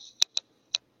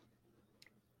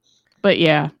 But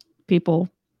yeah, people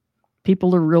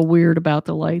are real weird about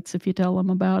the lights if you tell them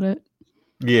about it.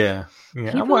 Yeah.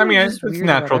 Well, I mean, it's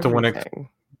natural to want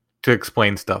to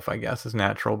explain stuff, I guess, is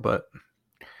natural, but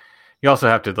you also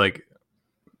have to, like,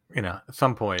 at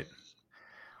some point.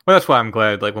 Well, that's why I'm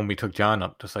glad, like, when we took John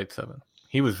up to Site 7,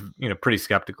 he was, pretty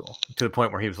skeptical to the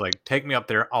point where he was like, "Take me up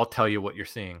there. I'll tell you what you're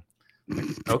seeing."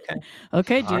 Okay.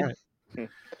 Okay, All dude. right.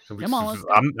 So Come on, let's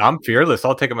go. I'm fearless.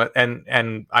 I'll take him.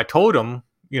 And I told him,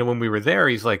 when we were there,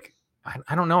 he's like,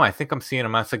 I don't know. I think I'm seeing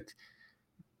him. I was like,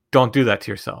 don't do that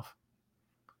to yourself.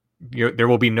 There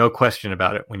will be no question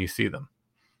about it when you see them.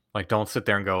 Like, don't sit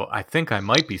there and go, I think I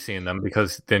might be seeing them,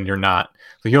 because then you're not.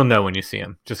 So you'll know when you see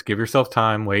them. Just give yourself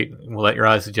time. Wait. We'll let your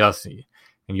eyes adjust, and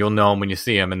you'll know them when you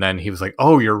see them. And then he was like,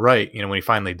 oh, you're right. When he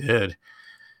finally did.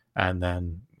 And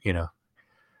then,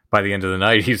 by the end of the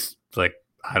night, he's like,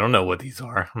 I don't know what these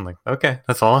are. I'm like, okay,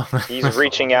 that's all. He's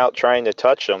reaching out, trying to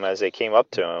touch them as they came up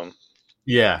to him.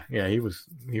 Yeah. He was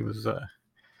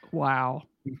Wow.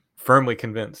 firmly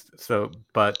convinced. So,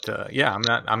 but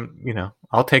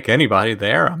I'll take anybody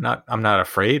there. I'm not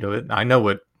afraid of it. I know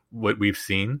what we've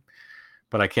seen,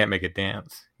 but I can't make it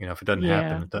dance. If it doesn't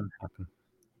happen, it doesn't happen.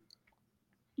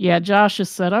 Yeah, Josh has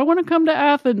said, I want to come to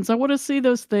Athens. I want to see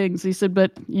those things. He said,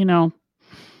 but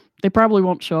they probably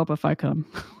won't show up if I come.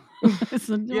 I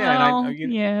said,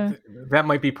 yeah. That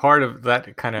might be part of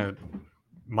that kind of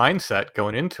mindset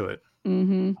going into it.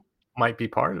 Mm-hmm. Might be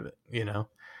part of it.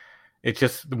 It's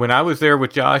just, when I was there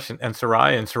with Josh and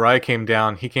Soraya, and Soraya came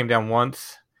down, he came down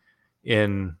once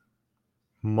in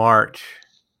March,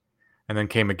 and then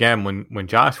came again when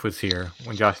Josh was here,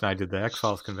 when Josh and I did the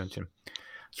X-Files convention.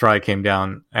 Soraya came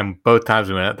down, and both times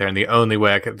we went out there, and the only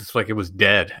way it's like it was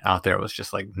dead out there. It was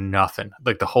just like nothing.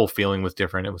 Like the whole feeling was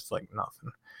different. It was like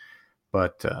nothing.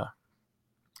 But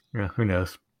who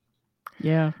knows?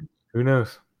 Yeah. Who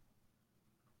knows?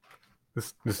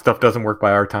 This stuff doesn't work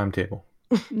by our timetable.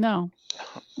 No,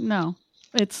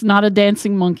 it's not a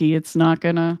dancing monkey. It's not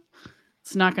gonna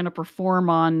perform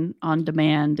on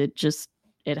demand.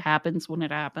 It happens when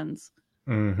it happens.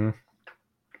 Mm-hmm.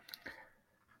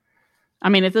 I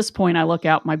mean, at this point, I look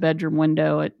out my bedroom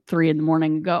window at 3 a.m.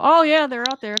 and go, "Oh yeah, they're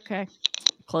out there." Okay,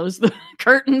 close the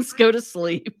curtains, go to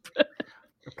sleep. I'm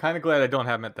kind of glad I don't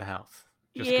have them at the house.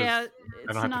 Yeah,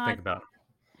 I don't have to think about it.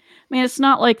 I mean, it's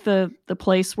not like the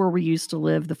place where we used to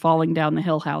live, the Falling Down the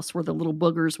Hill house, where the little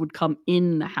boogers would come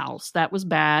in the house. That was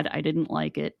bad. I didn't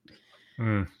like it.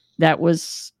 Mm. That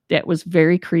was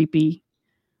very creepy.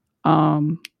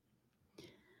 And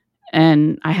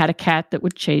I had a cat that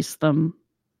would chase them,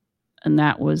 and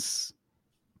that was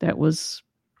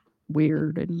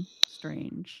weird and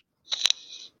strange.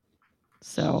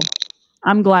 So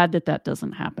I'm glad that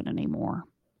doesn't happen anymore.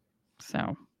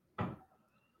 So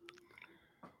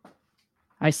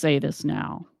I say this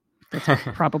now. That's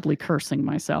probably cursing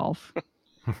myself.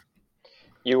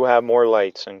 You have more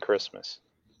lights in Christmas.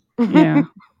 Yeah.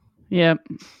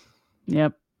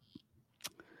 Yep.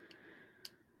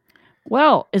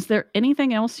 Well, is there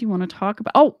anything else you want to talk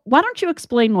about? Oh, why don't you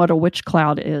explain what a witch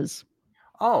cloud is?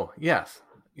 Oh, yes.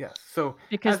 So,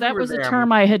 because that was a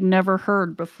term I had never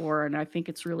heard before, and I think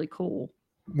it's really cool.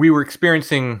 We were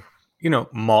experiencing,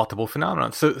 multiple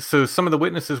phenomena. So some of the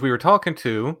witnesses we were talking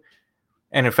to,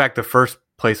 and in fact, the first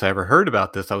place I ever heard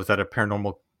about this, I was at a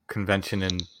paranormal convention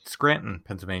in Scranton,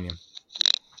 Pennsylvania,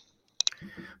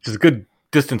 which is a good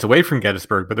distance away from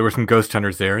Gettysburg, but there were some ghost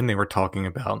hunters there, and they were talking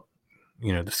about,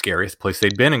 the scariest place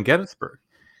they'd been in Gettysburg.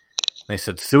 They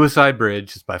said Suicide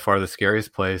Bridge is by far the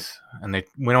scariest place, and they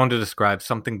went on to describe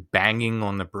something banging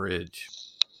on the bridge.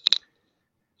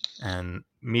 And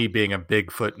me being a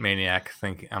Bigfoot maniac,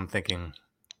 I'm thinking,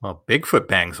 well, Bigfoot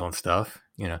bangs on stuff.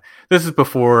 This is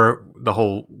before the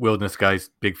whole wilderness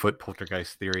guys, Bigfoot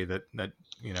poltergeist theory that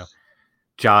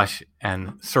Josh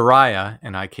and Soraya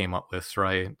and I came up with.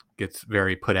 Soraya gets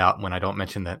very put out when I don't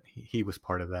mention that he was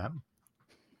part of that.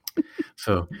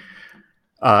 So,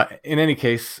 in any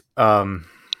case,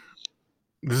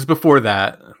 this is before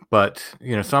that, but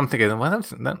so I'm thinking, well,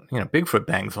 that's Bigfoot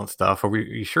bangs on stuff. Are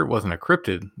you sure it wasn't a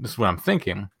cryptid? This is what I'm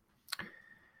thinking.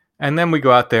 And then we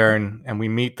go out there and we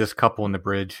meet this couple on the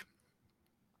bridge,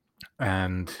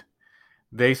 and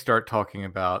they start talking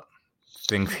about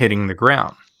things hitting the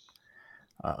ground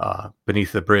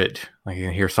beneath the bridge. Like you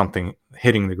can hear something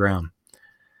hitting the ground.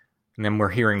 And then we're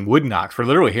hearing wood knocks. We're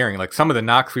literally hearing, like, some of the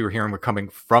knocks we were hearing were coming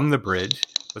from the bridge,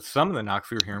 but some of the knocks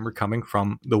we were hearing were coming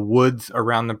from the woods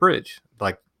around the bridge.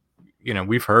 Like,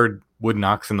 we've heard wood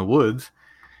knocks in the woods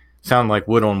sound like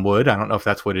wood on wood. I don't know if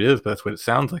that's what it is, but that's what it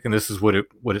sounds like. And this is what it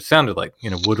sounded like,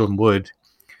 wood on wood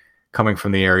coming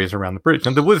from the areas around the bridge.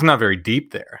 And the wood's not very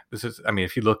deep there.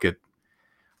 If you look at,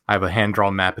 I have a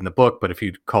hand-drawn map in the book, but if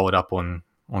you call it up on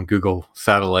Google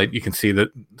Satellite, you can see that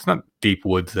it's not deep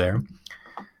woods there.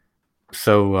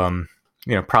 So,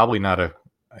 probably not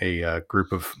a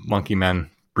group of monkey men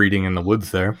breeding in the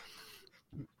woods there.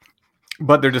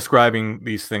 But they're describing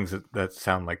these things that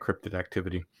sound like cryptid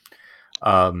activity.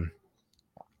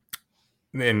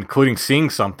 Including seeing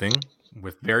something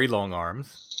with very long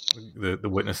arms. The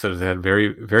witness said it had very,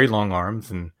 very long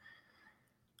arms, and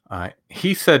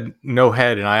he said no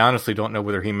head, and I honestly don't know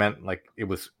whether he meant like it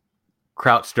was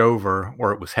crouched over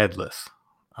or it was headless.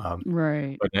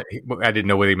 Right. But I didn't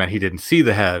know whether he meant he didn't see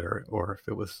the head or if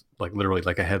it was like literally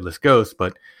like a headless ghost.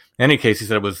 But in any case, he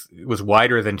said it was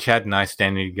wider than Chad and I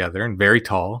standing together, and very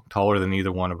tall, taller than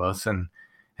either one of us, and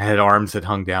had arms that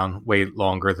hung down way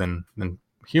longer than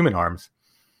human arms.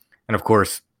 And of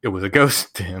course, it was a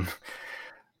ghost to him.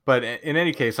 But in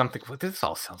any case, I'm thinking, well, this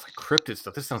all sounds like cryptid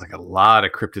stuff. This sounds like a lot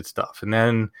of cryptid stuff. And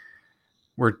then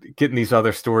we're getting these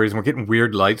other stories, and we're getting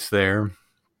weird lights there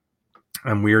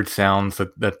and weird sounds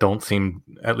that don't seem,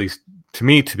 at least to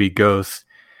me, to be ghosts.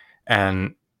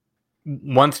 And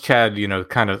once Chad,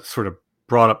 kind of sort of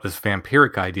brought up this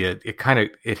vampiric idea,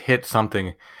 it hit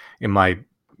something in my,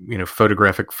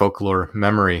 photographic folklore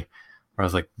memory where I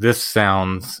was like, this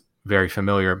sounds very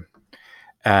familiar.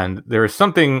 And there is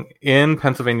something in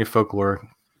Pennsylvania folklore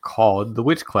called the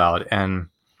witch cloud. And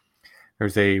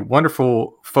there's a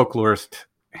wonderful folklorist,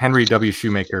 Henry W.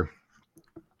 Shoemaker,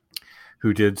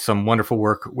 who did some wonderful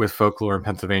work with folklore in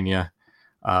Pennsylvania.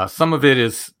 Some of it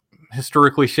is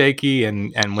historically shaky,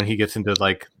 and when he gets into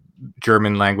like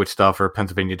German language stuff or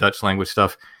Pennsylvania Dutch language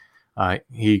stuff,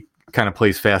 he kind of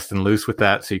plays fast and loose with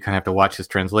that. So you kind of have to watch his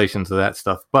translations of that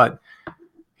stuff. But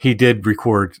he did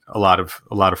record a lot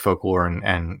of folklore,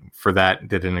 and for that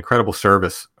did an incredible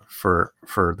service for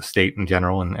the state in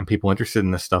general and people interested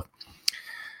in this stuff.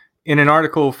 In an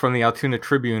article from the Altoona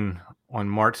Tribune on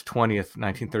March 20th,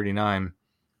 1939,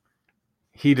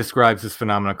 he describes this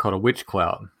phenomenon called a witch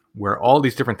cloud, where all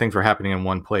these different things were happening in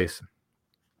one place.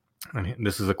 And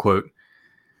this is a quote: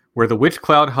 "Where the witch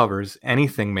cloud hovers,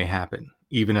 anything may happen,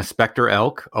 even a specter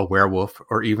elk, a werewolf,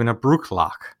 or even a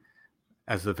brooklock,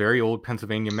 as the very old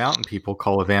Pennsylvania mountain people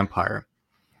call a vampire.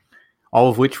 All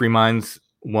of which reminds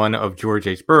one of George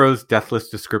H. Burroughs' deathless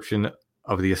description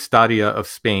of the Estadia of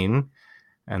Spain."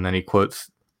 And then he quotes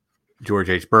George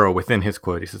H. Burroughs within his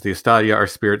quote. He says, "The Estadia are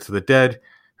spirits of the dead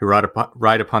who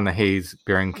ride upon the haze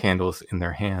bearing candles in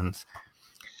their hands."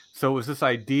 So it was this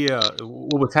idea,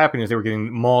 what was happening is they were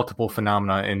getting multiple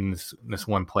phenomena in this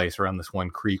one place, around this one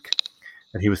creek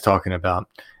that he was talking about.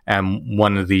 And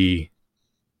one of the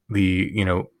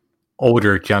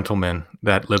older gentlemen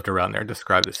that lived around there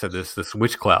described it, said this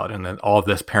witch cloud, and then all of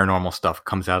this paranormal stuff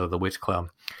comes out of the witch cloud.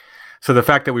 So the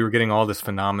fact that we were getting all this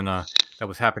phenomena that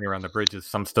was happening around the bridges,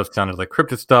 some stuff sounded like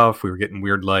cryptid stuff. We were getting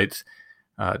weird lights,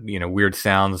 weird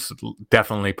sounds,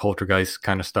 definitely poltergeist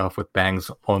kind of stuff with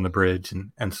bangs on the bridge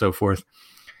and so forth.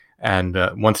 And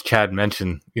once Chad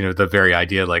mentioned, the very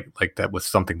idea, like that was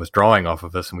something was drawing off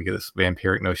of us, and we get this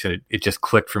vampiric notion, it just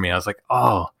clicked for me. I was like,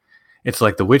 oh, it's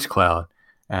like the witch cloud.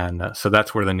 And so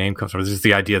that's where the name comes from. It's just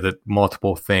the idea that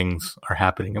multiple things are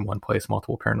happening in one place,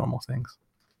 multiple paranormal things.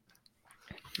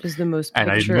 Is the most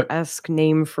picturesque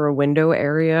name for a window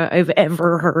area I've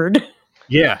ever heard.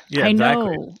 Yeah,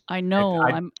 exactly. I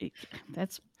know.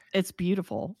 It's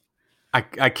beautiful.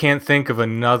 I can't think of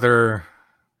another.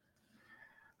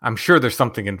 I'm sure there's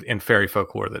something in fairy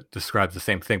folklore that describes the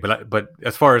same thing, but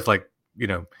as far as like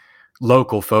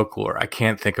local folklore, I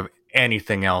can't think of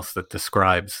anything else that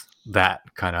describes that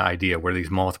kind of idea where these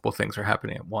multiple things are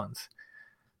happening at once.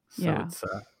 So yeah.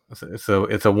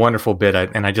 It's a wonderful bit,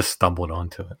 and I just stumbled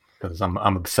onto it because I'm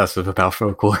obsessive about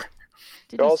folklore.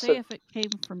 Did he say if it came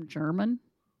from German?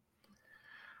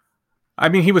 I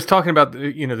mean, he was talking about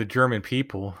the German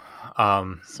people.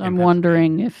 So I'm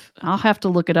wondering if I'll have to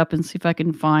look it up and see if I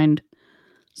can find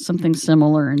something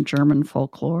similar in German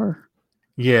folklore.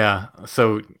 Yeah.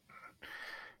 So,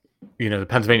 the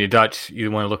Pennsylvania Dutch,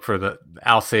 you want to look for the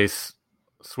Alsace,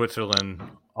 Switzerland,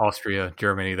 Austria,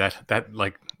 Germany, that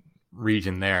like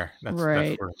region there. That's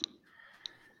right.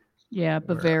 That's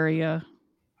Bavaria.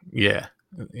 Yeah.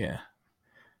 It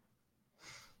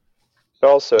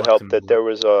also helped that there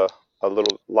was a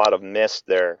lot of mist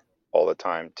there all the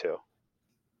time too.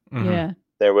 Mm-hmm. Yeah.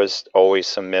 There was always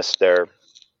some mist there. It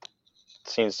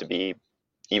seems to be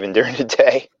even during the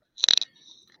day.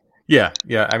 Yeah.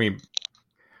 I mean,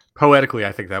 poetically,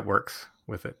 I think that works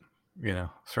with it.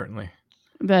 Certainly.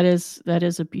 That is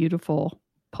a beautiful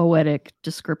poetic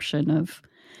description of.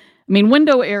 I mean,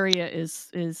 window area is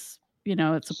it's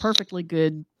a perfectly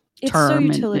good term.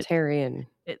 It's so utilitarian.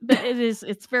 It is.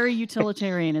 It's very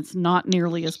utilitarian. It's not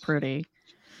nearly as pretty.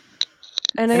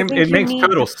 And I think it makes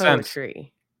total sense.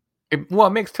 It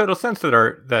makes total sense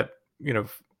that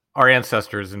our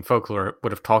ancestors in folklore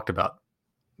would have talked about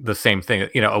the same thing.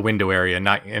 A window area,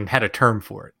 and had a term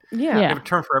for it. Yeah. They have a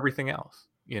term for everything else.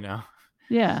 Yeah.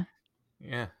 Yeah.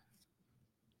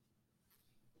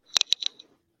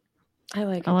 I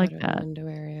like I like the that. window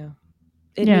area.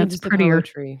 It Yeah, needs it's the prettier.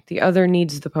 poetry. The other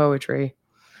needs the poetry.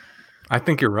 I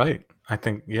think you're right. I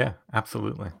think, yeah,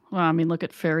 absolutely. Well, I mean, look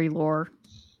at fairy lore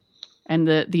and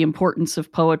the importance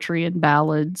of poetry and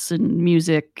ballads and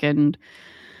music and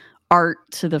art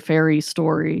to the fairy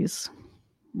stories.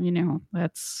 You know,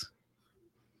 that's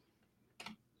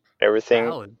Everything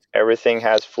Valid. everything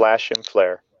has flash and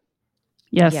flare.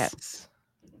 yes. Yes.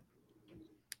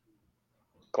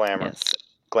 Glamour. Yes.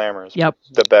 Glamour is Yep.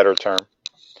 the better term.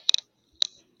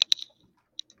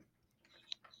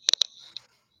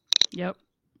 Yep.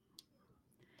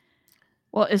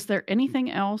 Well, is there anything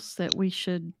else that we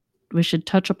should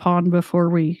touch upon before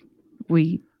we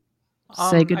say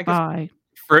I guess goodbye?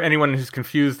 for anyone who's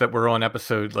confused that we're on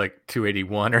episode like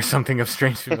 281 or something of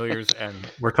Strange Familiars and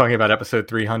we're talking about episode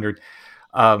 300.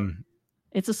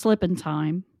 It's a slip in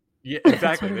time. Yeah,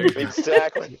 exactly. what There it you is. go.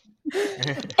 Exactly.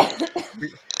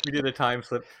 we did a time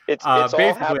slip. It's all Basically,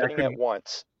 I happening at couldn't-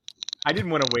 once. I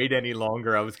didn't want to wait any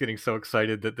longer. I was getting so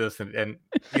excited that this and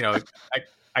you know,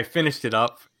 I finished it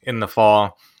up in the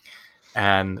fall,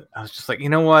 and I was just like, you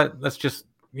know what? Let's just,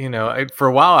 you know, for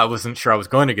a while I wasn't sure I was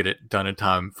going to get it done in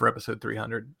time for episode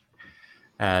 300,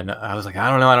 and I was like, I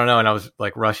don't know, and I was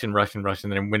like rushing.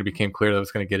 And then when it became clear that I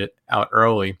was going to get it out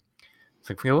early,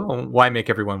 it's like, well, why make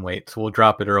everyone wait? So we'll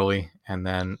drop it early, and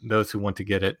then those who want to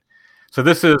get it. So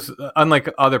this is unlike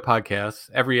other podcasts.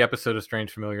 Every episode of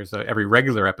Strange Familiars, every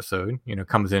regular episode, you know,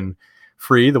 comes in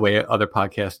free the way other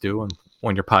podcasts do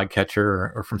on your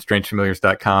podcatcher or from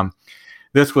strangefamiliars.com.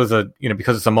 This was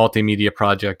because it's a multimedia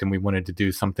project and we wanted to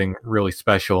do something really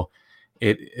special.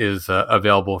 It is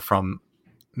available from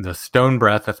the Stone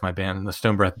Breath, that's my band, the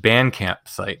Stone Breath Bandcamp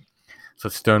site. So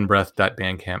it's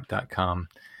stonebreath.bandcamp.com.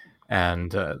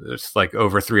 And there's like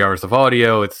over 3 hours of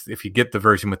audio. It's if you get the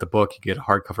version with the book, you get a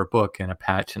hardcover book and a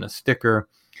patch and a sticker.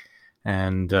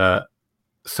 And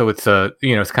so it's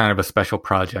it's kind of a special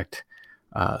project.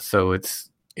 So it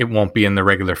won't be in the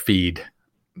regular feed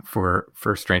for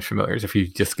Strange Familiars if you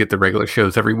just get the regular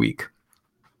shows every week.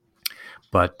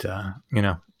 But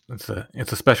it's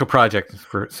a special project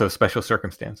for so special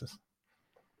circumstances.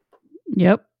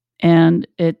 Yep. And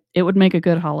it would make a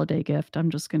good holiday gift. I'm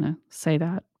just going to say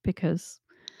that because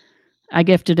I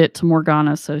gifted it to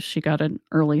Morgana, so she got an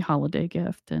early holiday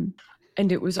gift. And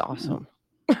it was awesome.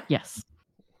 Yes.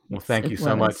 Well, Yes, thank it you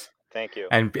so was. much. Thank you.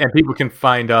 And people can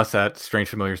find us at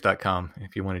strangefamiliars.com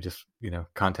if you want to just,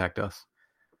 contact us.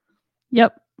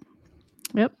 Yep.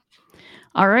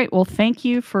 All right. Well, thank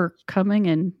you for coming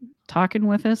and talking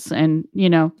with us and,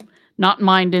 not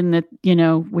minding that,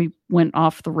 we went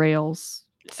off the rails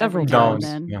Several every now times.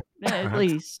 and then. Yeah.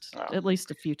 At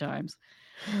least a few times.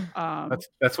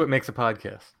 That's what makes a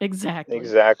podcast.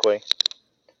 Exactly.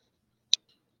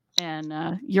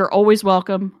 And you're always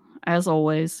welcome, as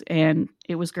always. And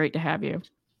it was great to have you.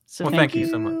 So Well, thank you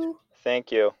so much.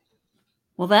 Thank you.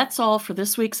 Well, that's all for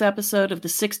this week's episode of the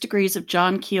 6 Degrees of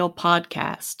John Keel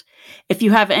podcast. If you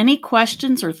have any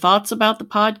questions or thoughts about the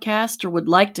podcast or would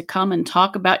like to come and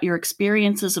talk about your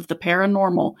experiences of the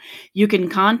paranormal, you can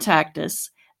contact us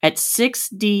at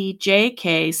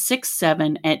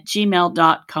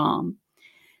 6djk67@gmail.com.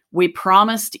 We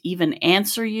promise to even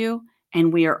answer you,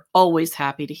 and we are always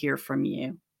happy to hear from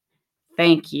you.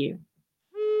 Thank you.